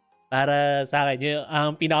 Para sa akin,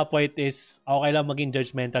 ang pinaka-point is okay lang maging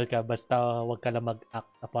judgmental ka basta wag ka lang mag-act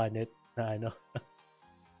upon it na ano.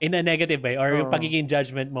 In a negative way. Or yung pagiging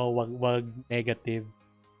judgment mo, wag negative.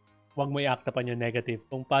 Wag mo i-act upon yung negative.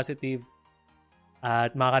 Kung positive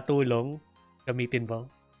at makakatulong, gamitin mo.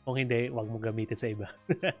 Kung hindi, wag mo gamitin sa iba.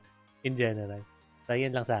 In general. So,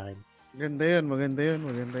 yun lang sa akin. Maganda yun.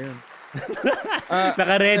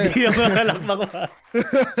 Naka-ready yung mga lakbang ko.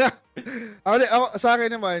 Ako, sa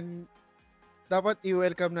akin naman, dapat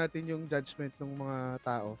i-welcome natin yung judgment ng mga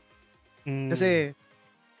tao. Kasi,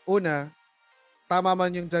 una, tama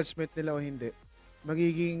man yung judgment nila o hindi,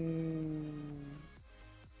 magiging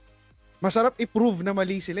masarap i-prove na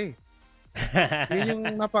mali sila eh. Yun yung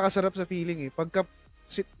napakasarap sa feeling eh. Pagka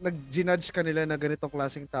nag-ginudge ka nila na ganitong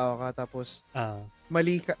klaseng tao ka tapos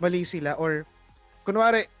mali sila or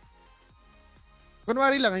kunwari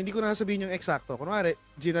lang, hindi ko na sabihin yung eksakto. Kunwari,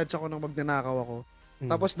 ginudge ako nang magnanakaw ako.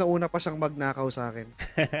 Tapos nauna pa siyang magnakaw sa akin.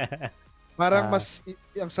 Parang mas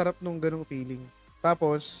ang sarap nung ganung feeling.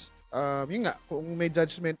 Tapos, yun nga, kung may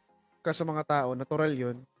judgment ka sa mga tao, natural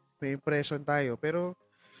yun. May impression tayo. Pero,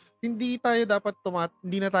 hindi natin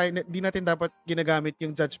dapat ginagamit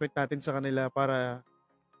yung judgment natin sa kanila para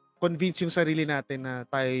convince yung sarili natin na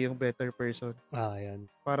tayo yung better person. Yan.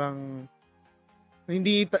 Parang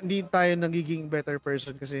hindi tayo nagiging better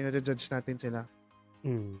person kasi na-judge natin sila.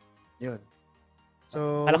 Yun.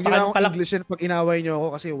 So, huwag nyo na akong English yun pag inaway nyo ako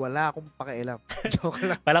kasi wala akong pakialam. Joke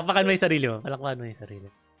lang. Palakpakan mo yung sarili mo.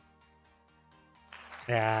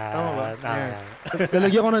 Yeah. Tama ba? Yeah.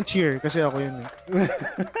 Lalagyan ko ng cheer kasi ako yun eh.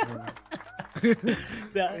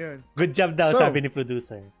 Good job daw, sabi ni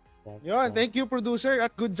producer. Yun, thank you producer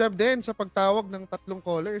at good job din sa pagtawag ng 3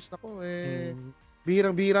 callers. Naku,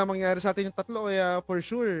 birang-bira mangyari sa atin yung 3 kaya for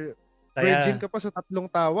sure virgin ka pa sa 3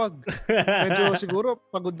 tawag. Medyo siguro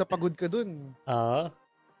pagod na pagod ka dun.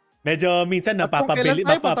 Medyo minsan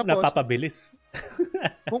napapabilis.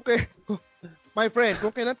 My friend,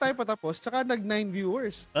 kung kailan tayo patapos, tsaka nag-9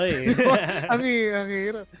 viewers. Oy. ang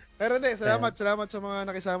hirap. Pero salamat sa mga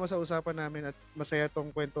nakisama sa usapan namin at masaya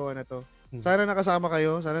tong kwentuhan na to. Sana nakasama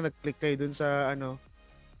kayo, sana nag-click kayo dun sa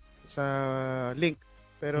sa link.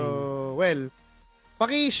 Pero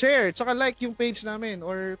paki-share, tsaka like yung page namin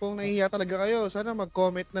or kung nahihiya talaga kayo, sana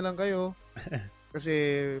mag-comment na lang kayo. Kasi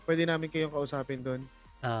pwede namin kayong kausapin dun.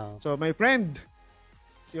 So my friend,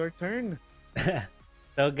 it's your turn.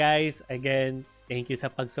 So guys, again, thank you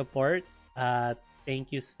sa pag-support at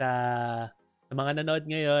thank you sa mga nanood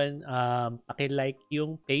ngayon. Paki-like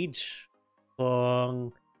yung page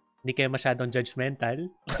kung hindi kayo masyadong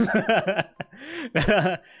judgmental.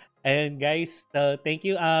 Ayun guys, so thank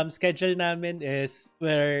you. Schedule namin is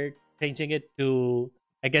we're changing it to,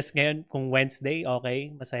 I guess ngayon kung Wednesday,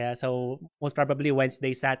 okay, masaya. So most probably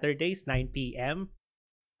Wednesday, Saturdays, 9 p.m.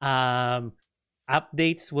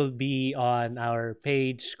 Updates will be on our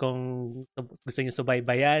page. Kung gusto nyo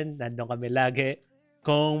subaybayan, nandun kami lagi.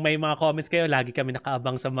 Kung may mga comments kayo, lagi kami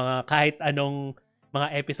nakaabang sa mga kahit anong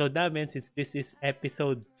mga episode namin since this is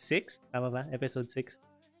episode 6. Tama ba? Episode 6.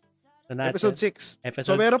 So, episode 6.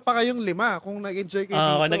 So meron pa kayong 5. Kung nag-enjoy kayo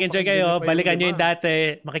dito. Kung nag-enjoy kayo, balikan nyo yung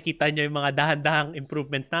dati. Makikita nyo yung mga dahan-dahang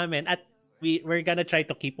improvements namin. At we're gonna try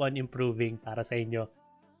to keep on improving para sa inyo.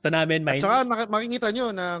 So namin at saka makikita nyo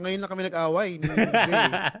na ngayon lang kami nag-away ni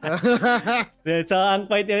Jay. So ang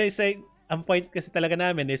point kasi talaga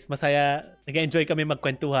namin is masaya, nag-enjoy kami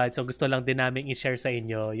magkwentuhan. So gusto lang din namin i-share sa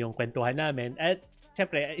inyo yung kwentuhan namin. At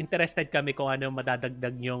syempre, interested kami kung ano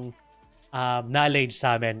madadagdag yung knowledge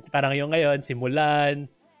sa amin. Parang yung ngayon, si Mulan,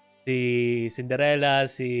 si Cinderella,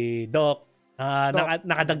 si Doc,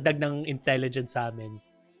 nakadagdag ng intelligence sa amin.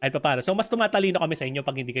 Ay paano. So mas tumatalino kami sa inyo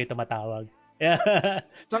pag hindi kayo tumatawag.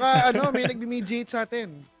 Saka may nagme-mediate sa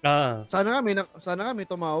atin. Sana nga may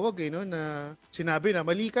tumawag no na sinabi na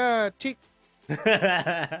mali ka, chick.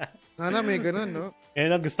 Sana may ganun, no?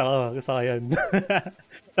 Yan ang gusto ko yun.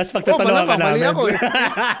 Tapos pagtatanungan ka namin. Mali ako eh.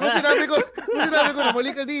 Kung sinabi ko na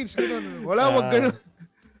mali ka, Deeds. Wag ganun.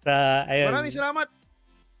 Ayun. Maraming salamat.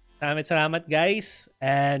 Salamat guys.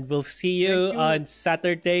 And we'll see you on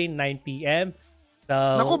Saturday, 9 p.m. So,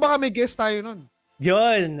 naku, baka may guest tayo nun.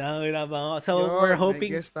 Yun. So, we're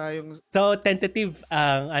hoping. May guest tayong... So, tentative,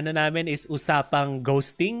 ang namin is usapang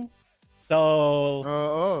ghosting. So,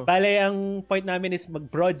 bale, ang point namin is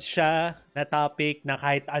mag-broad siya na topic na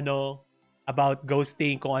kahit ano about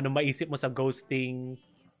ghosting, kung ano maisip mo sa ghosting.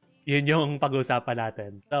 yun yung pag-uusapan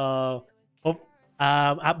natin. So, hope,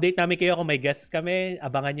 update namin kayo kung may guests kami.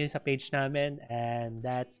 Abangan nyo sa page namin. And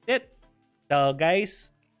that's it. So,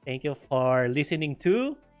 guys, thank you for listening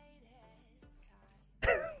to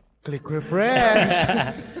Click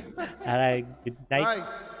refresh. Alright, good night. Bye.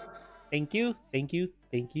 Thank you.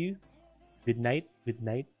 Good night.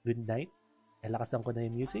 Lakasan ko na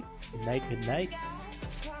yung music. Good night.